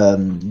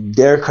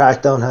 their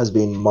crackdown has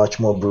been much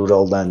more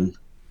brutal than,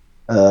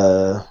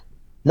 uh,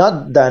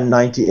 not than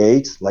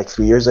 98, like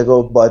 3 years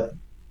ago, but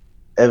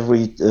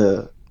every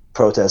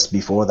protest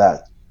before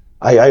that.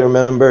 I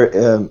remember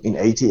in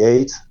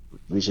 88,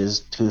 which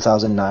is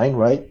 2009,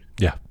 right?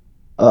 Yeah.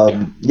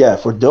 Yeah,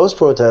 for those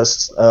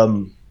protests,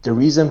 the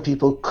reason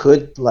people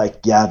could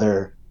like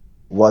gather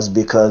was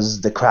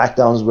because the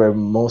crackdowns were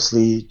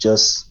mostly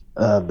just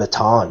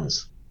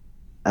batons,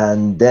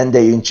 and then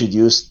they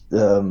introduced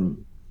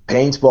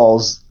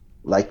paintballs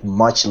like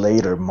much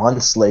later,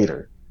 months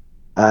later,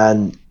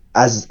 and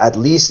as at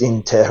least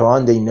in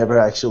Tehran, they never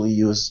actually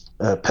used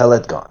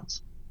pellet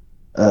guns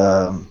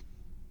um,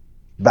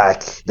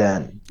 back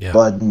then. Yeah.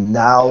 But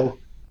now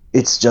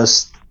it's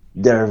just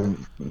their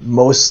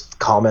most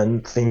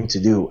common thing to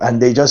do,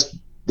 and they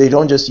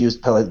don't just use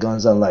pellet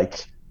guns on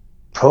like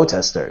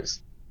protesters.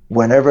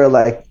 Whenever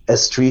like a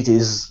street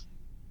is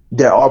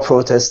there are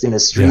protests in a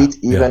street,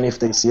 Yeah. even if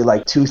they see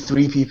like 2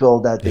 3 people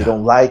that they Yeah.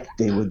 don't like,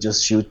 they would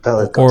just shoot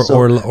pellet or guns.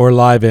 So or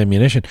live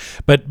ammunition.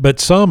 But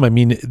some, I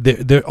mean,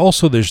 there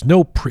also there's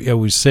no I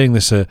was saying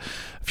this a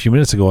few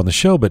minutes ago on the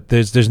show, but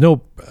there's no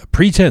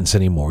pretense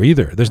anymore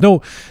either. There's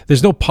no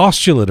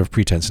postulate of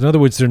pretense. In other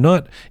words, they're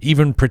not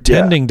even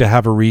pretending to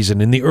have a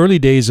reason. In the early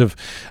days of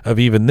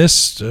even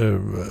this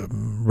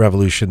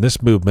revolution,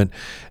 this movement,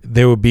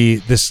 there would be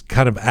this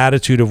kind of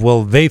attitude of,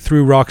 well, they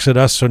threw rocks at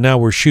us, so now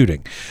we're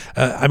shooting.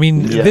 I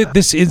mean, Yeah.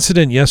 this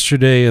incident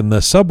yesterday in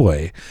the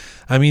subway,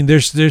 I mean,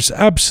 there's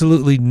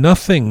absolutely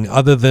nothing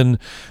other than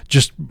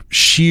just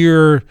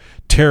sheer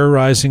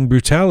terrorizing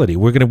brutality.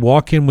 We're going to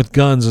walk in with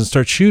guns and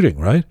start shooting,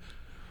 right?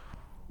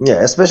 yeah,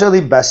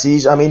 especially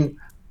Basij. I mean,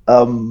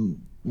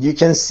 you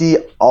can see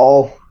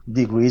all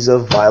degrees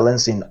of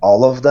violence in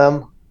all of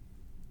them,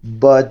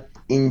 but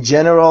in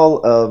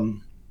general,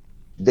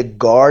 the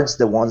guards,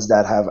 the ones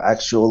that have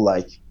actual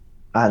like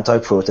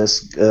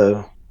anti-protest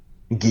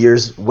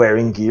gears,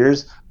 wearing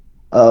gears,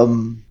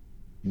 um,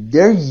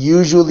 they're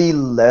usually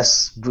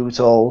less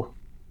brutal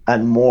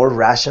and more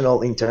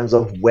rational in terms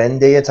of when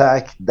they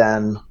attack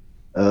than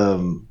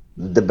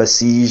the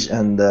Basij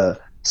and the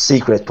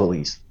secret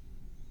police.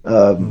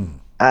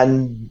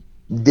 And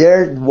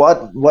there,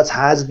 what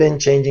has been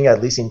changing,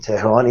 at least in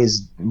Tehran,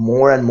 is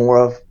more and more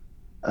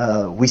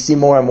of we see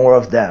more and more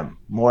of them,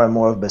 more and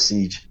more of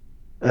Basij,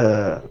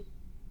 uh,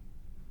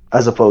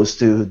 as opposed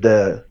to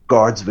the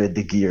guards with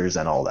the gears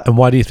and all that. And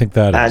why do you think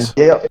that And is?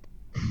 they,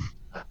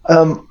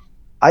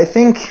 I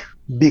think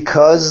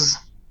because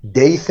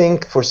they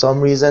think for some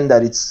reason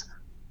that it's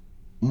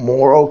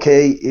more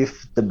okay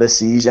if the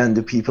Basij and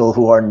the people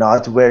who are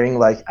not wearing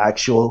like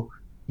actual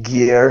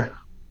gear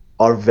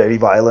are very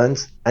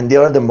violent, and they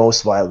are the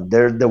most violent.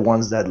 They're the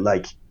ones that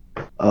like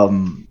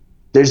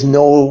there's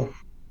no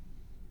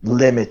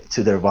limit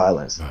to their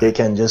violence. Right. They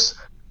can just,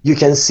 you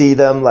can see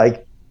them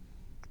like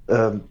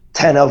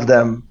 10 of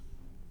them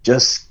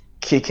just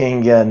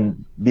kicking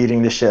and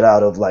beating the shit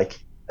out of like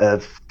a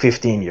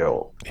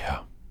 15-year-old, Yeah.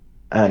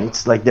 and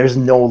it's like there's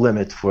no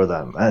limit for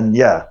them. And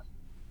yeah,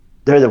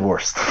 they're the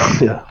worst.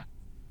 Yeah.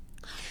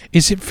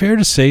 Is it fair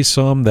to say,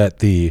 Sam, that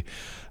the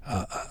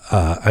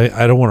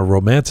I don't want to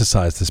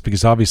romanticize this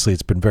because obviously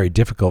it's been very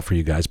difficult for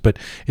you guys, but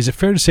is it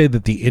fair to say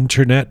that the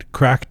internet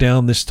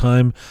crackdown this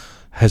time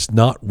has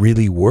not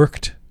really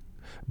worked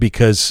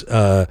because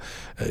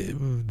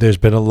there's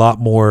been a lot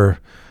more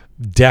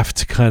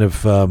deft kind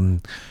of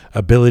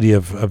ability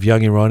of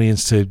young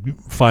Iranians to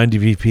find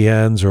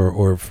VPNs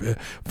or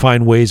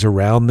find ways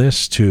around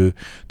this to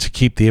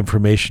keep the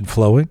information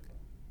flowing?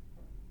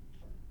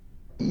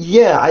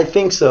 Yeah, I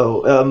think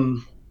so.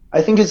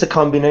 I think it's a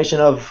combination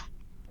of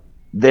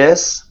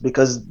this,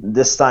 because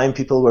this time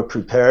people were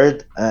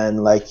prepared,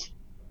 and like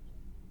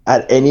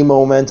at any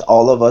moment,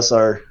 all of us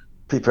are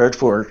prepared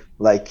for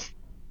like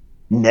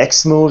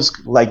next moves.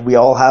 Like we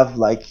all have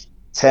like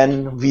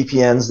 10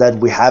 VPNs that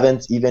we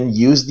haven't even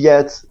used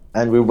yet,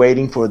 and we're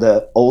waiting for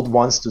the old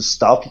ones to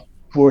stop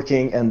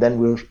working, and then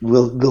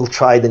we'll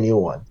try the new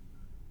one.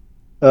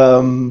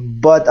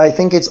 But I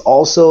think it's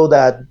also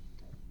that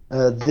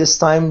this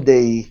time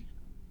they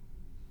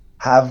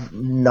have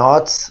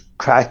not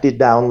cracked it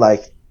down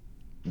like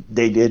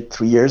they did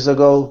 3 years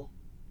ago.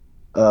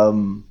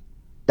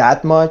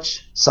 That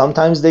much.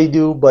 Sometimes they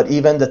do, but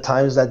even the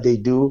times that they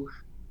do,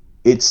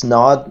 it's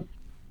not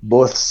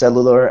both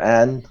cellular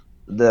and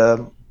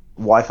the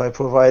Wi-Fi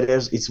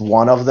providers. It's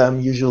one of them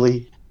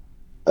usually.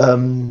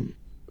 Um,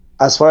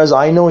 as far as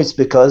I know, it's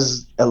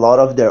because a lot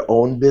of their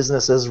own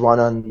businesses run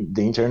on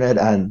the internet,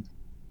 and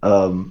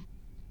um,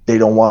 they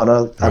don't want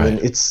to. I mean,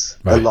 Right. it's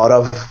a Right. lot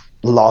of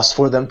loss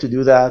for them to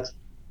do that.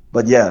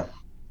 But yeah,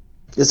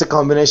 it's a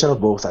combination of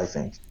both, I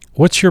think.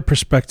 What's your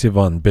perspective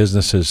on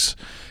businesses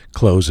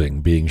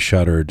closing, being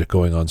shuttered,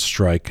 going on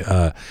strike?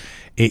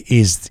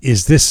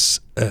 Is this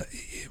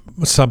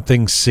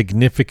something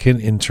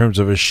significant in terms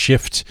of a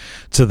shift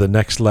to the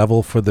next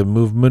level for the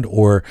movement,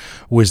 or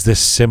was this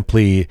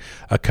simply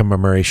a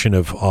commemoration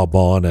of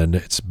Aubon and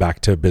it's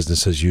back to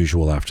business as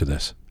usual after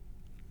this?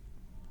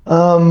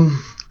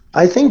 Um,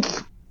 I think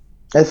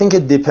I think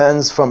it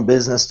depends from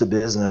business to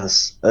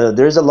business.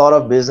 There's a lot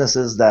of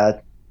businesses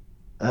that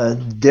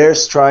their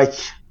strike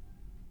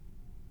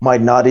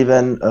might not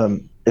even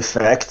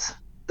affect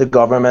the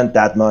government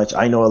that much.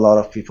 I know a lot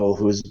of people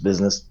whose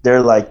business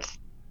they're like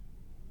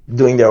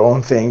doing their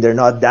own thing. They're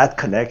not that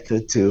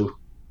connected to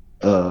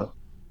uh,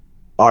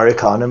 our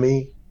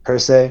economy per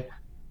se,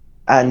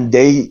 and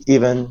they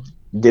even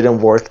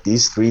didn't work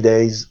these 3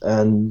 days.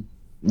 And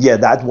yeah,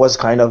 that was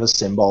kind of a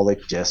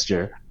symbolic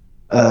gesture.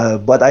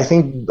 But I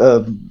think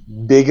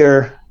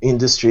bigger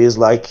industries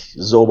like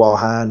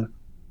Zobahan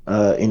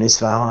in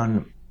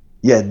Isfahan,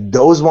 yeah,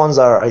 those ones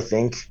are, I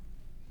think,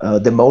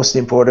 the most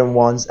important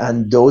ones,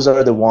 and those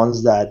are the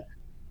ones that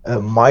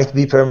might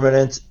be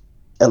permanent.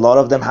 A lot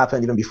of them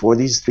happened even before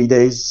these 3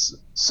 days,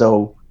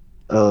 so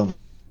um,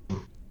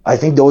 I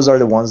think those are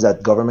the ones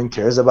that government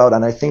cares about,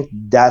 and I think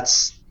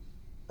that's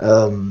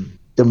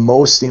the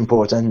most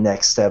important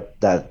next step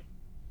that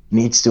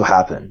needs to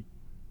happen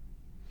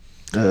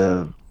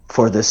uh,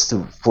 for this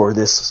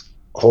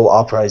whole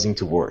uprising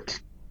to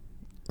work.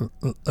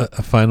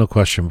 A final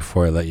question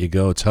before I let you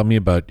go. Tell me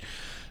about,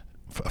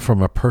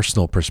 from a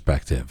personal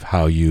perspective,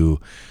 how you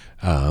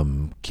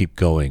keep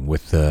going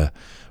with the.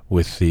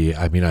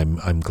 I mean,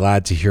 I'm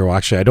glad to hear. Well,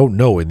 actually, I don't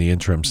know in the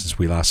interim since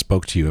we last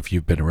spoke to you if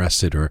you've been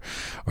arrested or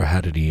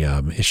had any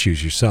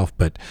issues yourself.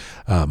 But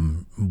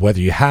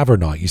whether you have or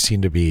not, you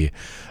seem to be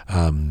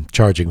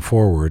charging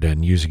forward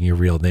and using your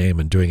real name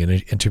and doing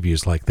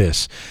interviews like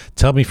this.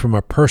 Tell me from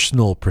a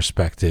personal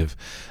perspective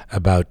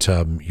about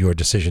your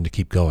decision to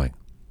keep going.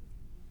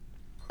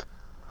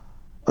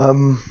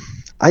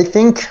 I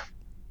think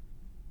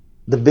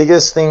the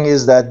biggest thing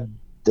is that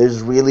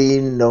there's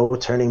really no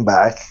turning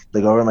back.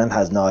 The government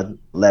has not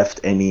left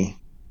any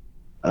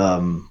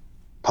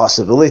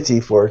possibility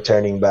for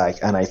turning back,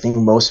 and I think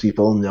most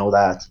people know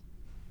that.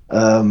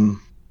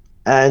 Um,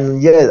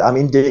 and yeah, I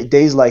mean,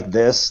 days like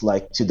this,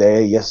 like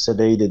today,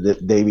 yesterday, the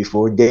day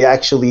before, they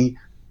actually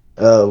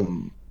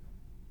um,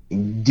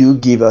 do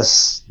give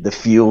us the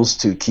fuels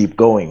to keep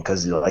going,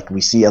 because like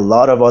we see a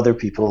lot of other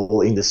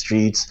people in the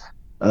streets,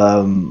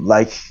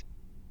 like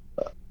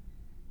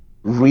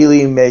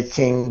really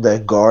making the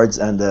guards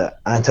and the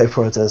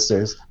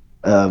anti-protesters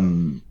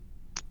um,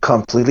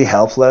 completely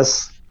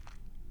helpless.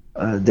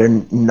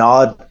 They're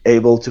not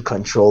able to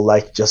control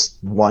like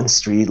just one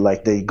street.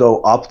 Like they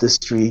go up the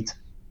street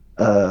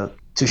to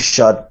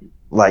shut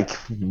like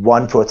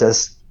one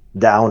protest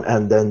down,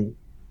 and then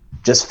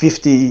just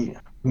 50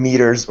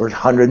 meters or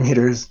 100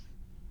 meters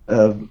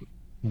uh,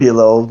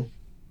 below,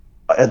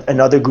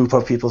 another group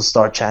of people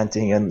start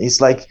chanting, and it's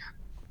like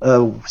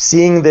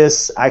seeing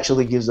this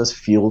actually gives us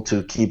fuel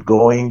to keep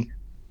going.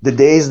 The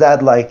days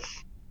that like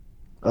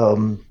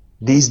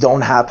these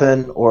don't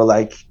happen, or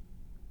like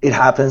it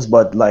happens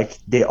but like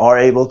they are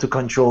able to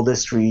control the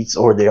streets,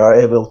 or they are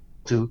able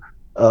to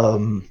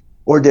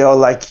or they are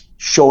like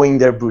showing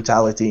their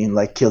brutality in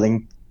like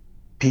killing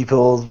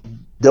people,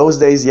 those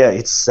days, yeah,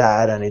 it's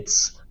sad and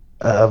it's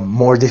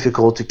more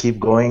difficult to keep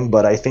going.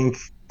 But I think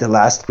the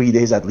last 3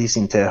 days, at least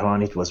in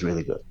Tehran, it was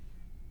really good.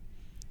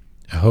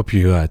 I hope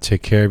you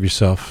take care of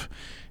yourself.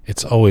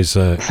 It's always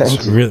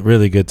Thank you.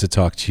 really good to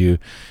talk to you,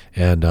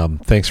 and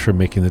thanks for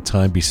making the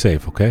time. Be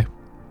safe, okay?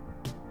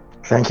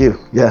 Thank you.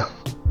 Yeah.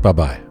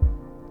 Bye-bye.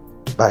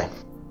 Bye.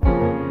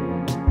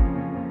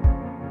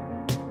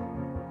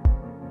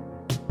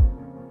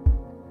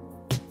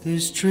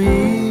 This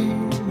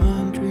dream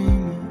I'm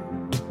dreaming,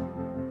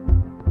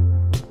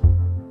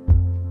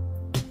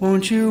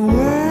 won't you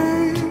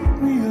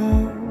wake me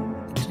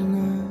up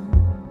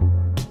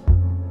tonight?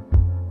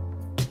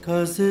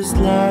 'Cause this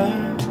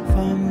life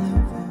I'm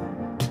living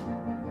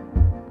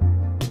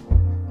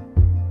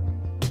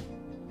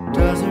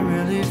doesn't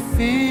really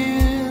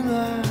feel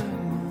like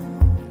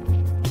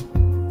mine.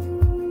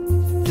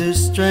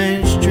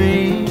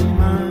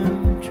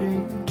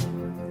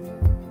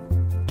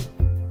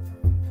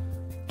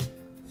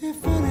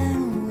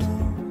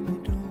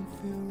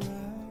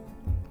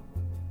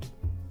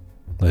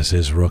 This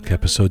is Rook,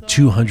 episode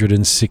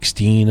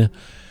 216,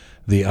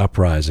 The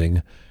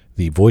Uprising,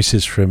 the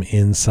Voices from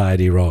Inside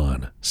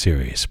Iran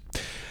series.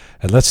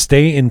 And let's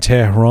stay in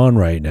Tehran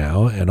right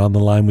now. And on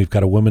the line, we've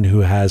got a woman who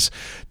has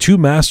 2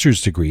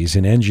 master's degrees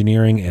in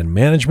engineering and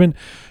management.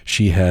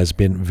 She has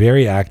been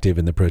very active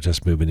in the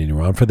protest movement in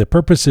Iran. For the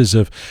purposes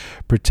of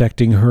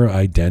protecting her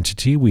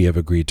identity, we have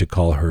agreed to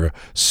call her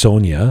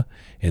Sonia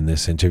in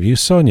this interview.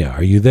 Sonia,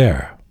 are you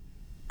there?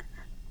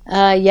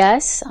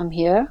 Yes, I'm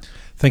here.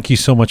 Thank you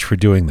so much for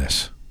doing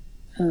this.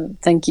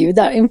 Thank you,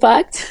 that in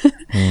fact,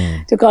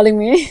 to calling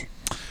me.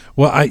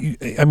 Well,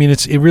 I mean,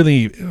 it's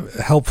really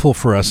helpful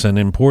for us and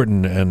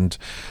important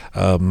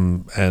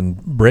and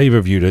brave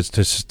of you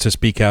to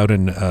speak out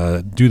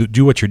and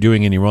do what you're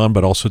doing in Iran,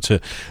 but also to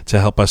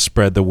help us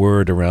spread the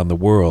word around the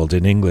world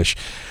in English.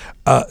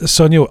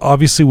 Sonia,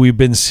 obviously we've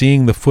been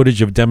seeing the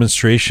footage of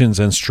demonstrations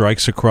and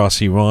strikes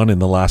across Iran in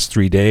the last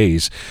 3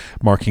 days,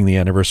 marking the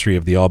anniversary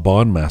of the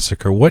Aban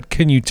massacre. What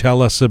can you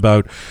tell us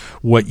about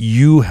what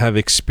you have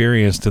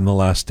experienced in the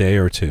last day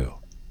or two?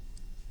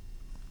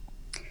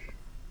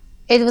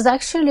 It was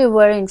actually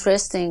very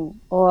interesting,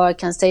 or I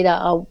can say that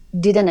I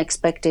didn't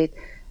expect it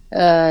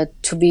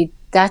to be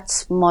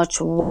that much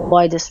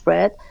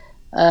widespread.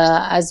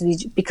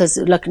 Because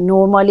like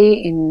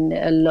normally in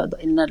a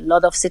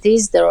lot of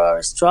cities there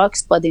are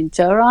strikes, but in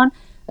Tehran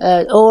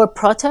or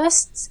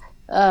protests,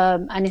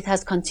 and it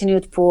has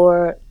continued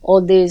for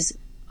all these.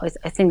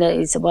 I think that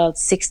it's about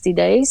 60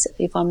 days,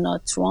 if I'm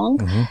not wrong.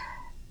 Mm-hmm.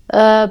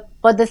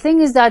 But the thing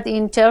is that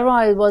in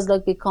Tehran it was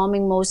like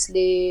becoming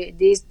mostly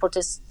these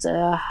protests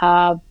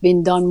have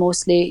been done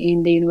mostly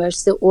in the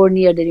university or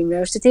near the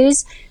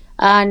universities,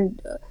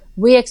 and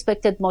we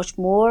expected much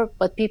more,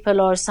 but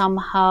people are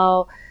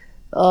somehow.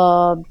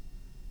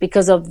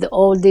 Because of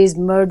all these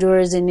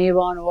murders in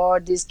Iran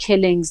or these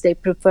killings, they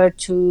prefer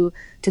to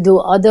do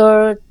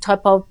other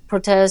type of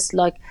protests,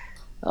 like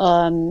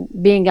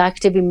being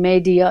active in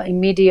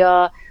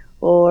media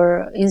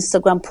or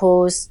Instagram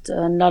posts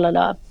and la la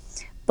la.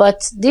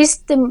 But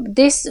this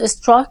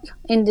struck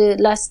in the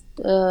last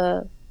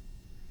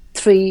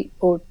 3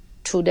 or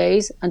 2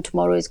 days, and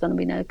tomorrow is going to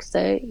be next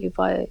day, if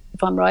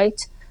I'm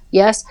right.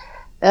 Yes,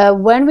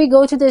 when we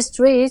go to the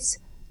streets.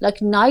 Like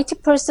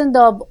 90%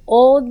 of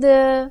all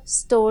the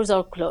stores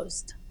are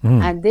closed,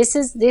 and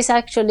this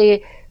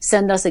actually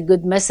send us a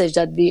good message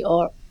that we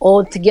are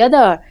all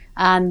together.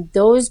 And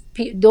those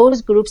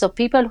groups of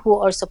people who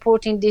are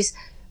supporting this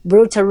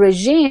brutal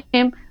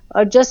regime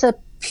are just a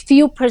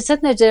few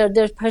percentage.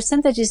 Their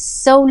percentage is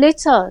so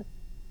little,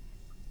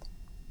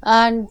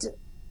 and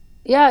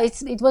yeah,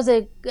 it was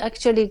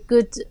actually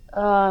good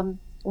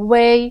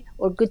way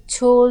or good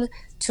tool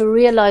to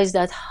realize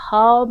that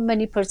how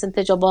many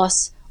percentage of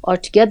us are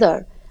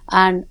together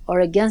and are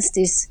against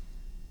this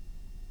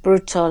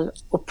brutal,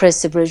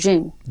 oppressive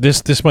regime.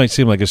 This might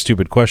seem like a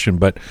stupid question,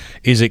 but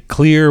is it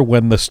clear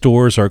when the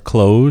stores are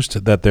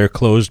closed that they're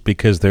closed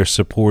because they're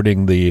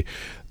supporting the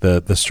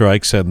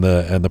strikes and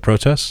the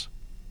protests?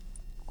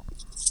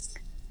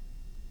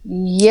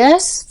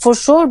 Yes, for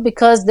sure,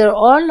 because there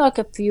are like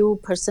a few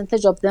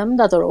percentage of them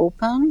that are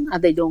open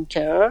and they don't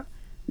care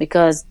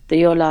because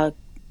they are like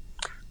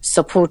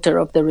supporter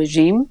of the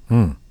regime.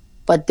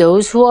 But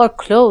those who are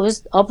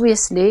closed,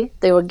 obviously,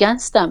 they were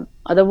against them.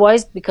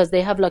 Otherwise, because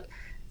they have like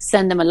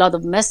send them a lot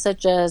of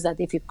messages that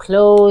if you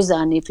close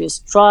and if you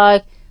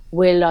strike,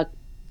 we'll like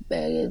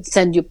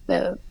send you,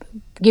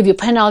 give you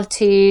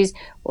penalties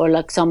or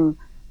like some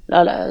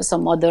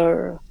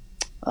other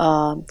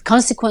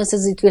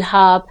consequences it will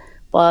have.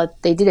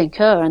 But they didn't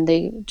care and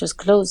they just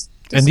closed.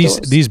 And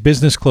these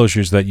business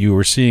closures that you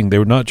were seeing, they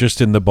were not just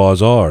in the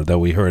bazaar that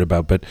we heard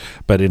about,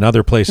 but in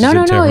other places in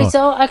Tehran. No, it's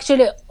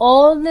actually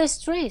all the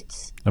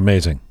streets.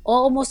 Amazing.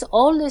 Almost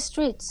all the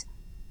streets.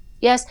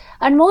 Yes,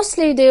 and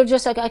mostly they're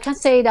just like, I can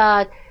say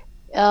that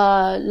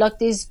like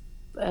these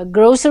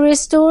grocery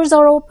stores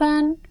are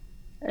open,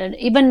 and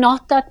even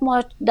not that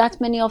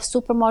many of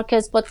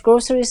supermarkets, but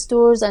grocery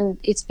stores, and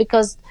it's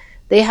because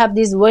they have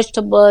these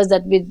vegetables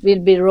that will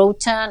be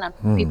rotten and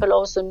people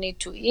also need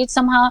to eat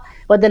somehow.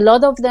 But a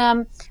lot of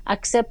them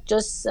accept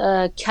just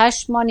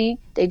cash money.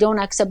 They don't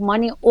accept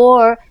money,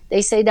 or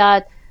they say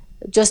that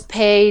just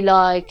pay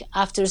like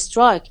after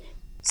strike.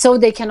 So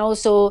they can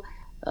also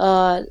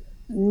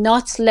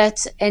not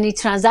let any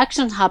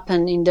transaction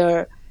happen in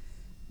their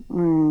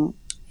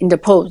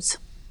pods,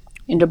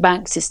 in the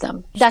bank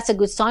system. That's a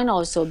good sign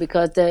also,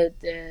 because the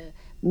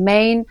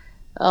main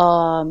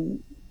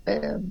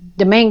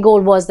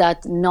goal was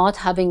that not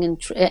having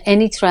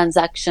any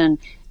transaction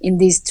in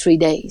these 3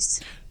 days.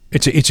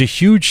 It's a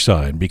huge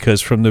sign,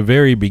 because from the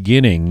very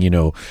beginning,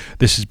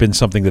 this has been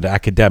something that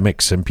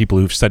academics and people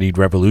who've studied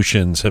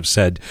revolutions have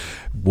said,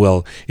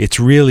 well, it's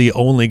really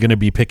only going to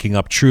be picking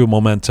up true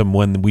momentum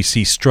when we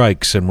see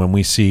strikes and when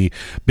we see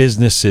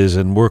businesses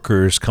and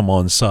workers come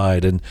on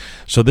side. And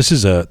so this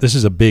is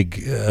a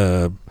big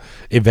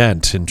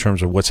event in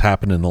terms of what's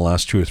happened in the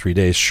last 2 or 3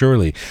 days.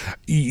 Surely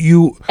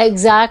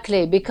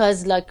exactly,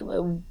 because like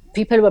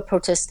people were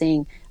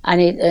protesting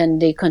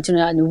and they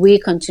continued, and we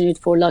continued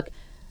for like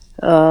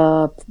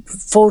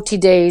 40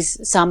 days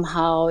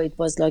somehow it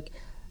was like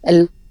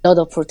a lot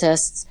of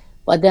protests.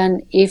 But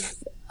then if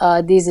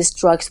these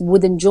strikes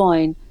wouldn't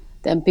join,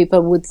 then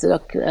people would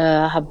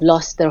have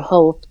lost their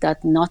hope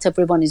that not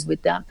everyone is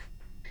with them.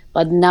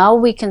 But now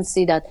we can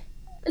see that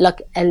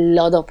like a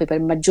lot of people,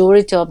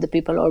 majority of the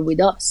people are with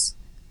us.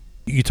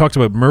 You talked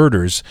about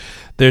murders.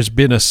 There's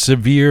been a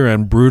severe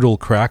and brutal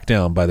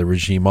crackdown by the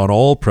regime on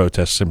all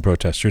protests and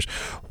protesters.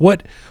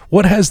 What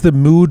has the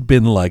mood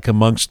been like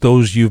amongst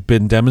those you've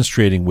been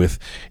demonstrating with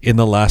in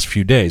the last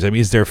few days? I mean,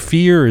 is there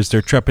fear? Is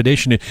there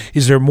trepidation?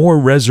 Is there more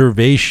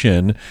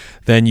reservation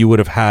than you would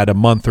have had a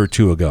month or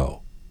two ago?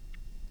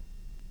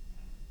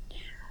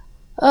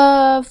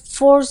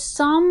 For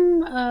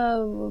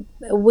some,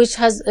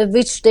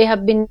 which they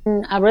have been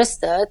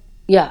arrested,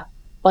 yeah.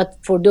 But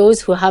for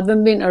those who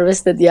haven't been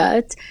arrested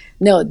yet,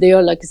 no, they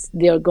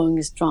are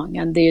going strong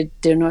and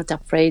they're not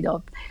afraid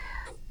of.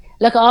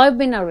 Like I've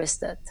been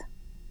arrested,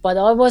 but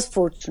I was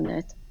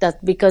fortunate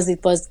that because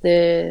it was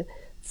the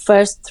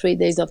first 3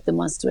 days of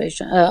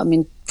demonstration,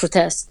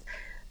 protest,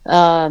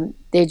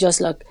 they just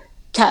like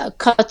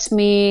cut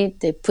me.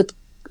 They put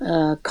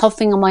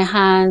cuffing on my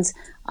hands,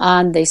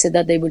 and they said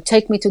that they would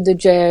take me to the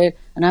jail.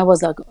 And I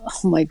was like,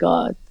 oh my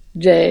God,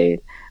 jail,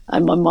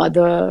 and my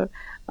mother.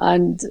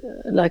 And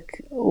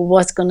like,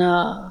 what's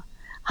gonna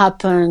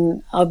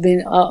happen?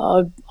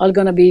 I'm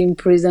gonna be in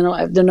prison.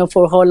 I don't know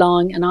for how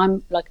long. And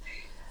I'm like,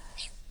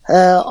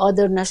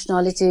 other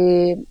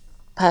nationality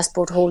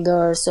passport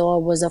holder, so I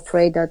was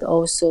afraid that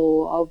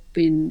also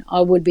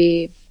I would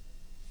be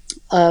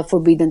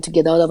forbidden to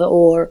get out of it,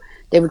 or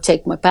they would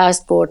take my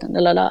passport and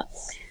la la la.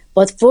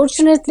 But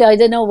fortunately, I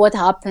don't know what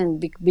happened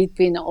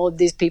between all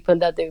these people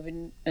that they've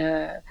been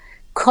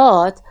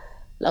caught.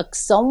 Like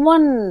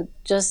someone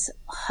just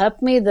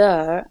helped me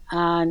there,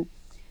 and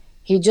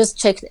he just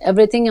checked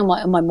everything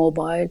on my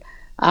mobile,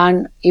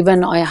 and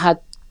even I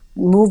had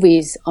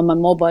movies on my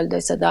mobile.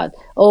 They said that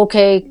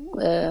okay,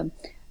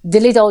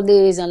 delete all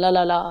these and la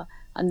la la.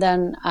 And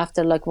then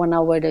after like 1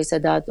 hour, they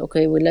said that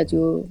okay, we'll let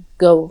you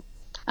go.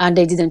 And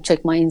they didn't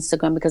check my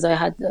Instagram because I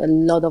had a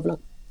lot of like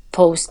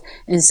posts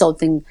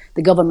insulting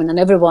the government and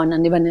everyone,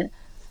 and even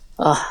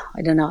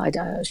I don't know.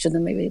 I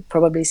shouldn't maybe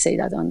probably say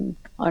that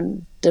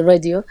on the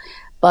radio.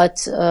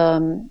 But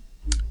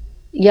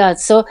yeah,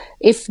 so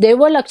if they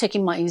were like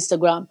checking my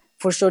Instagram,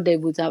 for sure they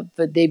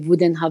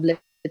wouldn't have let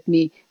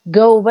me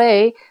go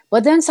away.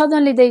 But then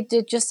suddenly they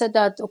just said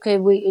that, okay,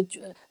 we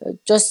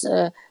just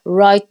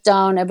write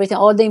down everything,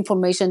 all the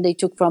information they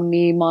took from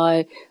me,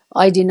 my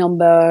ID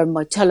number,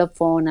 my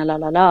telephone, la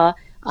la la.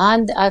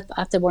 And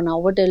after 1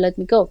 hour, they let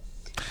me go.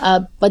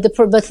 But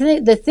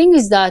the thing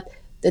is that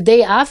the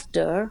day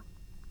after,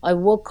 I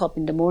woke up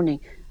in the morning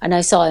and I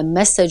saw a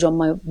message on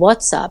my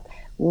WhatsApp,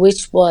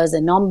 which was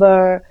a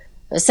number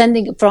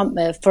sending from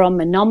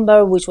a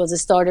number which was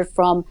started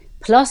from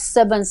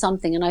 +7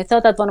 something, and I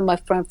thought that one of my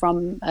friends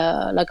from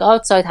like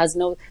outside has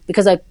no,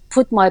 because I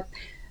put my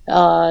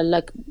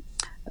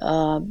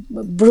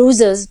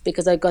bruises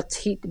because I got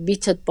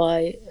beaten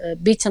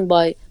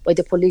by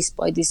the police,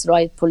 by this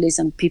riot police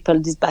and people,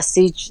 this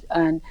Basij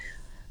and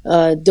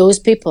those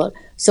people.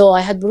 So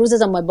I had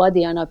bruises on my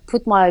body, and I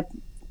put my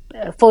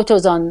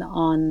photos on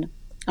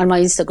my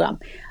Instagram.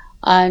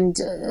 And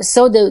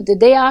so the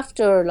day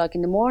after, like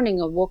in the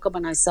morning, I woke up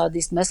and I saw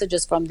these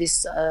messages from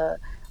this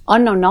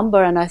unknown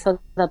number, and I thought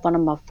that one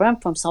of my friends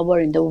from somewhere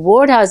in the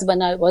world has.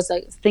 When I was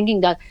like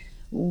thinking that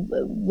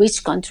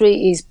which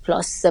country is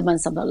 +7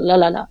 something, la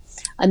la la,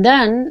 and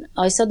then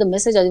I saw the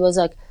message and it was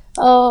like,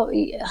 oh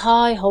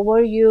hi, how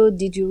are you?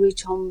 Did you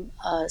reach home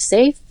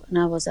safe? And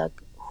I was like,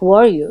 who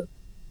are you?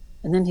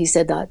 And then he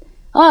said that,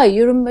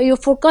 you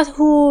forgot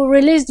who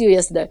released you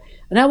yesterday.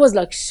 And I was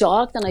like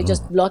shocked, and I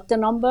just blocked the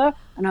number,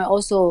 and I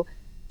also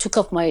took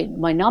off my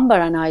number,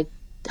 and I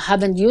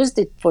haven't used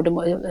it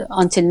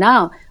until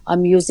now.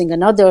 I'm using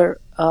another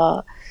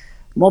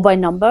mobile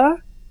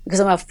number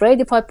because I'm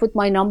afraid if I put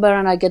my number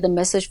and I get a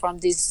message from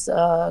this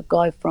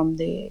guy from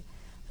the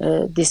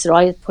this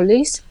riot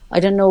police, I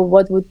don't know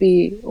what would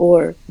be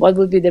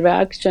the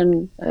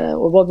reaction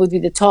or what would be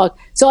the talk.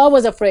 So I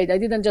was afraid. I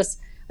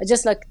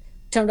just like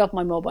turned off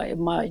my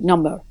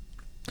number.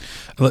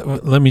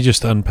 Let me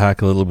just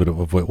unpack a little bit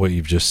of what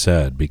you've just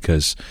said,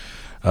 because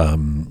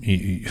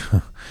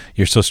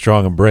you're so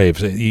strong and brave.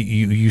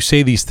 You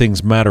say these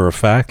things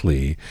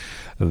matter-of-factly,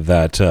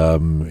 that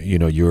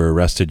you were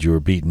arrested, you were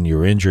beaten, you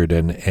were injured,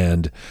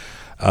 and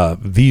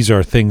these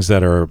are things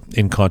that are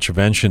in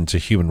contravention to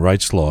human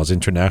rights laws,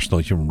 international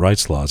human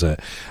rights laws.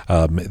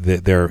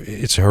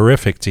 It's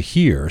horrific to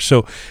hear.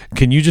 So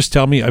can you just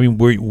tell me, I mean,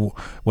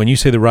 when you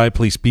say the riot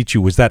police beat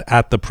you, was that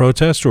at the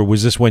protest, or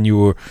was this when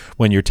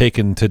you're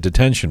taken to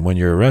detention, when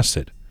you're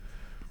arrested?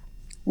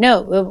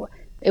 No,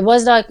 it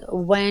was like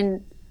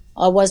when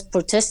I was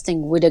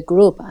protesting with a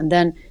group, and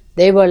then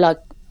they were like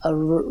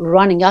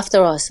running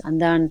after us, and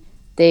then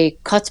they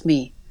cut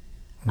me.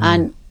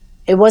 And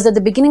it was at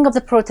the beginning of the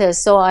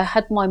protest, so I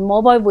had my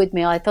mobile with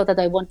me. I thought that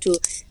I want to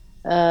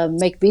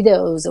make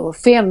videos or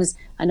films,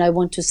 and I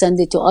want to send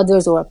it to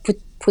others, or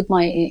put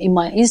my in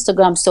my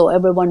Instagram, so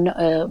everyone,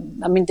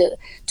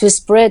 to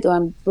spread or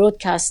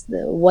broadcast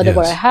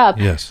whatever I have.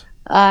 Yes.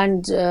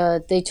 And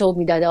they told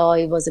me that,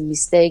 it was a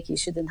mistake. You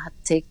shouldn't have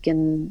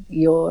taken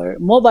your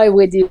mobile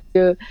with you,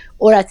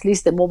 or at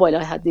least the mobile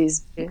I had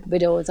these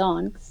videos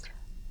on.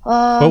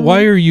 But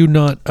why are you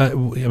not?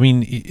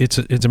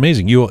 It's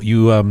amazing.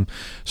 You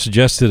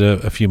suggested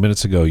a few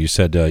minutes ago. You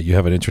said you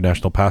have an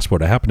international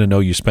passport. I happen to know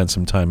you spent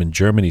some time in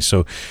Germany,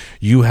 so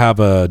you have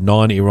a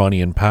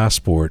non-Iranian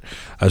passport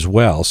as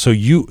well. So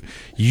you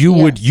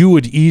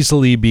would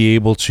easily be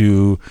able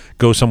to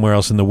go somewhere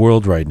else in the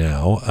world right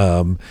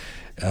now.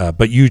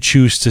 But you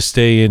choose to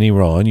stay in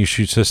Iran, you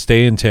choose to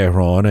stay in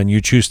Tehran, and you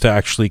choose to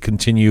actually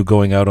continue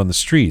going out on the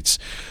streets.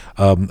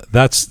 I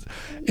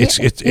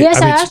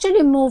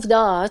actually moved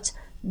out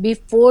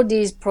before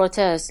these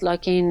protests.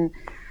 Like in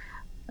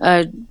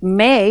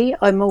May,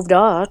 I moved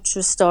out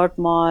to start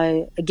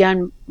my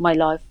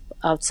life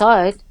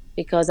outside,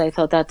 because I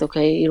thought that,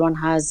 okay, Iran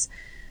has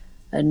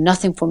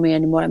nothing for me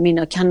anymore. I mean,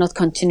 I cannot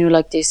continue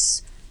like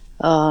this,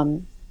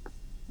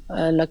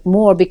 like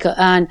more, because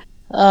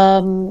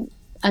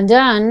and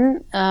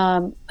then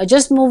I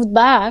just moved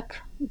back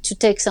to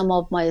take some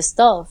of my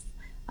stuff,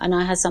 and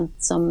I had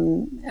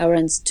some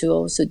errands to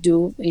also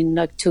do in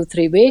like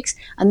 2-3 weeks,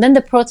 and then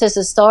the protest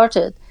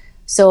started.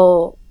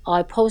 So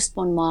I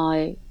postponed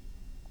my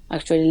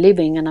actually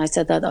leaving, and I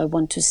said that I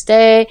want to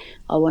stay,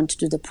 I want to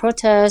do the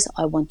protest,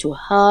 I want to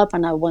help,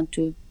 and I want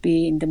to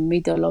be in the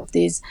middle of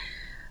this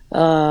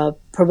most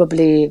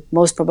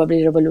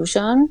probably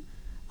revolution.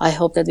 I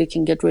hope that we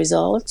can get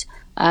results,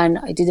 and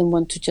I didn't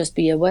want to just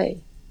be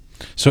away.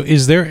 So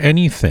is there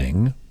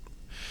anything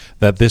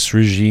that this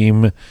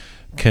regime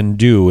can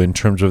do in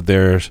terms of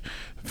their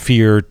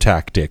fear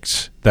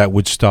tactics that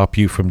would stop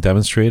you from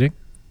demonstrating?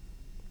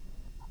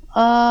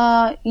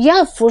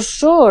 Yeah, for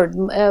sure.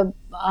 I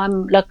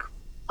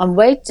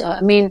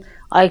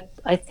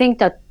think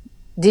that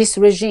this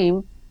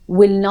regime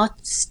will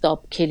not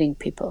stop killing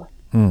people.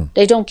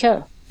 They don't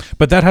care.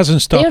 But that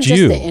hasn't stopped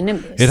you. They're just the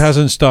enemies. It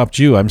hasn't stopped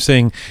you. I'm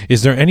saying,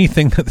 is there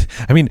anything that,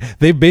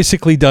 they've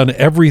basically done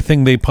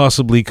everything they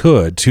possibly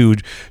could to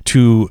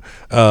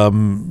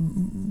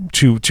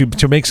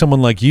make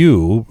someone like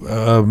you,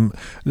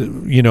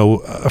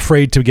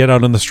 afraid to get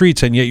out on the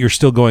streets, and yet you're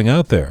still going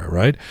out there,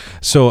 right?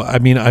 So,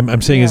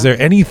 I'm saying, Is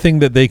there anything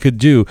that they could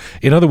do?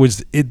 In other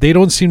words, they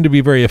don't seem to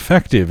be very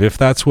effective if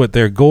that's what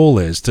their goal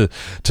is, to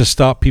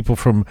stop people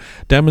from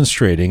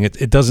demonstrating.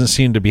 It doesn't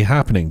seem to be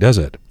happening, does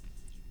it?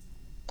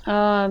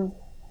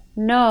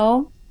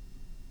 No,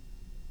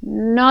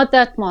 not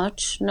that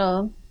much.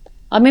 No,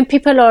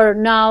 people are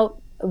now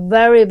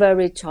very,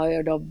 very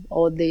tired of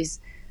all this,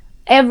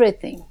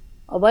 everything.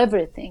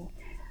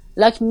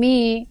 Like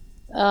me,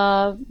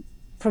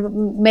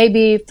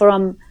 maybe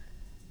from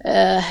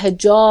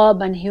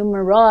hijab and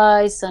human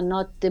rights and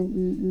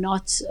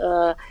not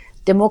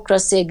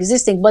democracy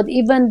existing, but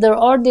even there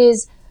are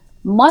these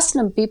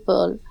Muslim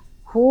people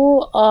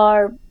who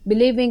are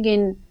believing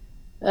in.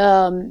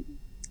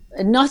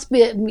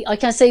 I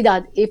can say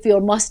that if you're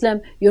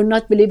Muslim, you're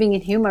not believing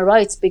in human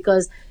rights,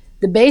 because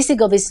the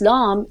basic of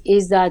Islam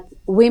is that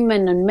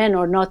women and men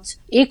are not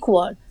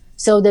equal.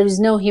 So there is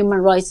no human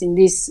rights in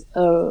this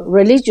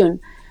religion.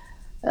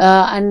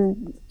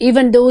 And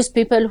even those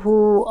people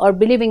who are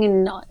believing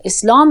in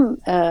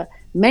Islam,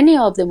 many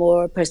of them,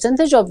 or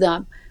percentage of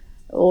them,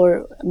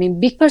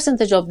 big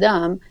percentage of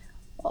them,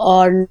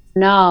 are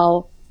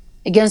now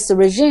against the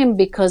regime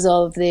because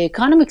of the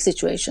economic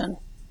situation,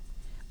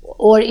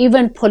 or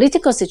even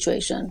political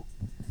situation.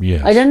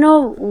 Yes. I don't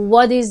know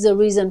what is the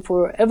reason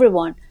for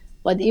everyone,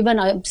 but even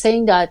I'm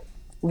saying that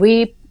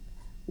we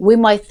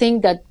might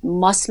think that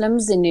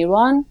Muslims in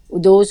Iran,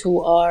 those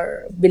who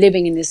are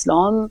believing in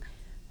Islam,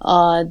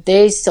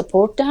 they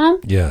support them.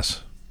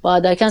 Yes.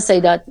 But I can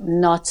say that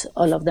not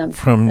all of them.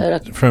 From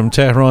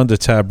Tehran to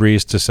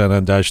Tabriz to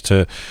Sanandaj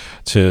to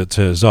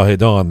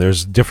Zahedan,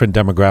 there's different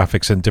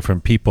demographics and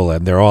different people,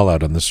 and they're all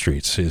out on the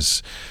streets.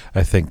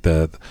 I think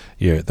the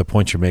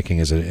point you're making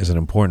is an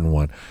important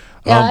one.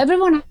 Yeah,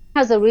 everyone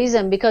has a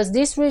reason, because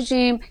this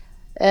regime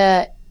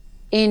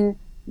in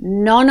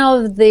none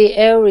of the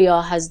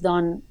area has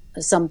done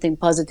something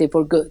positive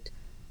or good.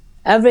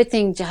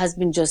 Everything has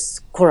been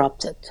just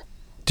corrupted.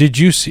 Did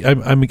you see?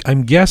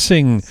 I'm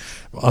guessing,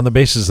 on the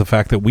basis of the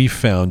fact that we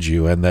found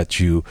you and that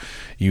you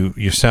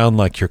sound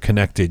like you're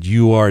connected,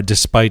 you are,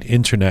 despite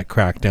internet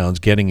crackdowns,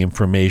 getting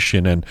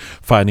information and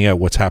finding out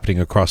what's happening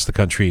across the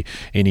country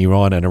in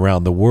Iran and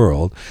around the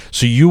world.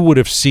 So you would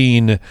have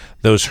seen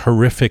those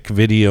horrific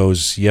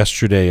videos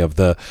yesterday of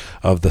the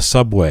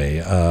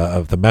subway,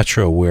 of the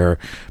metro, where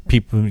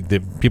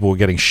people were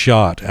getting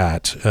shot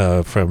at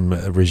from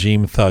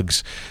regime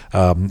thugs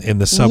in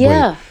the subway.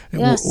 Yeah,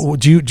 yes.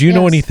 Do you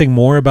know anything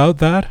more about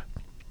that?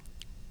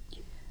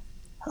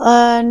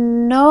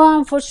 No,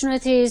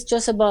 unfortunately, it's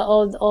just about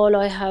all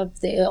I have,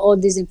 all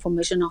this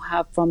information I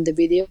have from the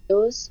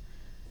videos.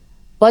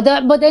 But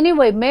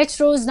anyway,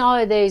 metros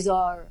nowadays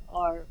are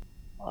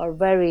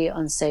very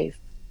unsafe.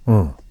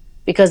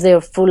 because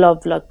they're full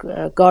of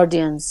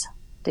guardians,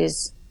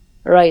 these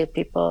riot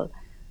people,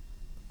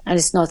 and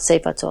it's not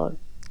safe at all.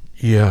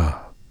 Yeah.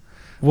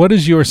 What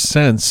is your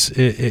sense,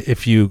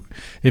 if you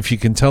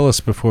can tell us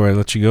before I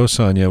let you go,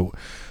 Sonia,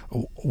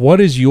 what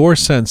is your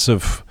sense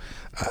of,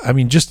 I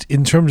mean, just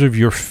in terms of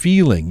your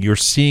feeling, you're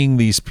seeing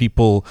these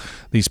people,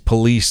 these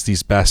police,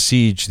 these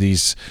Basij,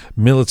 these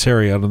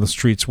military out on the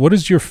streets. What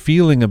is your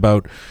feeling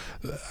about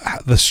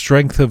the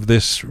strength of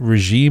this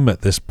regime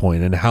at this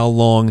point, and how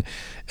long?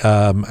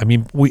 I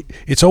mean,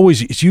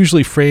 it's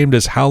usually framed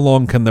as how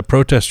long can the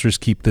protesters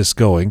keep this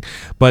going,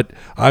 but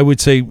I would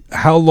say,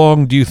 how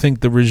long do you think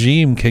the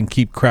regime can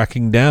keep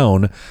cracking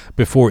down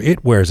before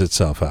it wears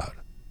itself out?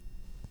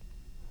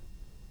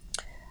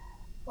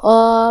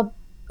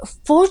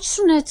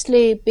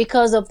 Fortunately,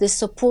 because of the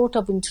support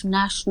of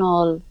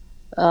international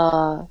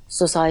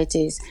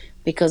societies,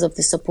 because of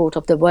the support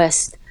of the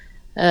West,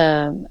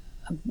 I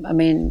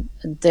mean,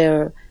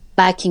 they're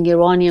backing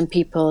Iranian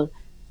people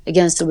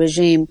against the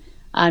regime.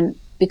 And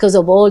because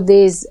of all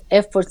these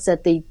efforts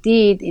that they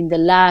did in the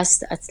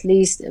last, at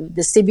least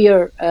the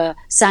severe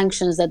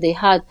sanctions that they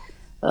had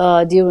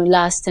during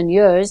last 10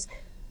 years,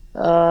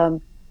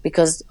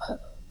 because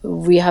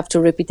we have to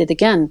repeat it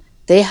again,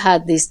 they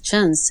had this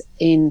chance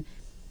in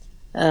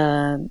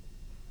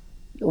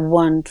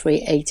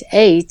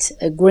 1388,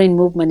 a green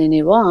movement in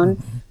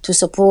Iran, to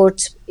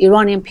support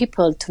Iranian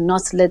people to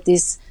not let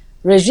this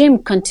regime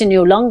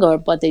continue longer,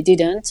 but they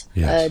didn't.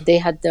 Yes. They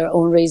had their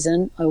own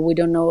reason. We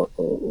don't know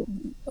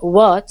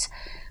what.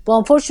 But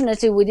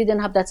unfortunately, we didn't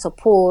have that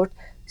support.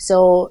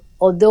 So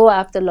although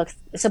after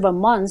several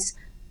months,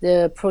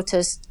 the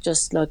protest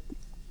just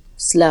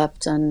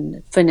slept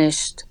and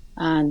finished,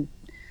 and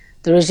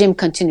the regime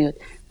continued.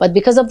 But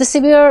because of the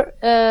severe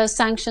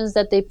sanctions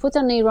that they put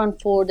on Iran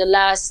for the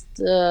last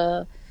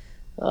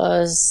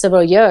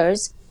several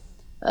years,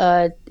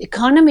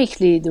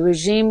 economically, the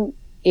regime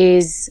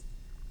is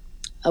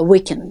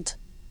weakened.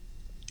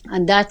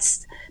 And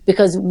that's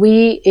because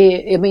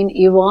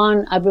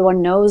Iran,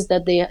 everyone knows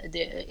that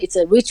it's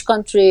a rich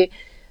country.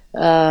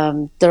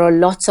 There are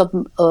lots of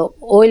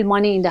oil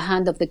money in the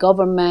hand of the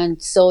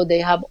government. So they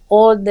have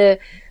all the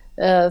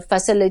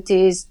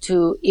facilities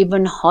to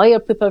even hire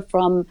people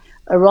from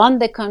around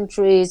the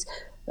countries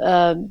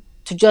to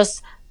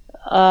just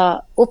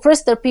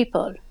oppress their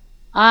people.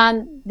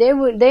 And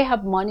they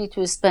have money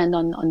to spend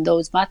on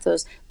those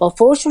matters. But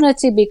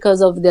fortunately,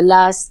 because of the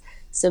last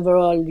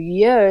several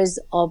years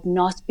of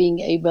not being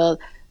able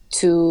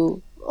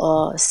to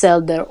sell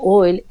their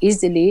oil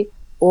easily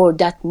or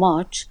that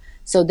much,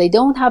 so they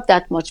don't have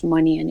that much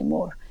money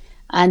anymore.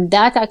 And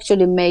that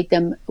actually made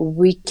them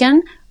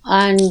weaken.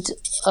 And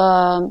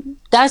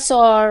that's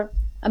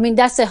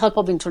the help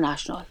of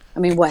international,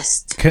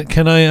 West.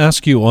 Can I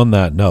ask you on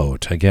that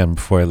note, again,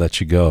 before I let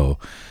you go,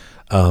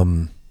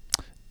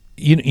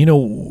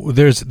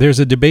 there's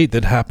a debate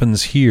that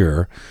happens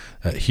here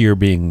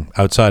being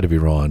outside of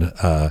Iran,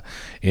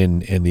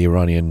 in the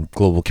Iranian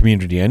global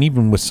community, and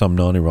even with some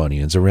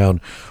non-Iranians, around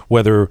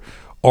whether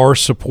our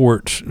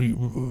supporting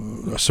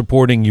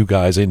you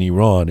guys in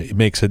Iran, it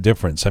makes a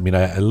difference. I mean,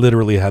 I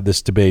literally had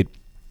this debate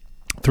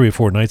 3 or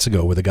 4 nights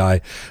ago with a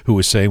guy who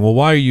was saying, well,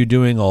 why are you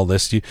doing all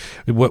this?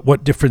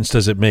 What difference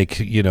does it make?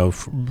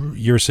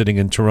 You're sitting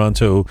in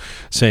Toronto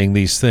saying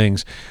these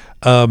things.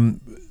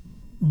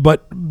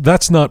 But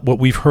that's not what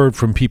we've heard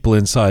from people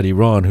inside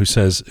Iran who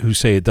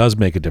say it does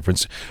make a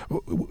difference.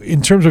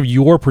 In terms of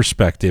your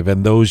perspective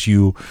and those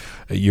your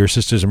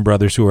sisters and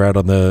brothers who are out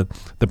on the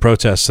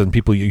protests and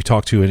people you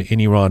talk to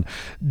in Iran,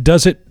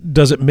 does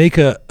it make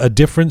a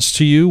difference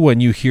to you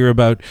when you hear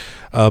about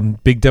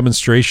big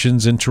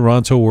demonstrations in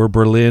Toronto or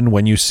Berlin,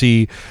 when you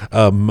see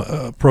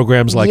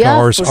programs like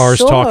ours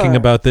talking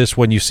about this,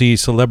 when you see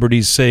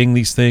celebrities saying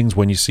these things,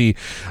 when you see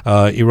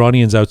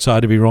Iranians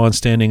outside of Iran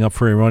standing up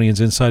for Iranians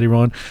inside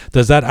Iran?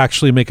 Does that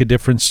actually make a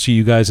difference to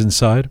you guys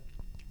inside?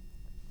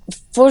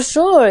 For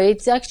sure.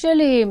 It's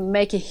actually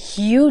make a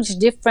huge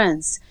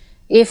difference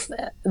if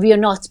we are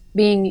not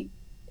being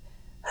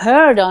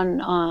heard on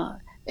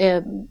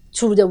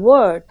through the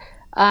word,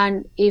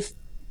 and if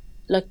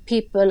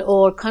people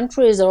or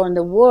countries around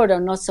the world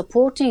are not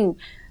supporting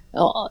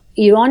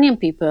Iranian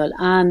people,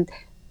 and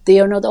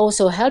they are not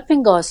also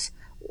helping us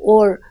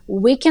or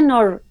weaken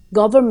our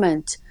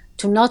government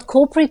to not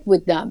cooperate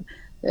with them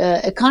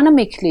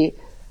economically.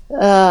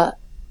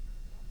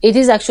 It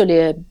is actually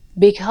a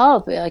big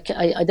help. I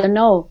don't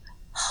know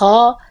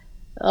how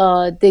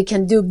they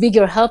can do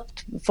bigger help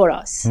for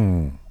us.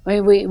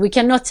 We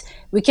cannot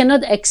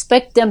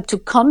expect them to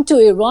come to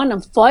Iran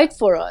and fight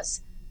for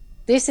us.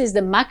 This is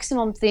the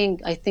maximum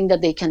thing I think that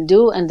they can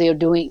do, and they are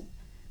doing.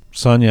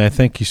 Sonia, I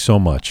thank you so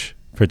much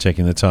for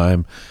taking the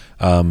time.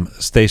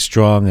 Stay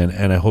strong,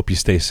 and I hope you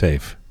stay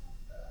safe.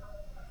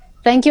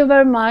 Thank you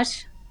very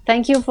much.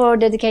 Thank you for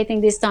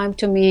dedicating this time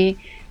to me,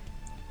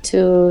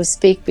 to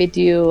speak with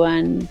you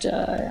and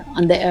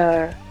on the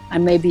air,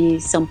 and maybe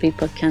some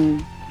people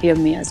can hear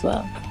me as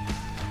well.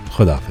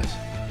 Khudafiz.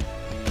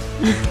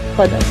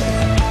 Khudafiz.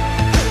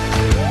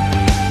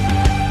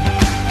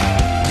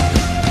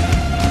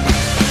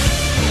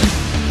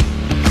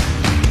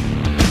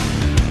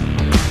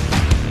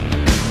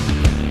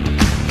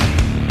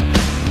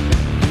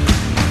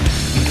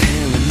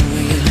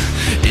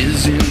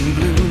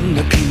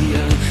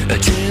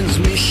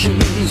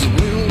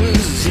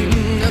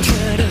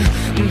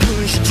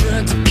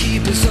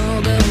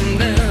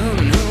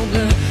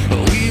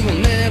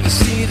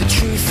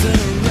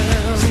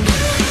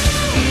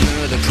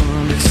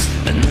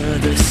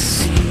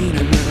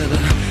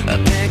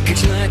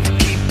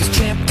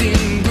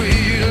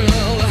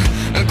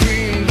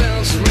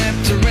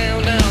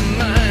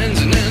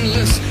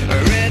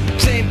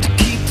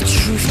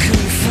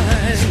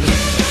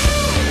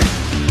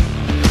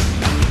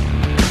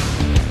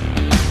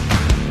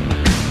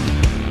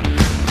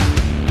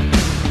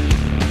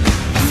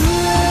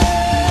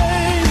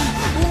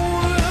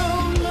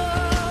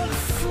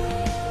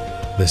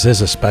 This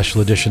is a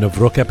special edition of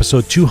Rook,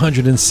 episode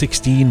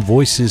 216,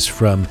 Voices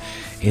from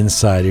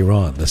Inside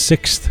Iran, the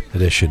 6th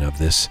edition of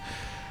this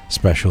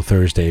special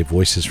Thursday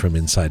Voices from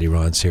Inside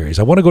Iran series.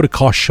 I want to go to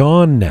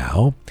Kashan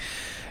now,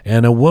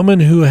 and a woman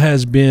who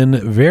has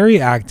been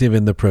very active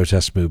in the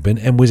protest movement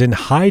and was in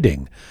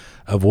hiding,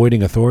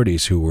 avoiding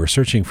authorities who were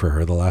searching for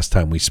her the last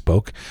time we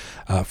spoke.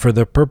 For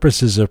the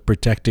purposes of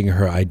protecting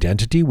her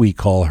identity, we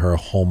call her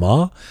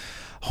Homa.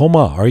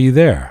 Homa, are you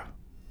there?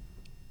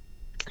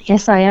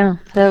 Yes, I am.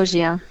 Hello,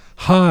 Gian.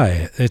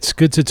 Hi, it's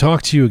good to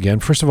talk to you again.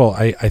 First of all,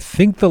 I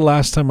think the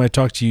last time I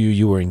talked to you,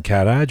 you were in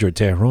Karaj or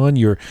Tehran.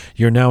 You're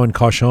now in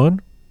Kashan?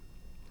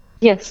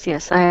 Yes,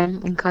 I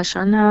am in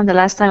Kashan now. The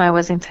last time I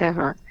was in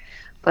Tehran,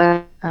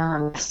 but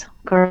yes,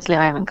 currently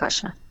I am in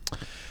Kashan.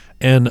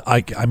 And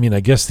I mean,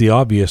 I guess the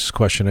obvious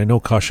question, I know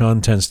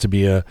Kashan tends to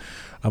be a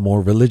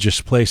more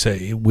religious place.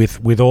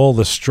 With all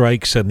the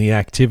strikes and the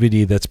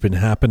activity that's been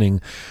happening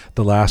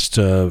the last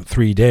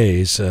 3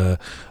 days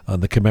on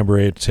the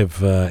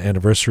commemorative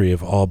anniversary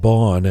of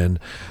Aban, and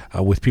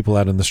with people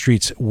out in the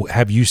streets,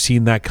 have you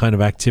seen that kind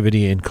of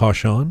activity in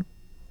Kashan?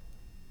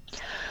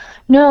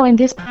 No, in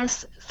these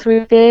past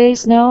 3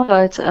 days, no,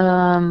 but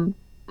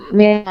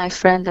me and my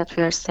friend that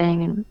we are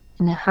staying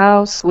in a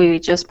house, we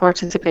just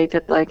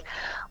participated, like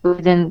we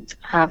didn't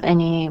have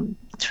any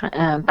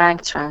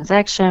bank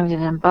transaction, we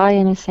didn't buy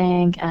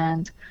anything,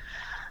 and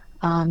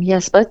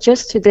yes, but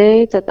just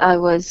today that I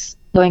was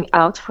going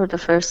out for the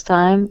first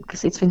time,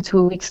 because it's been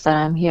 2 weeks that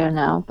I'm here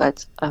now,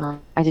 but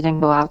I didn't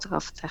go out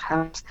of the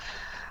house.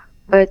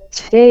 But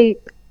today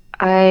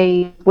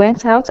I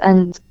went out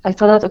and I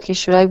thought, okay,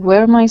 should I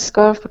wear my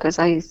scarf, because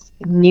I'm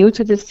new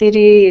to the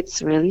city,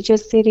 it's a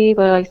religious city,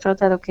 but I thought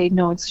that, okay,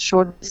 no, it's a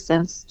short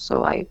distance,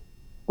 so I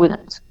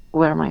wouldn't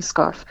wear my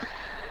scarf.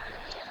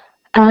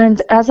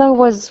 And as I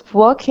was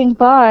walking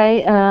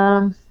by,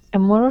 a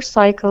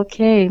motorcycle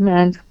came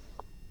and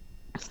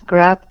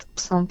grabbed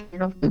some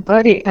part of my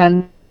body.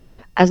 And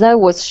as I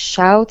was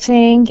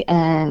shouting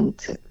and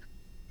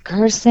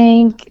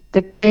cursing,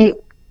 the guy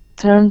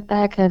turned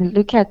back and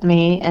looked at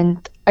me.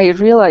 And I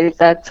realized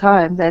that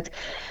time that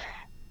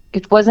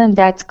it wasn't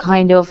that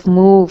kind of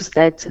moves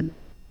that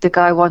the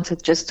guy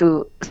wanted just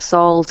to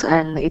assault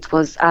and it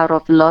was out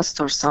of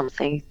lust or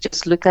something. He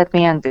just looked at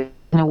me and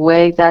in a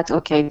way that,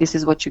 okay, this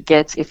is what you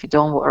get if you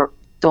don't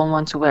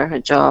want to wear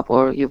hijab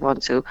or you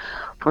want to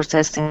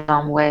protest in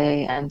some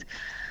way. And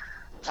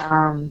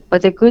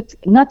but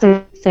not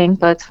the thing,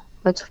 but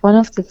one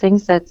of the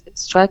things that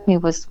struck me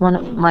was one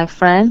of my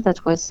friends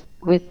that was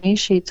with me.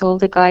 She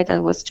told the guy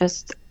that was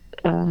just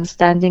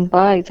standing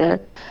by there.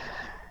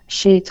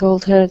 She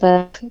told her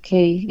that,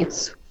 okay,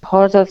 it's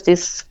part of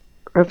this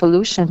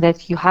revolution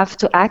that you have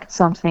to act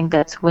something,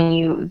 that when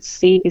you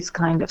see this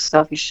kind of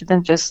stuff, you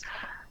shouldn't just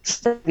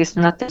it's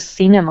not a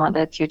cinema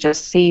that you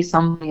just see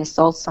somebody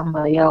assault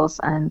somebody else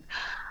and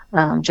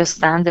just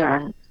stand there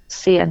and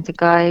see. And the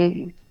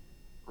guy,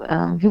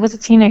 he was a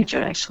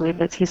teenager actually,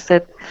 but he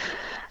said,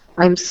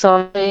 I'm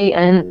sorry,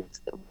 and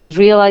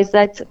realized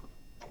that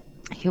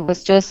he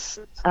was just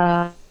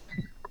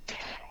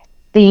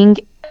seeing,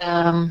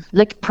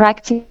 like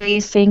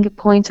practically seeing a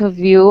point of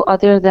view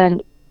other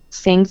than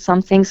seeing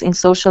some things in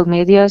social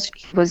media.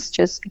 He was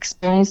just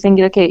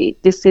experiencing, okay,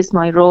 this is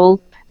my role.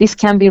 This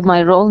can be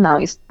my role now.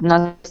 It's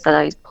not that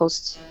I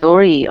post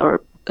story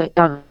or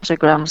on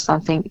Instagram or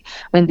something.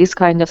 When these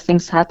kind of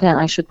things happen,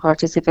 I should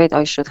participate.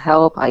 I should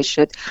help. I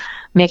should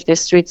make the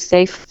streets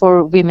safe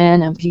for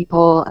women and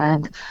people.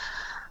 And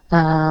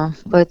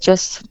but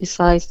just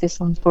besides this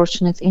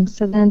unfortunate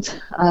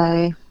incident,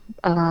 I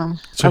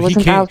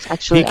wasn't out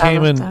actually. He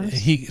came and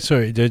he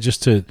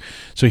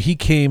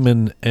came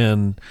and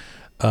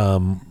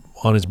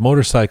on his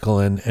motorcycle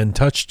and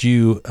touched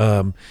you.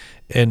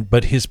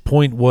 But his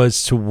point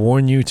was to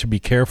warn you to be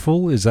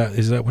careful. Is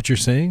that what you're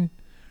saying?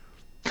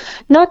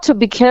 Not to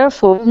be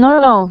careful.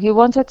 No. He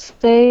wanted to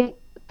say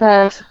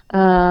that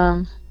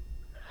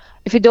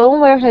if you don't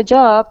wear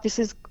hijab, this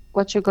is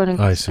what you're gonna.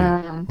 I see.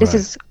 This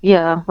is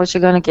what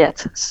you're gonna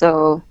get.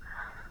 So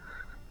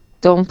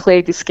don't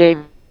play this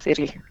game,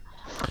 city.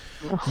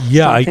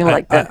 Yeah,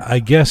 I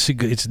guess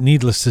it's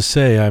needless to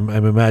say. I'm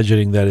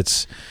imagining that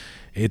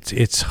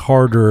it's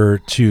harder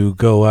to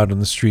go out on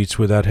the streets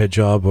without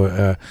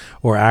hijab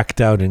or act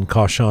out in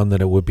Kashan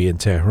than it would be in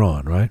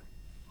Tehran, right?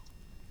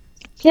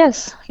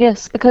 Yes,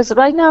 because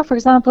right now, for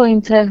example,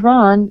 in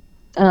Tehran,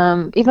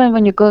 even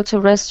when you go to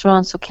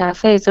restaurants or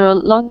cafes, there are a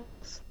lot of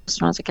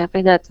restaurants or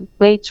cafes that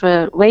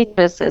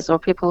waitresses or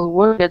people who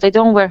work there, they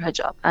don't wear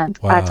hijab and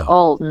at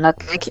all,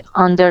 not like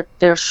under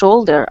their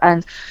shoulder.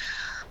 And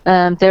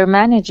their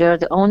manager,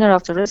 the owner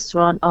of the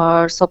restaurant,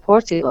 are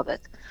supportive of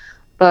it.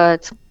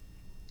 But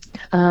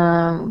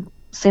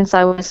since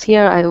I was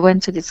here, I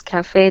went to this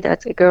cafe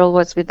that a girl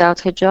was without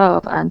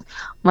hijab, and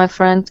I was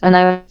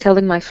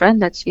telling my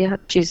friend that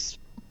she's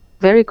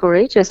very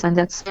courageous, and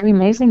that's very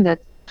amazing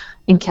that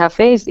in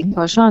cafes in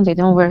Kashan they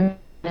don't wear.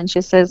 And she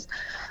says,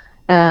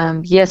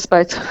 yes,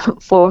 but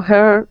for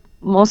her,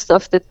 most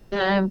of the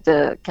time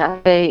the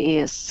cafe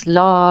is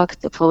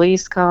locked, the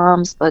police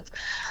comes, but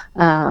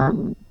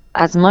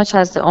as much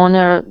as the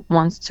owner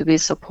wants to be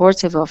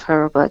supportive of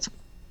her, but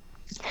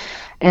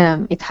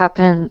it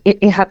happened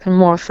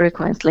more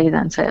frequently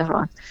than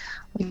Tehran.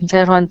 In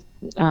Tehran,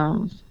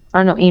 I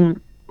don't know,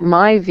 in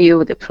my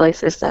view, the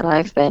places that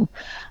I've been,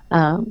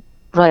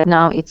 right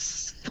now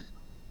it's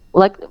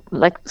like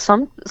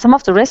some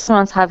of the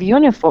restaurants have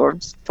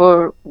uniforms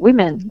for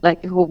women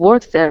like who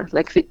work there,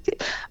 like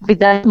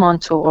without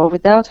manto or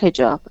without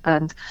hijab,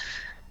 and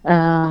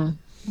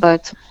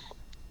but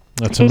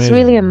That's it's amazing.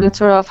 really a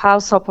matter of how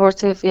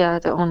supportive,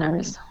 the owner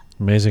is.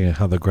 Amazing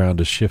how the ground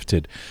has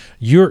shifted.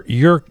 You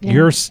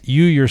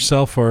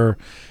yourself are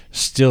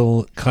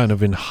still kind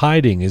of in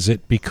hiding. Is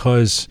it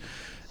because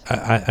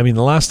I mean,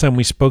 the last time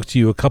we spoke to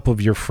you, a couple of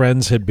your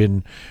friends had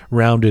been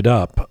rounded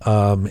up,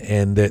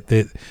 and that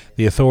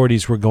the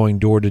authorities were going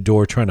door to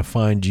door trying to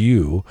find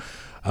you.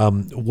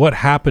 What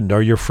happened?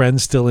 Are your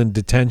friends still in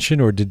detention,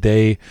 or did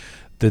they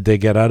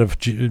get out of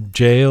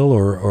jail,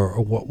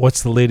 or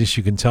what's the latest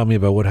you can tell me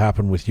about what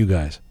happened with you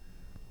guys?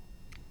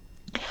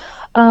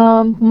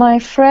 My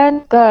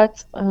friend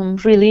got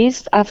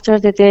released after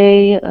the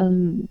day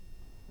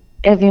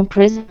Evin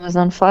prison was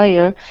on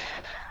fire.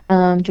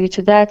 Due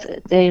to that,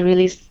 they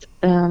released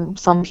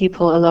some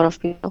people, a lot of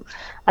people.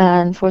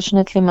 And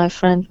fortunately, my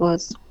friend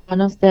was one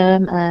of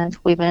them, and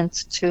we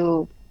went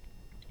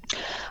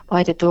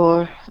by the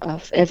door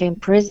of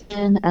Evin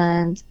prison,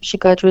 and she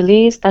got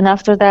released. And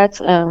after that,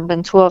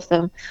 when two of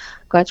them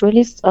got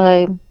released,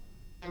 I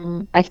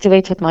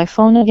activated my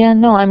phone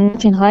again. No, I'm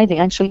not in hiding.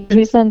 Actually, the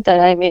reason that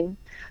I'm in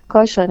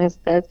caution is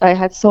that I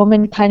had so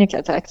many panic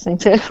attacks in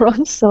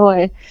Tehran, so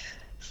I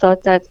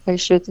thought that I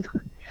should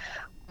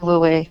move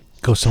away.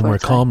 Go somewhere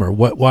calmer.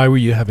 Why were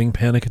you having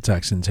panic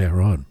attacks in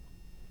Tehran?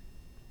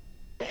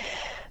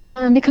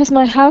 Because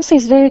my house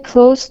is very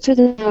close to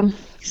the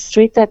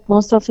street that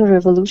most of the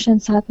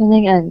revolution's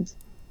happening, and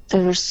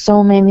there were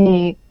so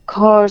many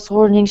cars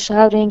horning,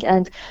 shouting,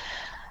 and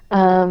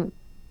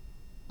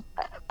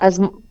as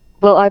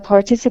well, I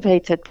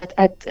participated,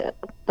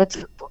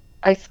 but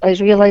I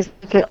realized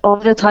that all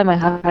the time I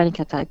have panic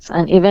attacks,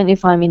 and even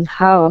if I'm in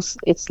house,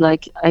 it's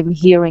like I'm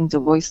hearing the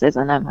voices,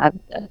 and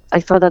I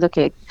thought that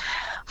okay,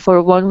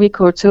 for 1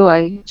 week or two,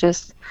 I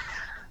just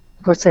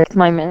protect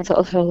my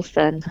mental health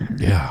and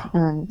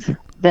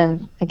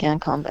then again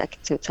come back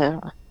to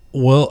Tehran.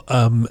 Well,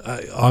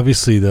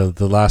 obviously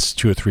the last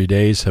 2 or 3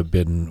 days have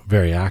been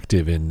very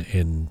active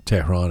in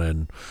Tehran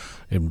and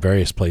in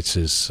various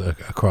places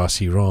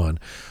across Iran.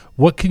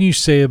 What can you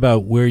say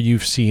about where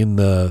you've seen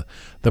the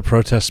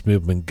protest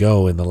movement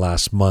go in the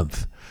last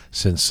month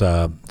since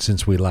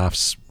we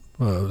last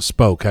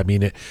spoke? I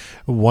mean,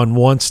 one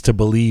wants to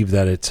believe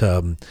that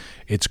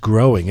it's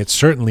growing. It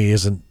certainly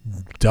isn't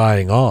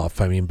dying off.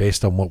 I mean,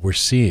 based on what we're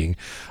seeing,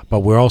 but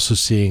we're also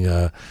seeing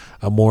a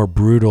more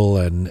brutal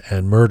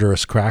and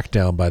murderous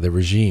crackdown by the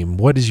regime.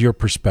 What is your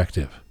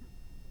perspective?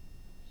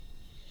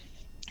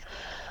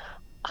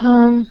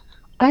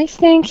 I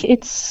think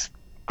it's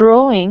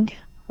growing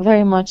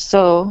very much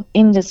so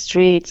in the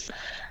streets,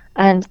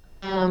 and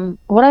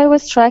what I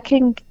was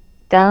tracking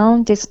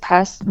down this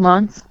past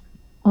month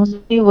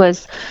only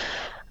was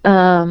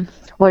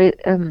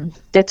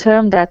the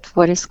term that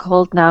what is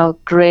called now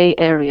gray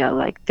area,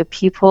 like the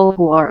people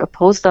who are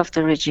opposed of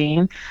the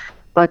regime,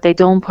 but they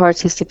don't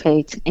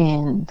participate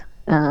in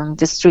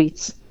the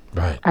streets.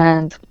 Right.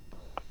 And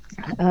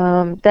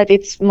that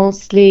it's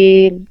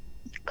mostly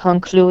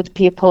conclude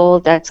people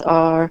that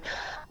are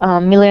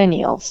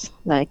millennials,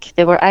 like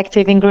they were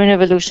active in Green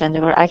Revolution, they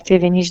were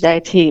active in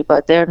Hijdayati,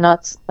 but they're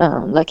not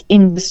like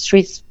in the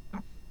streets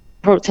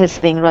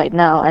protesting right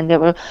now. And there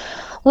were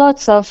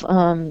lots of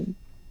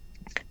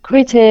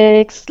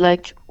critics,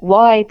 like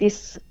why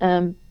this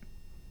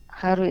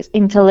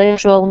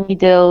intellectual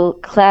middle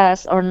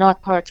class are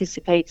not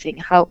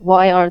participating,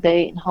 why are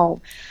they in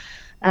home?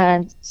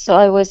 And so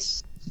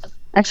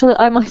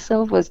I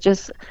myself was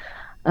just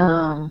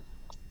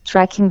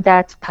tracking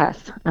that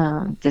path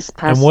this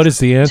past. And what is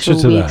the answer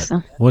 2 to weeks.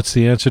 that? What's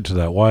the answer to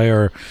that? Why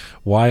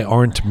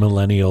aren't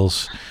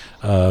millennials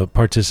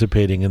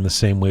participating in the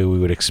same way we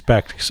would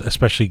expect,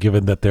 especially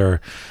given that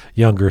their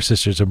younger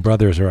sisters and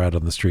brothers are out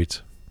on the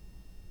streets?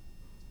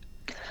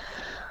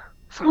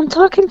 From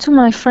talking to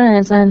my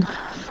friends and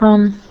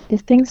from the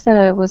things that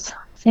I was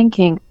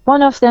thinking,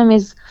 one of them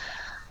is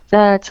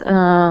that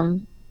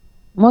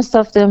most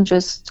of them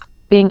just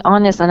being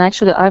honest, and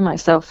actually I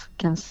myself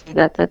can see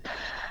that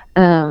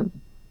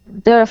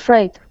they're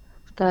afraid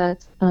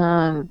that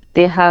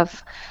they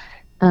have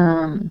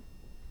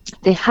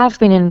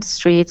been in the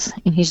streets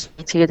in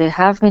Hijdayati, they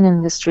have been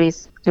in the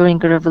streets during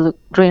the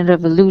Green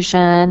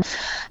Revolution,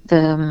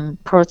 the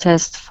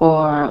protest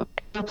for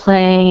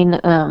airplane,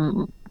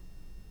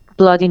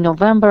 Bloody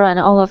November, and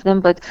all of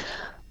them. But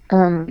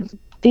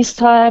this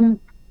time,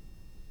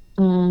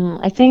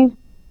 I think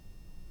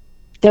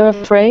they're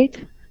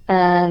afraid,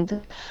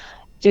 and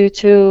due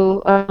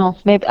to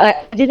maybe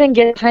I didn't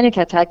get panic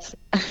attacks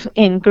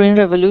in Green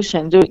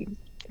Revolution during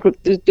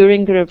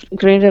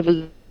Green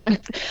Revolution.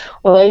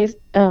 What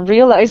I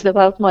realized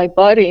about my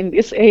body in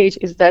this age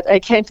is that I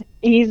can't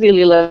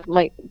easily let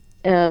my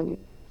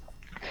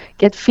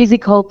get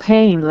physical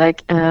pain.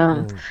 Like,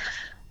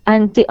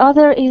 and the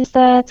other is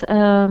that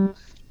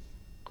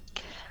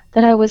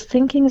that I was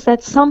thinking is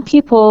that some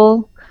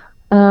people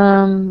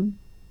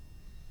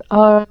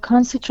are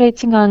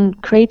concentrating on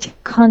creating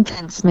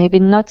contents. Maybe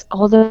not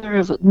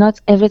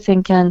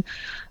everything can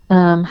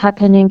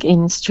happening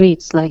in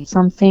streets. Like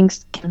some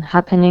things can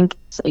happening.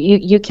 So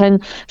you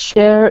can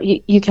share.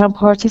 You can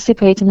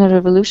participate in a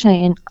revolution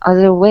in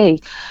other way.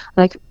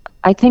 Like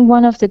I think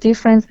one of the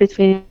difference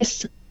between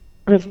this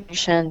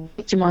revolution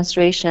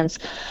demonstrations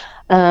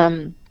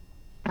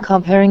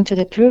comparing to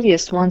the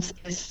previous ones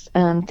is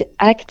the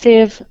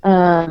active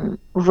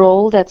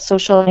role that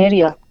social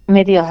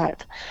media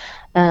had.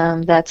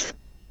 That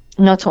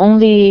not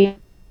only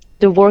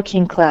the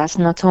working class,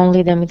 not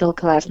only the middle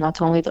class,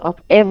 not only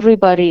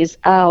everybody is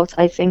out.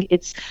 I think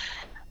it's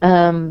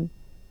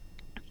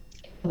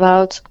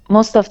about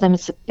most of them.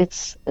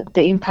 It's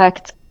the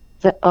impact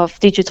of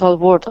digital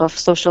world of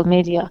social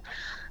media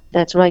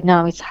that right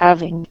now it's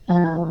having.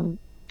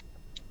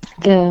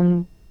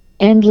 The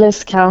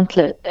endless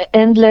contents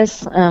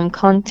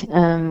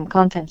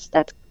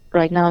that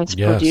right now it's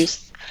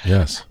produced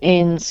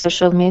in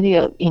social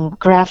media, in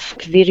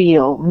graphic,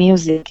 video,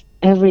 music,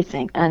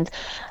 everything, and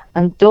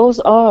those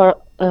are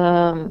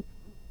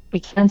we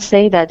can't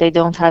say that they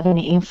don't have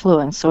any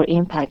influence or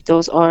impact.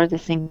 Those are the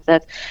things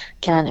that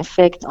can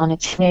affect on a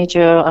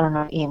teenager, I don't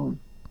know, in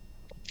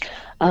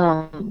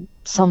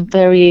some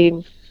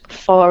very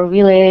far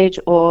village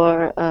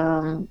or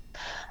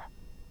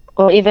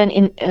even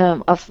in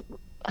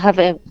have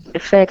an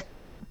effect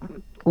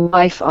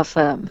wife of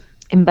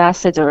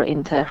ambassador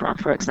in Tehran,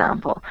 for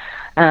example,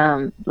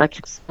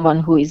 like someone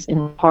who is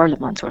in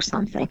parliament or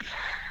something,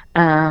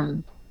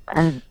 and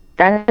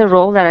that's a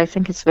role that I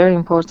think is very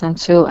important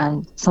too,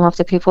 and some of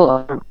the people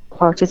are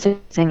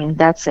participating in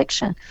that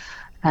section.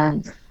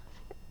 And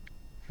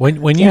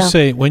when you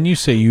say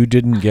you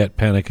didn't get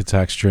panic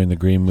attacks during the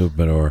Green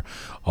Movement or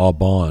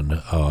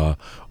Aubon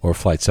or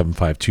Flight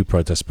 752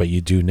 protests, but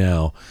you do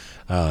now,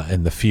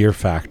 and the fear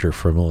factor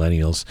for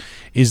millennials,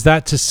 is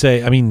that to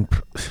say, I mean,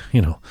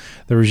 you know,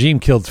 the regime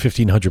killed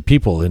 1,500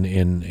 people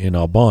in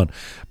Aubon,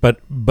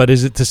 but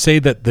is it to say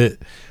that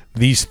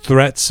these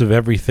threats of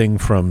everything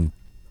from,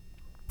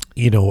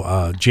 you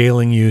know,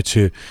 jailing you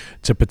to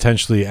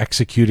potentially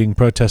executing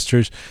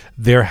protesters,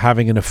 they're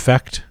having an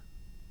effect?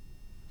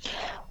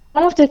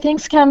 One of the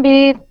things can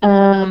be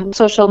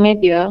social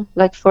media.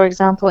 Like, for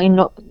example, in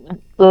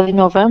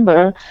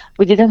November,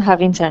 we didn't have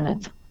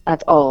internet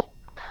at all.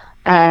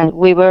 And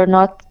we were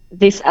not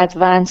this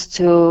advanced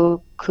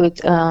to could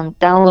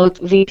download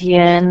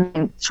VPN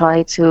and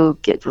try to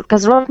get,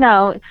 because right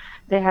now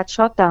they had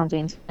shut down the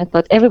internet,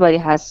 but everybody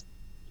has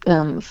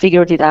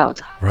figured it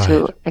out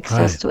to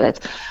access to it.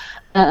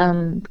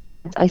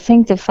 I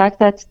think the fact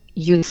that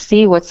you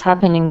see what's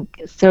happening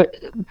 30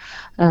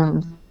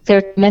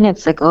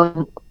 minutes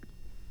ago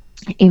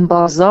in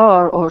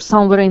Bazaar or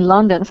somewhere in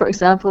London, for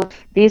example,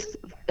 this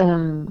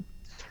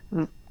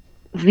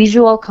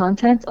visual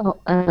content,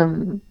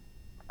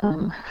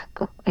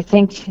 I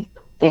think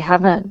they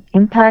have an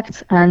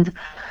impact, and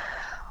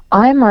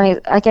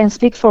I can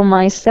speak for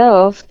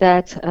myself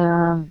that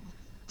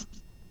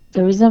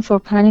the reason for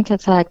panic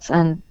attacks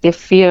and the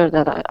fear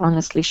that I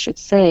honestly should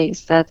say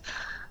is that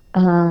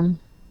I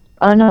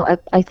don't know.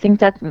 I think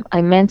that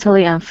I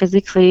mentally and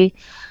physically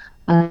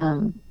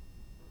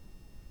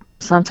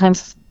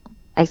sometimes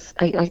I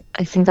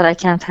think that I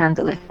can't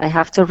handle it. I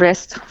have to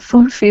rest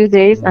for a few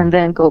days and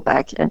then go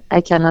back. And I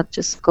cannot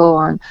just go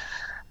on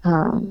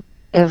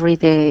every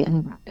day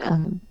and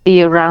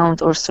be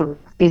around or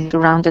be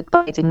surrounded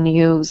by the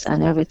news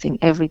and everything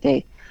every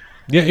day.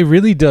 Yeah, it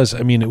really does.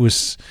 I mean, it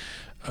was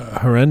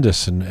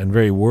horrendous and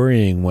very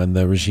worrying when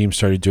the regime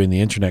started doing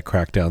the internet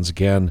crackdowns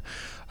again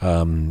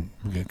a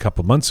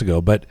couple of months ago,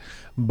 but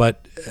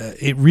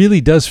it really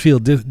does feel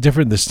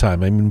different this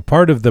time. I mean,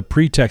 part of the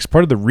pretext,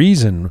 part of the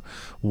reason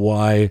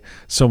why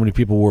so many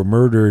people were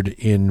murdered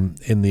in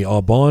the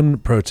Aubon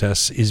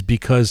protests is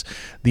because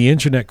the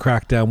internet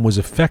crackdown was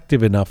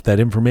effective enough that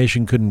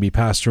information couldn't be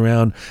passed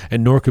around,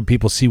 and nor could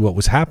people see what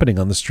was happening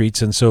on the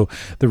streets. And so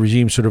the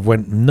regime sort of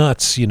went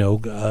nuts,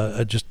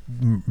 just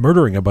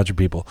murdering a bunch of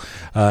people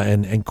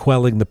and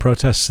quelling the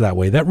protests that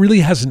way. That really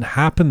hasn't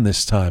happened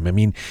this time. I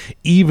mean,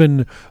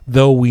 even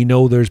though we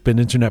know there's been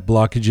internet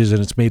blockages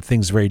and it's made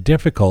things very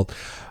difficult,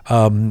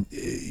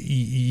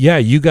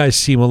 you guys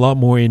seem a lot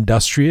more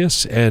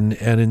industrious, and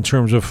in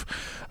terms of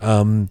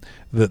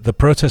the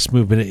protest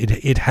movement,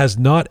 it has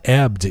not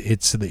ebbed.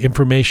 It's the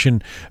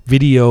information,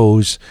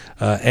 videos,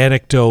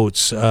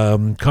 anecdotes,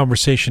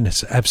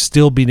 conversations have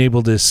still been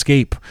able to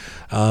escape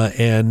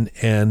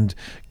and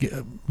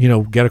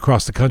get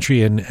across the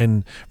country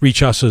and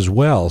reach us as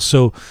well.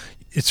 So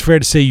it's fair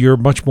to say you're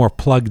much more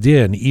plugged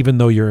in, even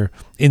though you're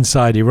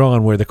inside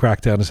Iran where the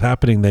crackdown is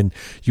happening, than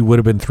you would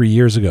have been 3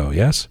 years ago,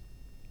 yes?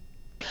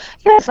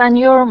 Yes, and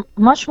you're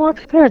much more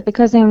prepared,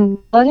 because in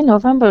early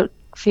November,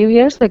 few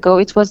years ago,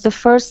 it was the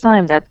first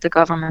time that the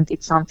government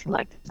did something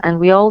like this, and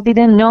we all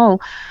didn't know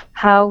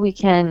how we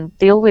can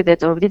deal with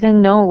it, or we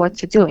didn't know what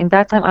to do. In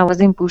that time, I was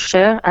in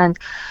Bushehr, and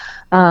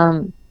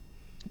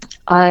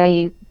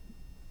I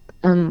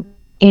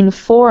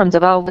informed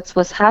about what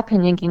was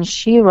happening in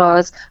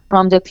Shiraz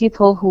from the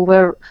people who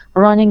were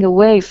running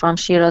away from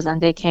Shiraz,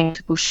 and they came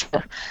to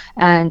Bushehr.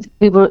 And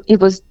it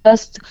was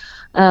just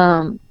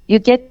you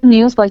get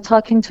news by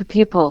talking to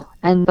people,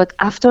 but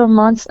after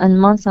months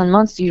and months and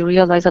months, you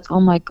realize that,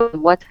 oh my God,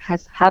 what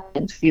has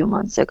happened a few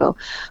months ago.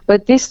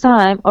 But this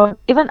time, or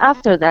even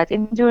after that,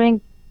 during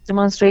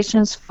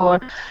demonstrations for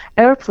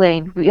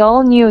airplane, we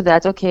all knew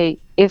that, okay,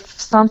 if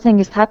something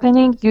is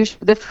happening,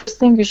 the first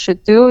thing you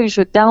should do, you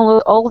should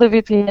download all the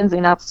VPNs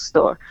in App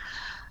Store.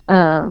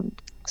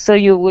 So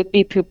you would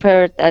be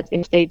prepared that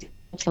if they do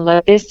something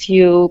like this,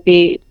 you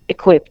be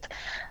equipped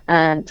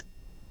and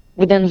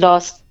wouldn't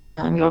lost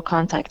your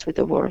contact with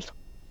the world.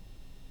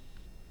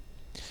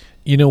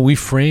 You know, we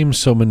frame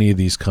so many of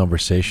these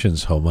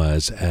conversations, Homa,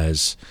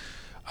 as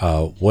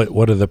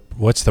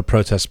what's the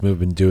protest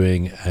movement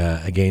doing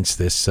against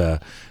this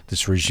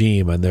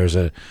regime, and there's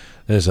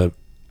an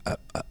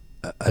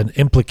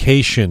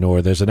implication,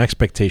 or there's an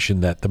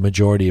expectation that the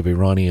majority of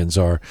Iranians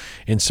are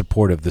in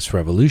support of this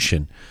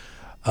revolution,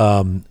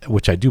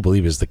 which I do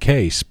believe is the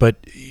case. But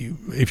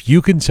if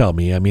you can tell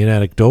me, I mean,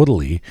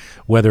 anecdotally,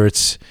 whether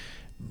it's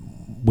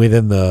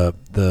within the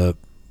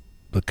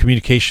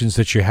communications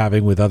that you're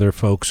having with other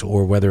folks,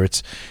 or whether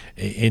it's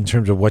in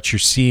terms of what you're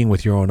seeing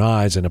with your own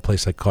eyes in a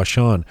place like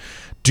Kashan,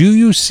 do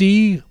you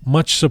see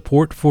much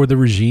support for the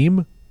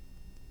regime?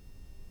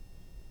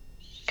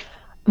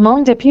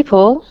 Among the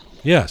people?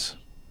 Yes.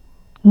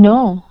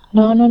 No,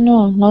 not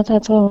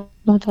at all.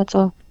 Not at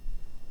all.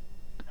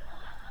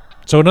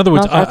 So in other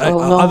words, No.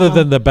 other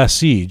than the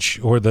Basij,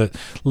 or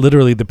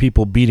literally the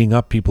people beating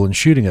up people and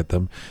shooting at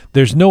them,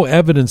 there's no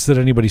evidence that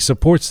anybody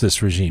supports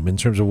this regime in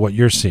terms of what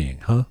you're seeing,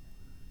 huh?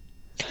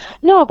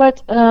 No,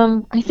 but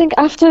I think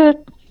after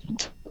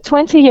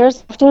 20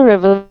 years after the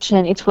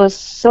revolution, it was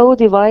so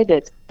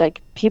divided.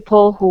 Like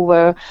people who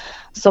were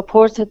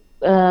supporting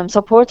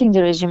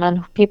the regime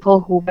and people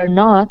who were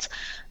not,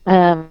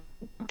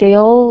 they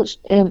all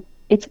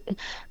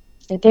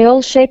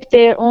shaped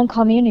their own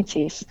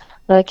communities.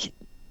 Like,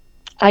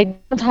 I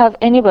don't have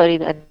anybody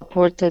that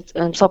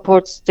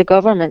supports the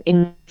government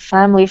in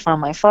family, from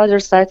my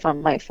father's side,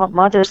 from my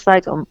mother's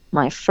side, or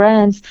my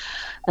friends.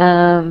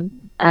 And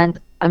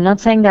I'm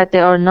not saying that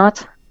there are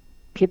not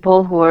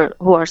people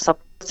who are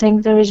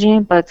supporting the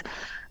regime, but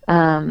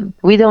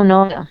we don't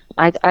know them.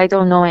 I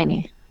don't know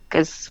any,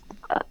 because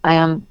I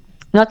am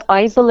not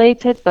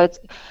isolated, but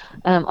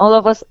all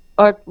of us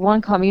are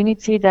one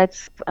community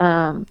that's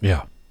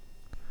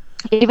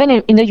even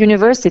in the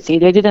university,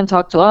 they didn't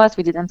talk to us,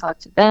 we didn't talk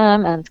to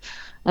them, and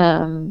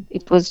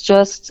it was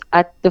just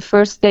at the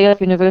first day of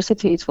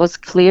university, it was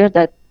clear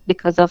that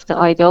because of the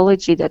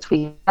ideology that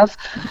we have,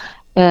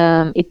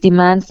 it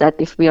demands that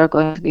if we are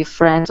going to be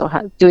friends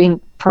or doing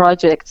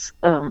projects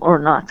or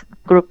not,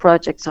 group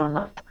projects or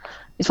not.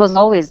 It was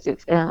always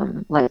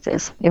like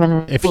this,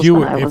 even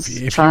when I was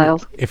a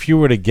child. If you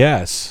were to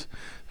guess,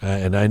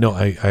 and I know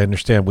I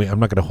understand I'm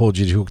not going to hold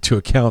you to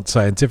account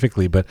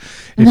scientifically, but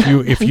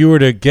if you were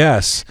to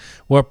guess,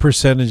 what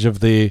percentage of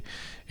the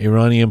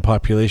Iranian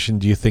population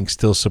do you think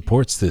still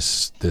supports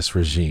this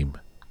regime?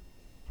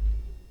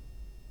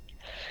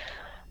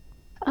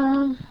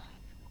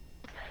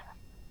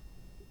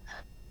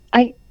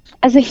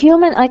 As a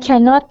human, I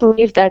cannot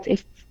believe that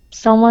if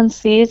someone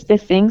sees the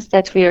things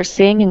that we are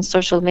seeing in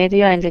social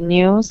media and the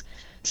news,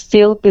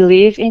 still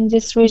believe in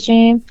this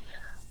regime.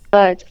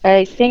 But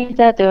I think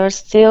that there are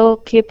still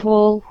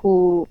people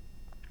who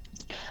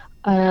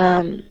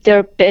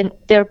their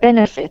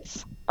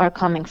benefits are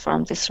coming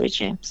from this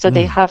regime, so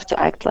they have to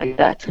act like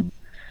that.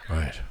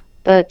 Right.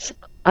 But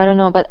I don't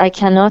know. But I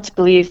cannot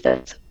believe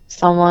that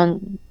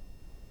someone,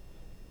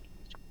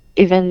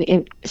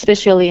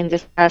 especially in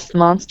this past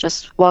month,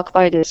 just walk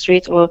by the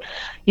street or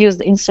use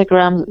the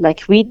Instagram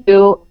like we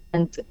do,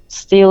 and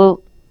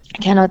still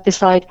cannot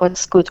decide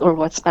what's good or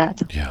what's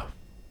bad. Yeah.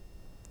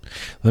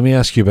 Let me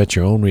ask you about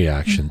your own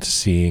reaction to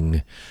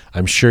seeing.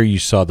 I'm sure you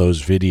saw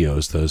those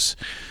videos,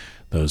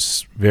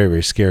 those very,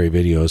 very scary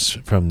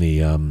videos from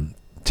the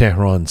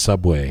Tehran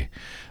subway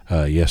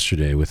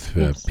yesterday, with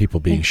people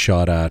being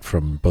shot at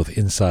from both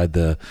inside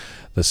the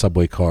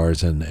subway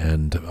cars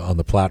and on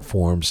the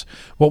platforms.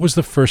 What was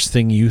the first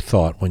thing you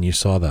thought when you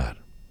saw that?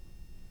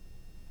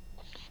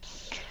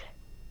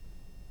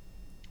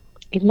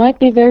 It might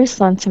be very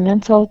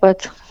sentimental,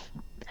 but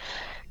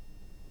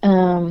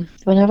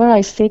whenever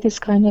I see this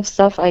kind of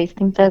stuff, I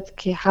think that,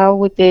 okay, how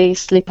would they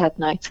sleep at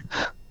night?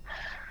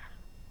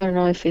 I don't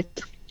know if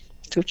it's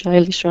too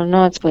childish or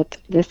not, but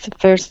the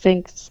first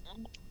thing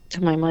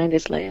to my mind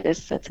is like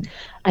this, that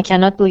I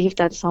cannot believe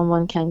that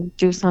someone can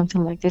do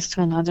something like this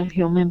to another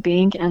human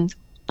being and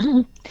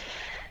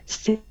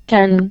still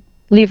can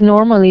live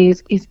normally,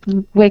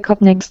 wake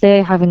up next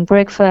day having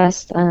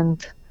breakfast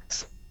and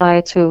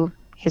say to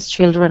his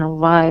children or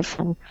wife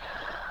and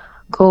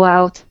go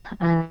out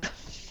and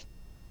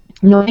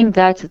knowing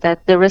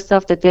that the rest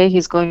of the day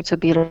he's going to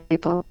be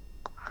raped.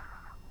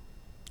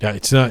 Yeah,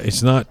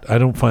 it's not. I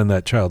don't find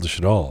that childish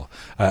at all.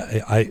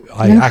 I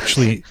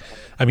actually,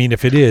 I mean,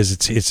 if it is,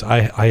 it's.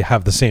 I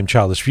have the same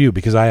childish view,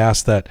 because I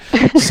asked that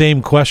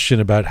same question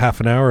about half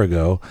an hour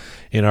ago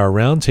in our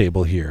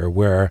roundtable here,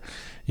 where,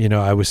 you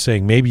know, I was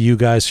saying maybe you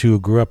guys who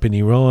grew up in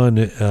Iran,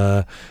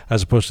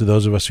 as opposed to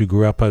those of us who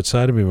grew up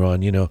outside of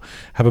Iran, you know,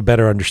 have a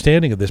better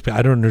understanding of this. But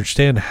I don't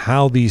understand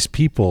how these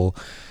people,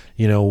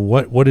 you know,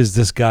 what is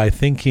this guy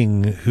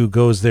thinking who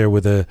goes there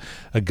with a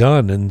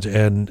gun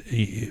and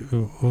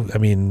I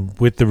mean,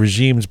 with the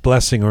regime's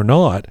blessing or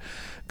not,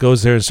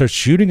 goes there and starts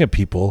shooting at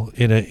people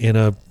in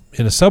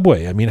a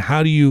subway. I mean,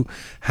 how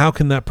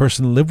can that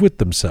person live with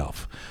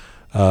themselves?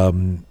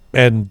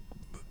 And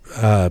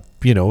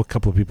you know, a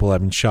couple of people, I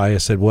mean,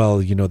 Shaya said,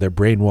 well, you know, they're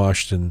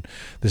brainwashed and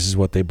this is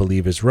what they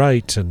believe is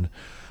right. And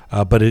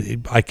but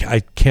I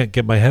can't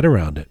get my head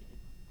around it.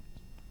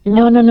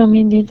 No,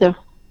 me neither.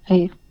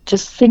 I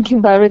just thinking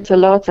about it a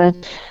lot.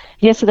 And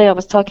yesterday I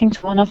was talking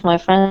to one of my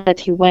friends that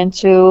he went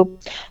to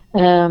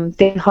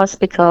the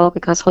hospital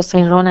because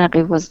Hossein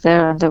Ronaqi was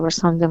there, and there were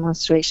some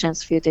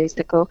demonstrations a few days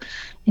ago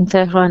in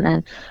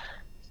Tehran.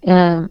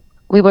 And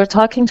we were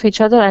talking to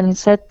each other, and he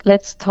said,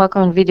 let's talk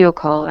on video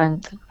call.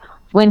 And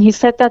when he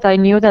said that, I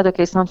knew that,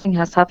 okay, something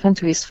has happened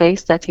to his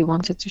face that he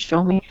wanted to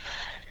show me.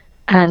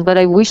 But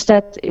I wish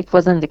that it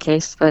wasn't the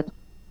case. But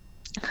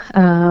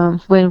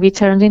when we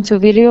turned into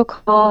video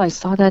call, I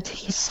saw that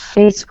his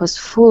face was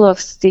full of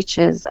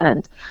stitches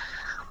and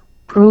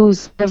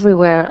bruise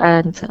everywhere.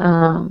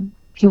 And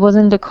he was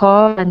in the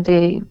car, and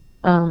they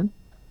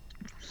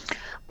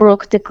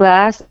broke the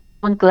glass.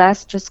 One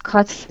glass just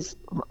cut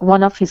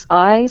one of his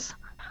eyes.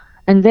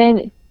 And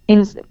then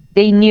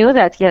they knew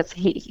that, yes,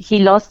 he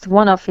lost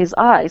one of his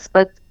eyes,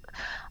 but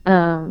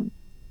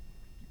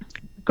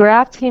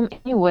grabbed him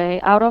anyway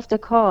out of the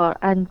car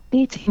and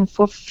beat him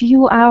for a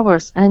few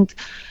hours. And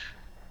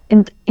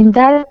in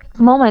that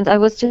moment, I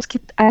was just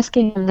kept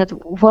asking him that,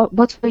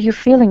 what were you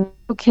feeling?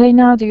 Okay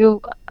now? Do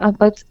you?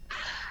 But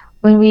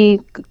when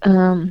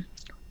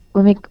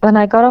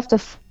I got off the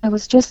phone, I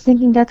was just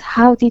thinking that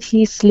how did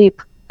he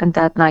sleep and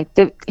that night?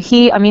 Them.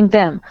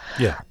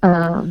 Yeah.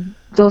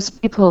 Those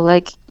people,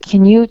 like,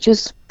 can you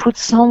just put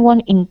someone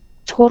in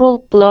total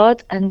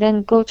blood and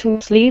then go to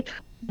sleep?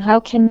 How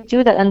can you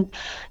do that? And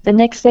the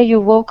next day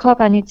you woke up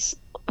and it's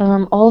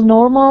all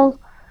normal.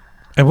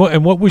 And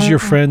what was your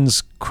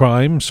friend's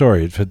crime?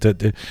 Sorry,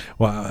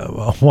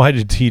 why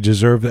did he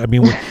deserve that? I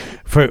mean,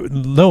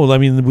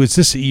 was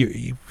this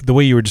the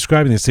way you were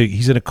describing this?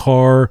 He's in a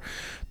car,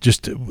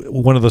 just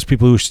one of those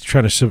people who's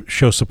trying to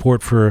show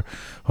support for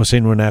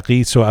Hossein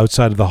Ronaqi. So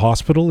outside of the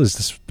hospital, is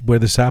this where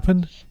this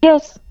happened?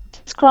 Yes,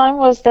 his crime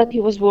was that he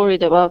was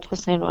worried about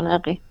Hossein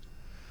Ronaqi.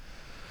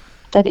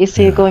 That is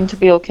he going to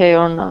be okay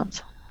or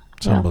not?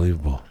 It's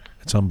unbelievable.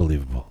 It's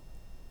unbelievable.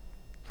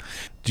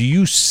 Do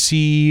you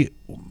see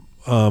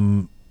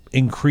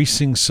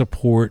increasing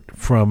support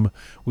from,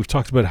 we've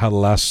talked about how the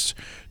last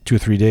 2 or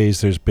 3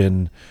 days there's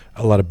been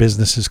a lot of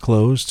businesses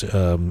closed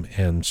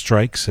and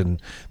strikes,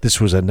 and this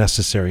was a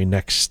necessary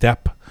next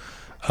step.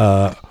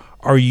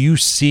 Are you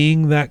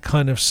seeing that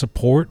kind of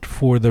support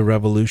for the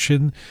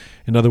revolution?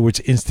 In other words,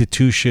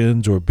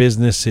 institutions or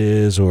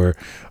businesses or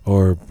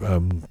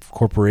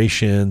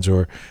corporations,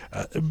 or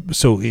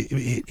so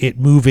it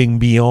moving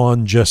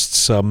beyond just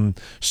some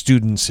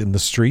students in the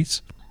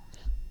streets?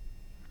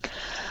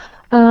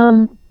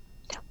 I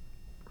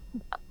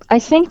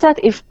think that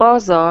if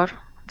the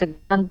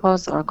Grand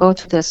Bazaar, go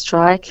to the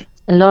strike,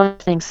 a lot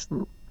of things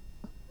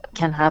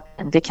can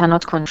happen. They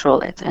cannot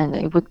control it, and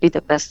it would be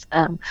the best.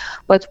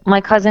 But my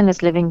cousin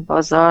is living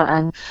Bazaar,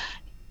 and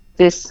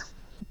this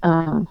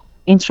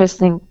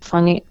interesting,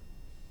 funny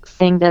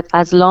thing that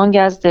as long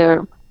as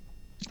their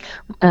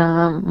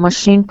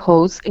machine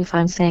pose, if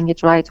I'm saying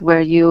it right,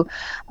 where you,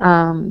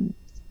 when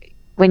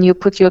you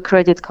put your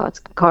credit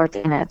card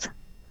in it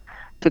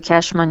to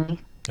cash money,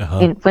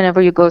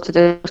 whenever you go to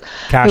the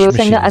cash we were machines.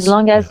 saying that as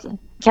long as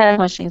cash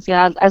machines,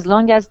 as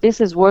long as this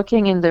is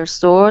working in their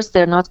stores,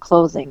 they're not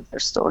closing their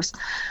stores.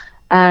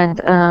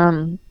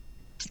 And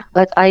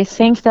but I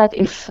think that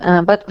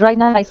but right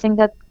now I think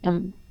that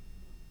in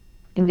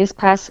this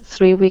past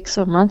 3 weeks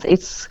or month,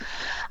 it's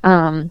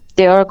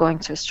they are going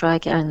to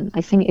strike, and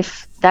I think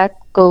if that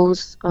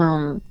goes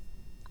how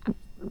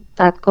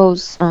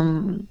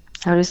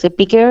do you say,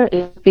 bigger,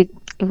 it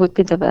would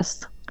be the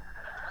best.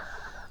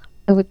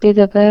 It would be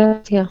the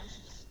best, yeah.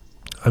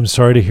 I'm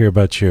sorry to hear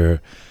about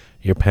your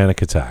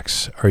panic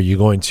attacks. Are you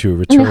going to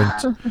return?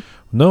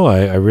 No,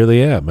 I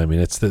really am. I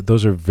mean,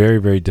 those are very,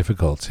 very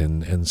difficult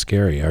and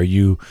scary. Are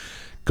you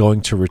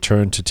going to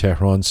return to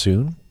Tehran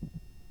soon?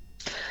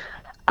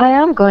 I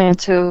am going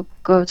to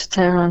go to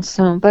Tehran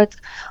soon, but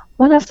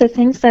one of the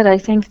things that I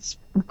think it's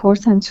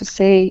important to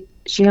say,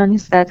 Jian,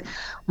 is that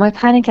my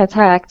panic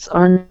attacks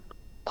are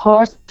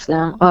part of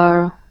them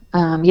are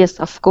yes,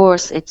 of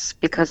course, it's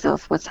because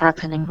of what's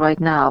happening right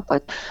now,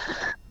 but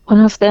one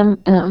of them,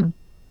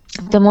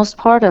 the most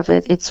part of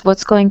it, it's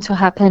what's going to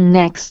happen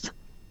next.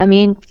 I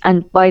mean,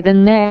 and by the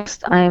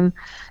next, I'm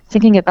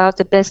thinking about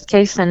the best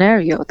case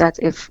scenario, that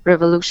if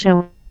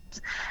revolution,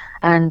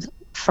 and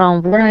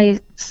from what I'm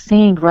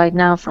seeing right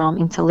now from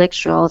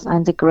intellectuals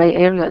and the gray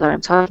area that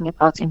I'm talking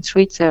about in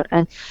Twitter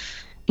and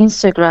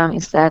Instagram,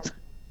 is that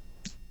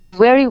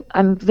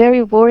I'm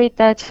very worried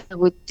that we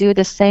would do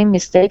the same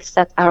mistakes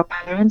that our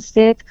parents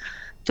did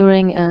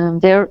during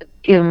their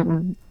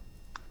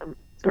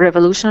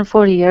revolution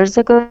 40 years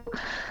ago.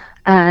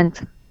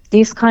 And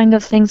these kind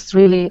of things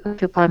really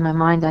occupy my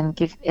mind and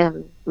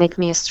make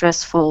me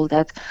stressful,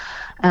 that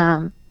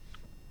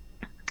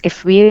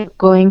if we're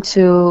going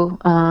to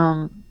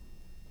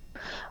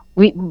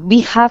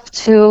we have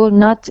to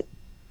not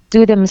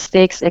do the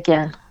mistakes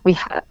again.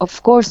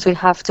 Of course we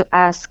have to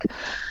ask,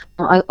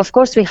 of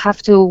course we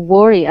have to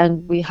worry,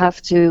 and we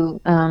have to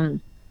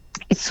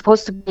it's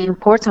supposed to be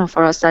important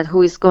for us that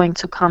who is going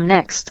to come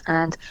next,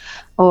 and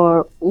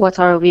or what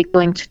are we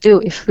going to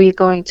do if we're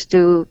going to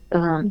do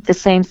the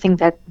same thing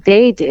that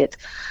they did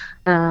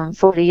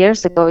 40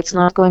 years ago. It's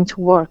not going to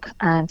work.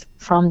 And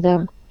from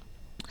the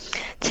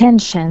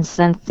tensions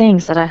and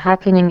things that are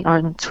happening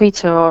on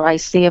Twitter, or I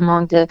see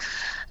among the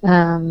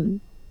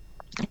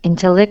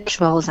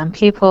intellectuals and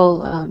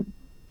people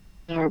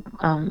or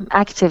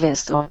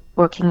activists or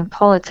working in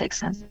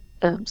politics and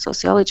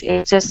sociology,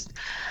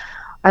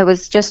 I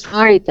was just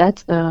worried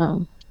that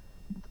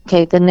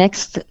the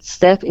next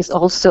step is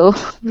also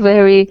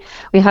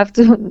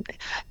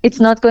it's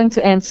not going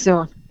to end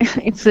soon.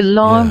 It's a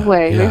long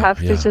way. We have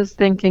to just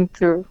thinking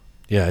through.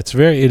 Yeah,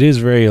 it is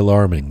very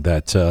alarming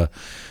that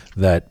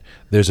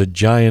there's a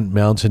giant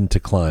mountain to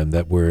climb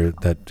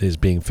that is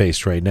being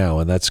faced right now,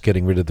 and that's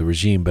getting rid of the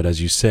regime. But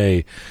as you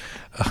say,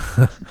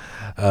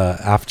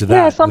 after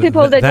that, some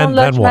people they don't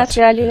like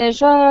Masih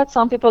Alinejad.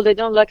 Some people they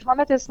don't like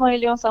Hamid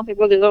Ismailian. Some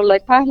people they don't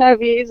like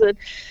Pahlavis, and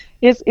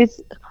it's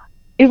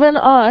even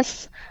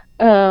us.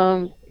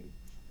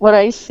 What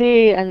I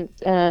see and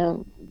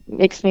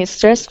makes me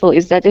stressful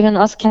is that even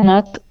us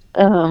cannot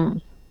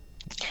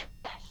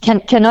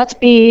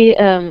be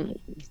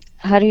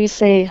how do you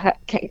say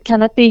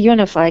cannot be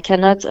unified,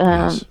 cannot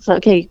so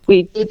okay,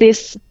 we do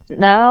this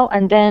now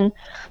and then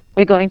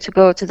we're going to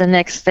go to the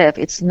next step.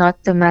 It's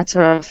not the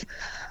matter of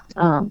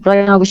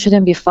right now we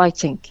shouldn't be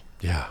fighting.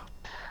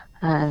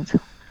 And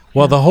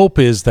the hope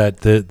is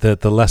that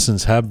the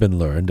lessons have been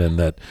learned, and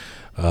that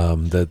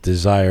the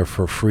desire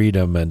for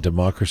freedom and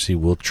democracy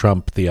will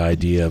trump the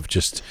idea of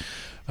just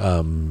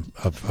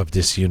of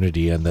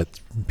disunity, and that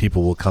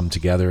people will come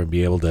together and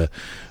be able to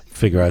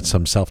figure out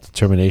some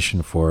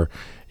self-determination for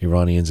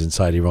Iranians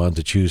inside Iran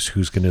to choose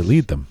who's going to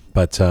lead them.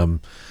 But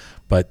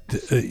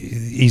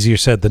easier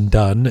said than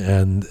done.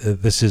 And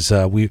this is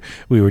we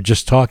were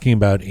just talking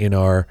about in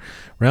our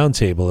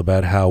roundtable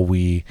about how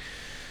we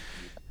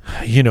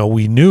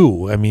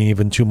knew. I mean,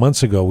 even 2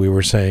 months ago, we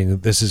were saying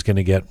this is going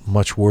to get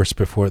much worse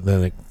before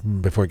it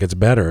gets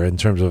better in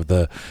terms of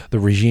the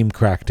regime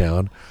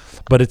crackdown.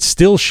 But it's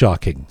still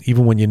shocking,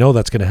 even when you know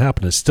that's going to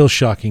happen. It's still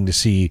shocking to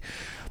see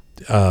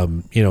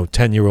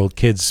 10-year-old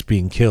kids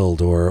being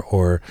killed,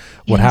 or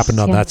what happened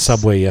on that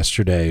subway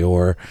yesterday,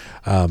 or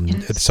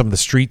some of the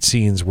street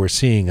scenes we're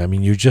seeing. I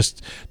mean,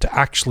 to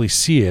actually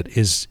see it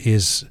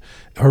is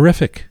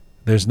horrific.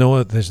 There's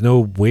no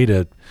way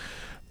to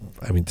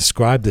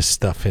describe this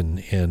stuff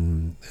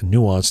in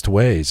nuanced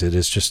ways. It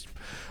is just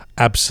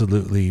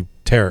absolutely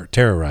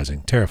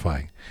terrorizing,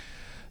 terrifying.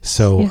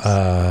 So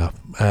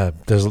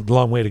there's a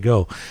long way to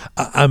go.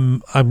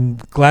 I'm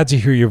glad to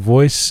hear your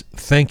voice.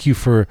 Thank you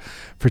for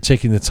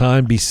taking the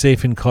time. Be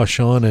safe in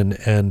Kashan,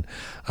 and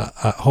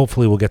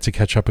hopefully we'll get to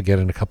catch up again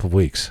in a couple of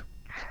weeks.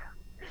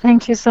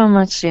 Thank you so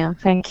much, Jian.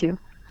 Thank you.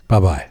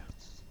 Bye-bye.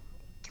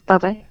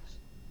 Bye-bye.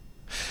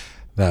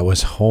 That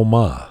was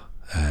Homa,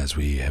 as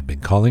we have been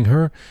calling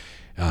her,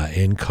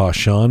 in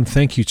Kashan.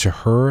 Thank you to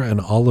her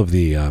and all of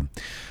the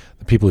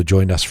people who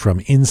joined us from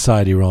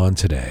inside Iran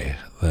today,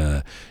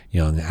 the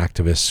young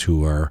activists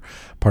who are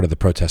part of the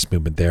protest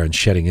movement there and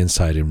shedding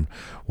insight in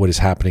what is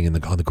happening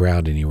on the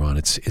ground in Iran.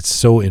 It's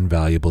so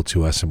invaluable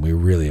to us, and we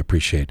really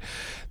appreciate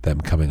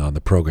them coming on the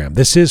program.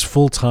 This is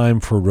Full Time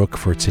for Rook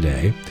for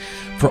today.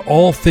 For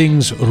all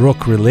things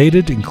Rook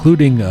related,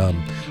 including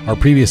our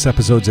previous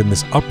episodes in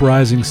this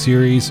Uprising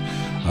series,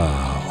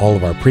 all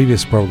of our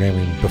previous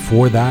programming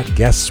before that,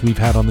 guests we've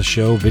had on the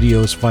show,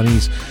 videos,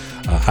 funnies,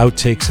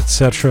 outtakes,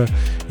 etc.,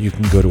 you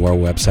can go to our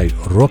website,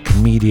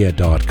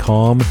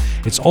 rookmedia.com.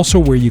 It's also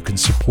where you can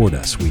support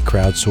us. We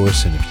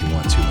crowdsource, and if you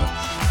want to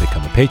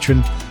become a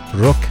patron,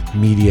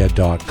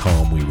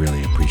 rookmedia.com. We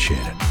really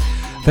appreciate it.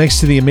 Thanks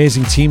to the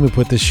amazing team who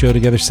put this show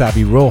together: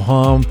 Sabi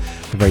Roham,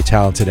 the very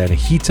talented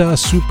Anahita,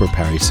 Super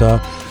Parisa,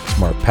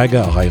 Smart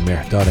Pega, Ahay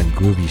Mehdad, and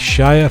Groovy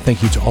Shaya.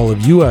 Thank you to all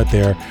of you out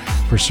there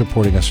for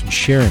supporting us and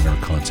sharing our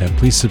content.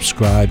 Please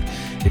subscribe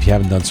if you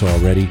haven't done so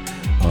already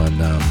on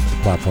the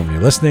platform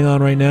you're listening on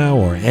right now,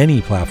 or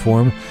any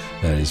platform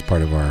that is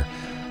part of our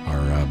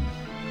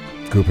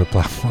group of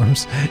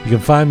platforms. You can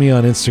find me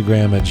on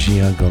Instagram at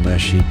Jian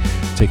Ghomeshi.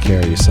 Take care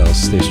of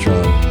yourselves. Stay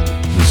strong.